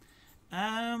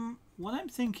 What I'm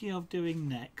thinking of doing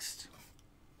next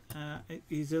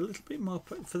is a little bit more,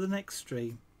 for the next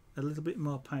stream, a little bit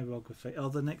more pyrography, or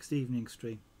the next evening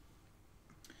stream.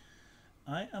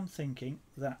 I am thinking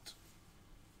that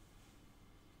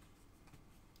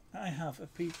I have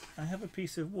a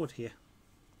piece of wood here,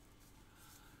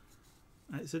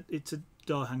 It's a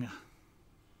door hanger.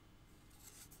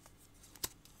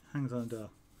 Hangs on a door,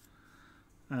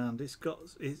 and it's got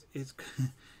it's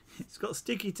got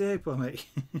sticky tape on it,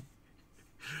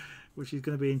 which is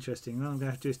going to be interesting. What I'm going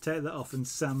to have to do is take that off and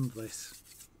sand this,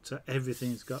 so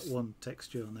everything's got one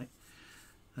texture on it.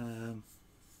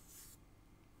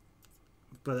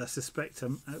 But I suspect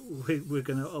we're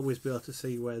going to always be able to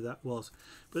see where that was.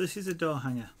 But this is a door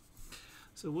hanger.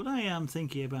 So what I am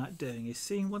thinking about doing is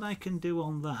seeing what I can do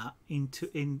on that in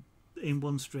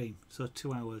one stream, so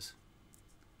 2 hours.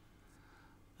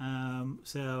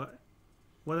 So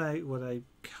what I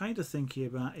kind of thinking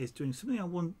about is doing something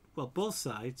on both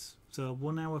sides, so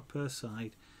 1 hour per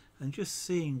side, and just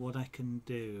seeing what I can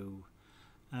do.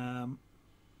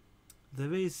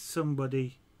 There is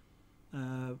somebody,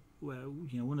 well,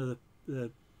 you know, one of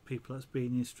the people that's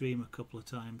been in stream a couple of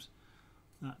times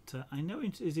that I know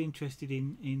is interested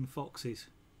in foxes.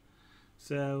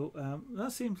 So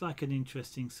that seems like an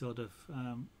interesting sort of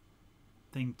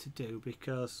thing to do,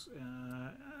 because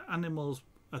animals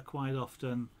are quite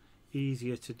often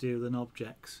easier to do than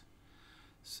objects.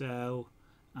 So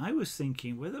I was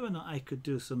thinking whether or not I could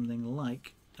do something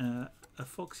like a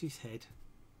fox's head.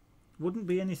 Wouldn't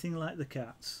be anything like the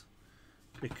cat's,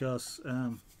 because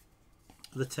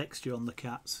the texture on the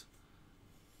cats,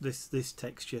 this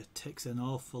texture takes an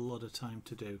awful lot of time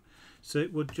to do. So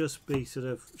it would just be sort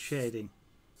of shading.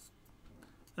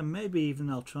 And maybe even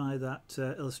I'll try that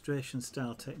illustration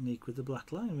style technique with the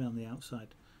black line around the outside.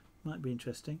 Might be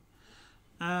interesting.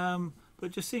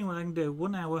 But just seeing what I can do.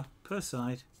 1 hour per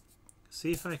side.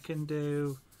 See if I can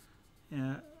do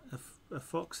a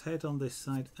fox head on this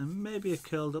side, and maybe a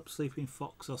curled up sleeping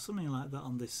fox or something like that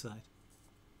on this side.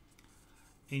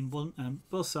 In one,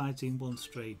 both sides in one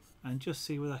stream, and just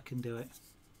see whether I can do it.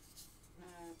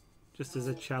 Just as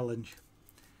a challenge.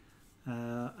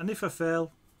 And if I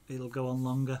fail, it'll go on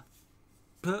longer,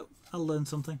 but I'll learn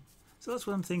something. So that's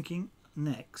what I'm thinking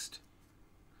next.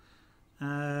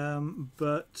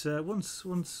 But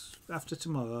once after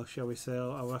tomorrow, shall we say,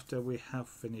 or after we have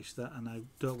finished that, and I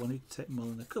don't want it to take more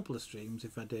than a couple of streams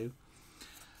if I do,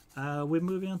 we're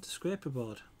moving on to scraper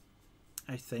board,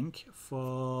 I think,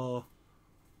 for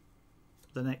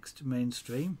the next main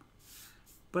stream.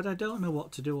 But I don't know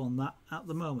what to do on that at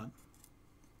the moment.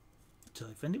 So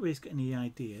if anybody's got any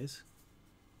ideas.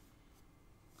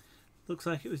 Looks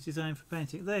like it was designed for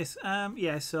painting. This,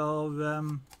 yeah,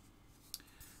 so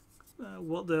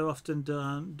what they're often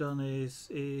done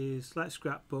is like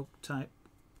scrapbook type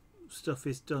stuff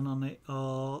is done on it,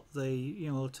 or they,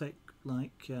 you know, take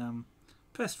like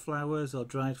pressed flowers or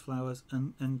dried flowers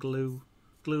and glue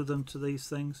them to these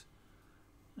things.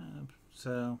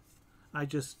 So I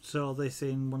just saw this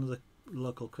in one of the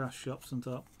local craft shops and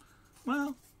thought,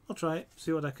 well, I'll try it,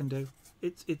 see what I can do.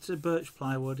 It's a birch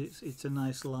plywood. It's a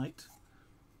nice light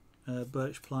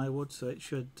birch plywood, so it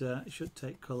should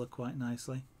take colour quite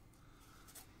nicely.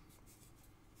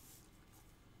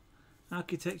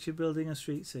 Architecture, building and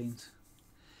street scenes.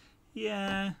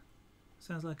 Yeah,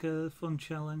 sounds like a fun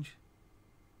challenge.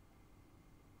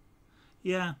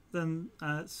 Yeah, then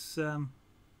it's a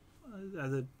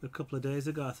couple of days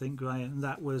ago, I think, Graham.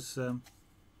 That was you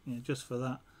know, just for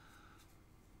that.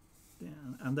 Yeah,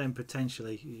 and then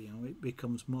potentially, you know, it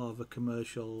becomes more of a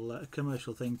commercial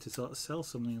thing to sort of sell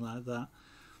something like that,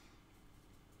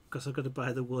 because I've got to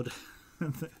buy the wood.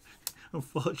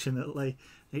 Unfortunately,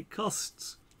 it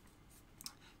costs.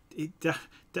 It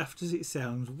daft as it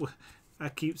sounds, I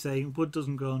keep saying wood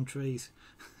doesn't grow on trees,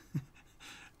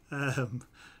 but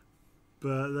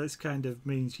that kind of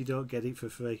means you don't get it for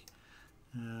free.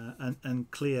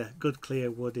 And good clear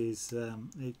wood is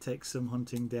it takes some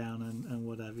hunting down and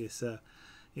what have you. So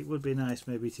it would be nice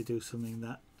maybe to do something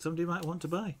that somebody might want to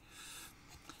buy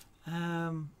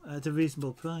at a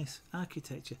reasonable price.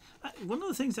 Architecture. One of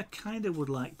the things I kind of would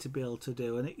like to be able to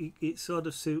do, and it sort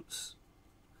of suits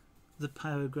the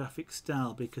pyrographic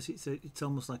style, because it's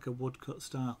almost like a woodcut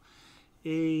style,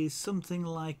 is something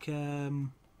like a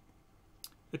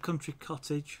country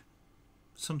cottage,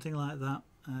 something like that.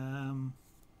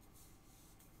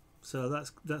 So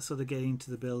that's sort of getting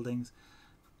into the buildings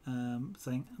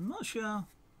thing. I'm not sure.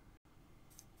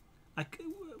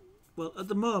 Well, at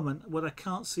the moment, what I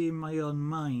can't see in my own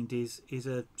mind is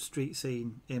a street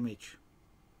scene image.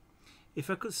 If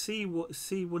I could see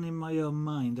one in my own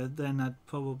mind, then I'd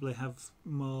probably have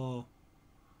more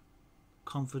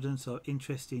confidence or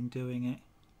interest in doing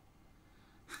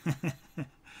it.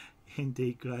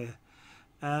 Indeed, Graham.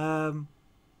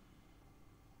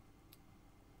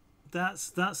 That's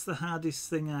the hardest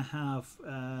thing I have.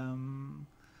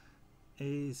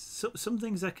 Is some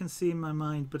things I can see in my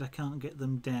mind, but I can't get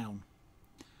them down.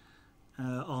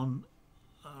 on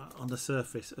the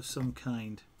surface of some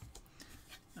kind.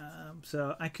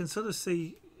 So I can sort of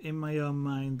see in my own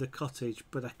mind the cottage,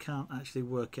 but I can't actually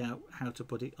work out how to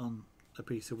put it on a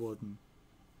piece of wood.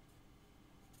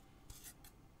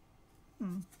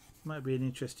 Might be an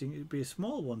interesting, it'd be a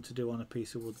small one to do on a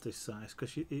piece of wood this size,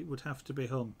 because it would have to be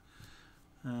hung.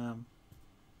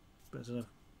 But sort of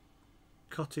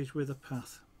cottage with a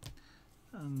path,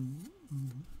 and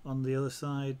on the other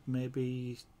side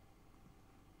maybe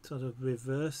sort of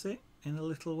reverse it in a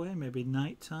little way, maybe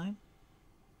night time.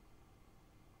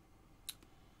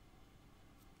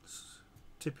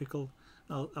 Typical.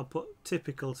 I'll put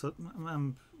typical. So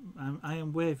I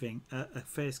am waving a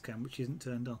face cam which isn't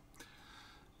turned on.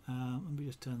 Let me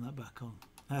just turn that back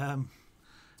on.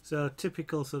 So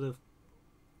typical sort of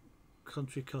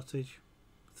country cottage,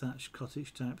 thatched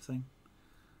cottage type thing.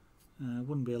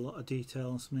 Wouldn't be a lot of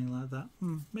detail on something like that.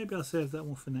 Maybe I'll save that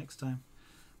one for next time.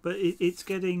 But it's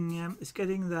getting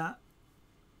that,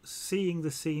 seeing the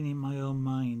scene in my own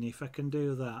mind. If I can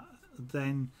do that,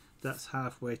 then that's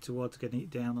halfway towards getting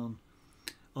it down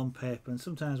on paper. And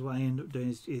sometimes what I end up doing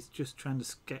is just trying to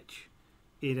sketch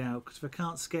it out, because if I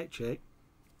can't sketch it,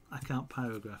 I can't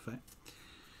pyrograph it,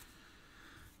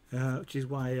 which is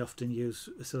why I often use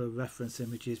sort of reference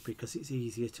images, because it's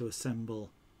easier to assemble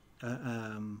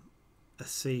a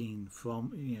scene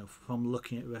from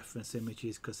looking at reference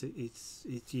images, because it's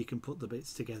you can put the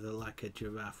bits together like a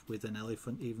giraffe with an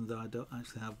elephant, even though I don't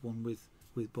actually have one with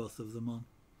both of them on.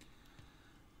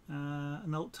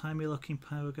 An old-timey looking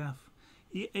pyrograph.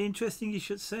 Interesting you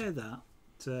should say that,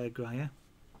 Graya.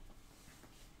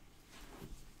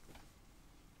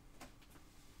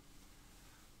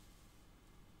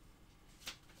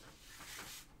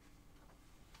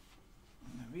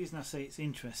 The reason I say it's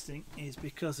interesting is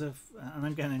because of, and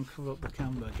I'm going to cover up the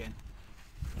camera again,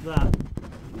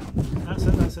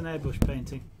 that's an airbrush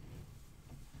painting,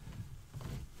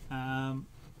 done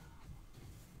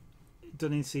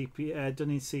in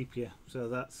sepia. So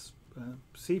that's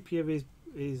sepia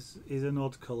is an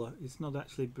odd colour. It's not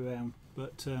actually brown,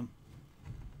 but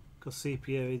because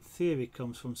sepia in theory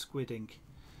comes from squid ink,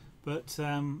 but so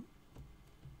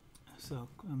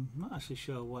I'm not actually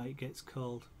sure why it gets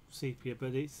called sepia,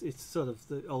 but it's sort of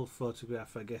the old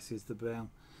photograph, I guess, is the brown.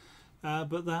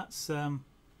 But that's an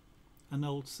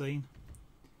old scene.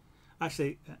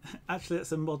 Actually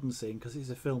that's a modern scene because it's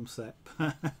a film set.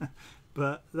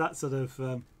 But that sort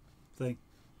of thing,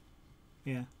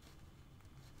 yeah.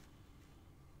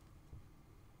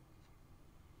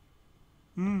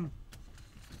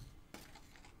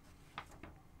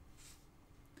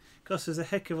 Because there's a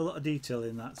heck of a lot of detail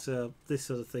in that, so this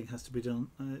sort of thing has to be done.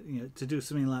 To do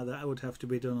something like that, I would have to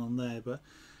be done on there. But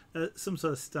some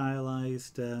sort of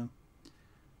stylized thing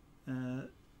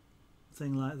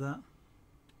like that.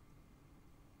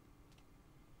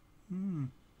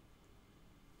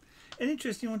 An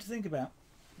interesting one to think about,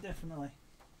 definitely.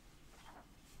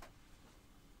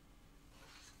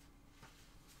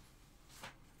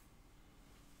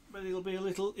 But it'll be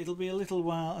a little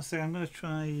while. I say I'm going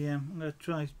to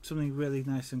try something really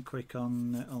nice and quick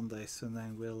on this, and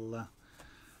then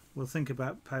we'll think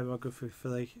about pyrography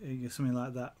for something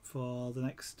like that for the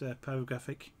next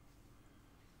pyrographic.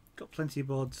 Got plenty of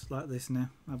boards like this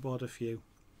now. I bought a few.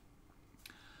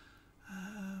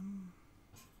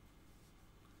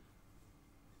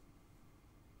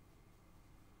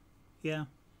 Yeah.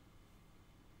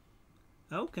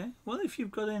 Okay. Well, if you've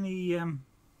got any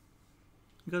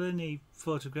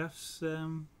photographs,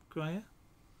 Graya,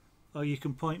 or you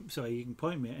can point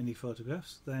me at any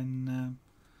photographs, then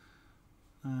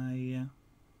I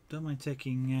don't mind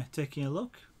taking a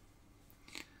look.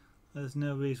 There's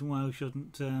no reason why we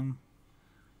shouldn't.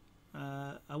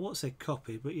 I won't say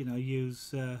copy, but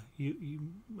use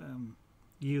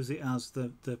use it as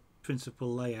the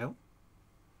principal layout.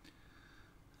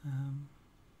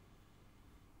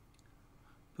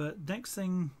 But next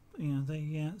thing,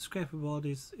 the scraper board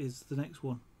is the next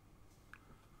one.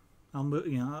 I'll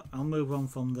move on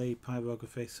from the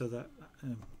pyrography so that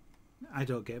I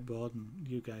don't get bored and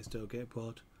you guys don't get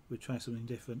bored. We try something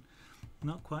different.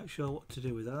 Not quite sure what to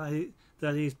do with that.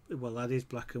 That is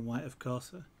black and white, of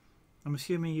course. I'm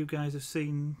assuming you guys have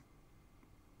seen.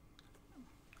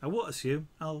 I won't assume.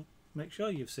 I'll make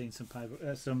sure you've seen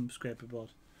some scraper board.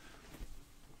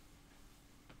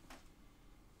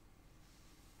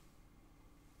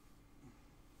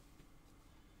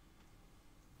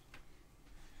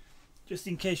 Just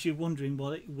in case you're wondering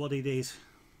what it is.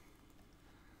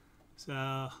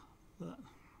 So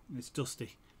it's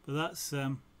dusty, but that's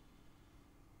a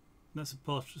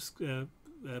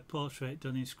portrait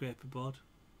done in scraper board.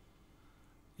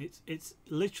 It's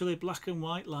literally black and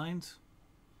white lines.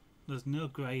 There's no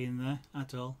grey in there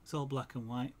at all. It's all black and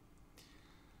white.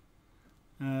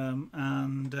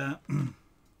 And I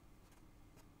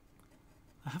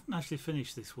haven't actually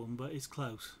finished this one, but it's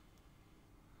close.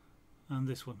 And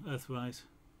this one, Earthrise,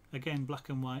 again black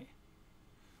and white.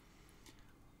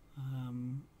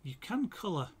 You can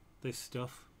colour this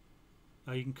stuff.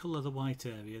 You can colour the white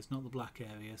areas, not the black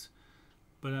areas.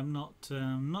 But I'm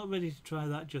not ready to try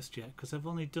that just yet, because I've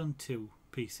only done 2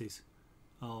 pieces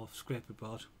of scraper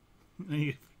board.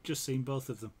 You've just seen both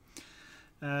of them.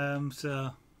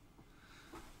 So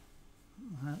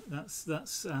that's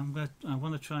I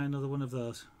want to try another one of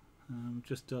those.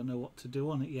 Just don't know what to do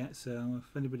on it yet. So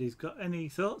if anybody's got any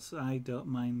thoughts, I don't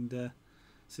mind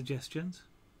suggestions.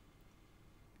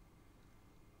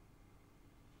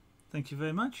 Thank you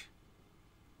very much.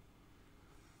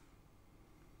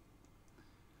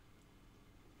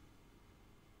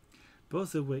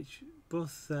 Both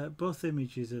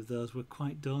images of those were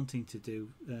quite daunting to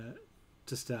do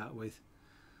to start with,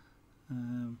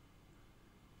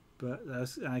 but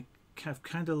I have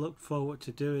kind of looked forward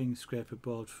to doing scraper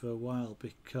board for a while,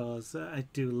 because I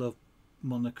do love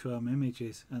monochrome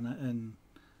images, and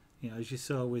you know, as you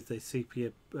saw with the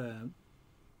sepia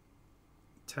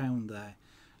town there,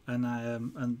 and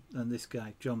and this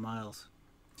guy John Miles,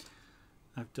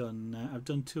 I've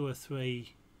done 2 or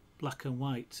 3 black and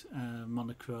white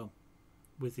monochrome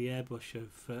with the airbrush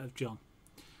of John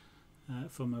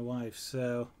for my wife.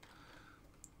 So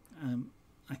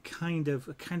I kind of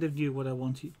knew what I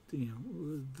wanted, you know,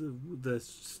 the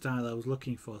style I was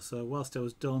looking for. So whilst I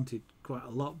was daunted quite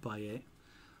a lot by it,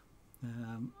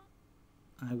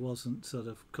 I wasn't sort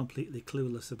of completely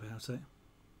clueless about it.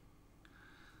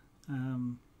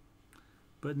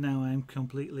 But now I'm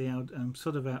completely out. I'm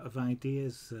sort of out of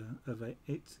ideas of it.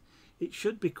 It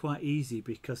should be quite easy,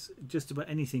 because just about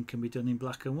anything can be done in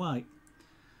black and white.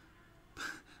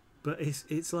 But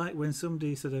it's like when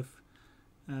somebody sort of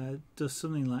does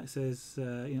something like says,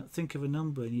 you know, think of a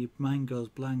number, and your mind goes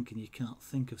blank and you can't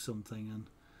think of something,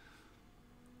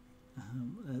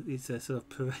 and it's a sort of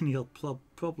perennial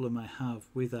problem I have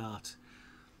with art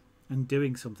and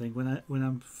doing something. When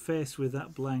I'm faced with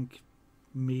that blank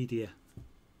media,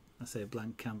 I say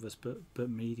blank canvas, but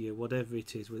media, whatever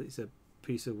it is, whether it's a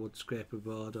piece of wood, scraper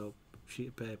board, or sheet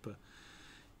of paper,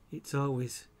 it's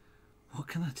always, what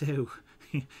can I do?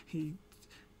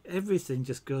 Everything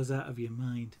just goes out of your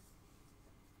mind.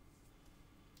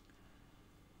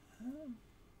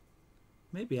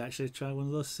 Maybe actually try one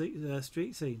of those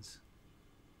street scenes.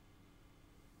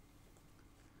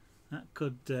 That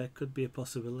could be a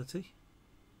possibility.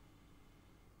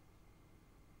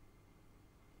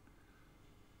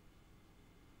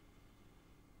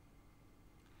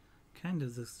 Kind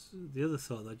of the other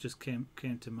thought that just came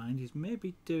to mind is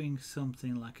maybe doing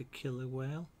something like a killer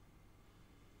whale.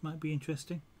 Might be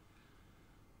interesting.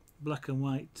 Black and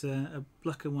white, a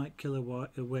black and white killer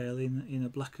whale in a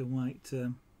black and white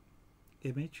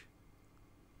image.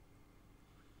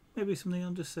 Maybe something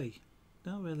undersea.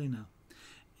 Don't really know.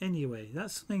 Anyway,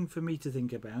 that's something for me to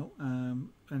think about.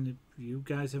 And if you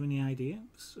guys have any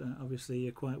ideas, obviously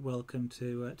you're quite welcome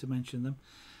to mention them.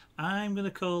 I'm going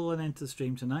to call an end to the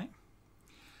stream tonight.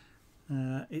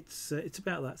 It's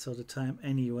about that sort of time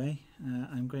anyway.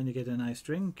 I'm going to get a nice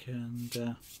drink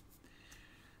and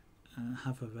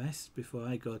have a rest before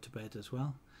I go to bed as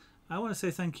well. I want to say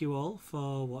thank you all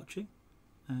for watching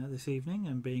this evening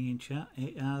and being in chat.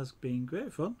 It has been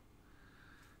great fun.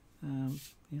 You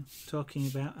know, talking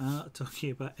about art,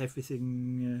 talking about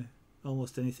everything,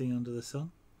 almost anything under the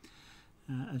sun,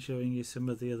 and showing you some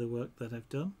of the other work that I've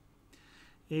done.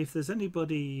 If there's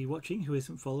anybody watching who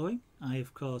isn't following, I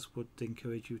of course would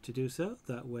encourage you to do so.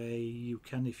 That way you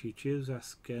can, if you choose,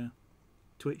 ask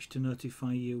Twitch to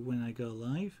notify you when I go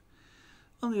live.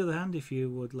 On the other hand, if you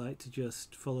would like to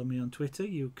just follow me on Twitter,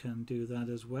 you can do that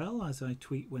as well, as I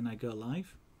tweet when I go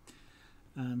live.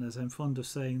 And as I'm fond of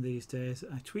saying these days,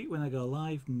 I tweet when I go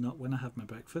live, not when I have my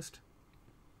breakfast.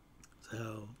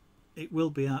 So it will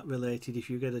be art related if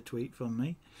you get a tweet from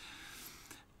me.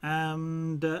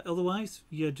 And otherwise,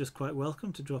 you're just quite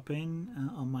welcome to drop in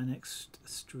on my next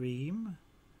stream.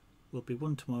 Will be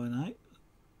one tomorrow night,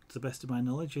 to the best of my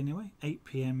knowledge anyway, 8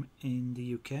 PM in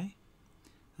the UK.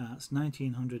 That's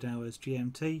 1900 hours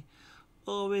GMT,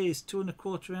 or is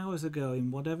 2¼ hours ago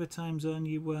in whatever time zone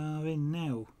you are in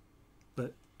now,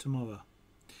 but tomorrow.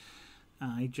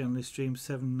 I generally stream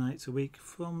 7 nights a week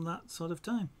from that sort of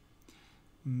time.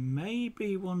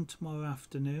 Maybe one tomorrow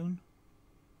afternoon,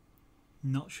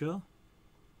 not sure.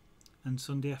 And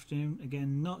Sunday afternoon,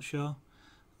 again, not sure.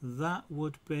 That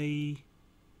would be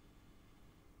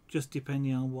just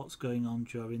depending on what's going on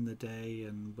during the day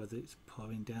and whether it's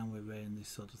pouring down with rain, this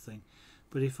sort of thing.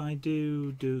 But if I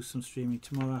do some streaming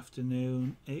tomorrow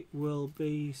afternoon, it will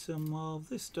be some more of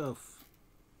this stuff,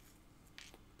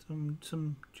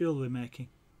 some jewellery making,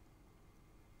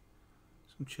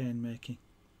 some chain making.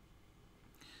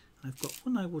 I've got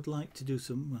one I would like to do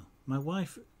some. Well, my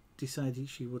wife decided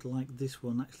she would like this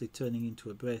one actually turning into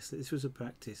a bracelet. This was a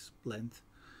practice length,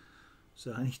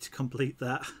 so I need to complete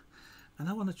that. And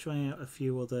I want to try out a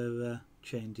few other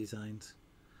chain designs.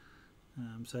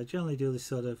 So I generally do this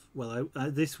sort of, well,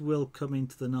 this will come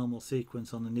into the normal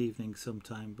sequence on an evening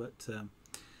sometime, but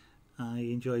I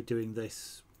enjoy doing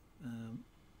this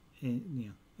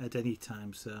at any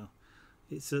time, so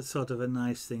it's a sort of a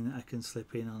nice thing that I can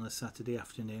slip in on a Saturday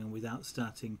afternoon without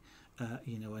starting a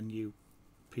new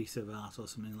piece of art or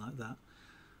something like that,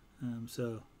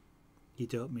 so you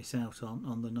don't miss out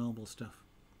on the normal stuff.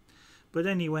 But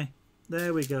anyway,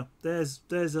 there we go. There's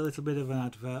a little bit of an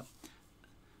advert.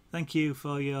 Thank you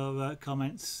for your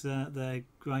comments there,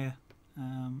 Graya.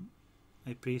 I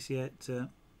appreciate the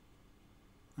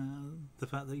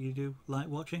fact that you do like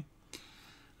watching.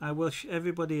 I wish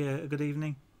everybody a good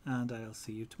evening, and I'll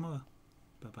see you tomorrow.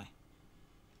 Bye bye.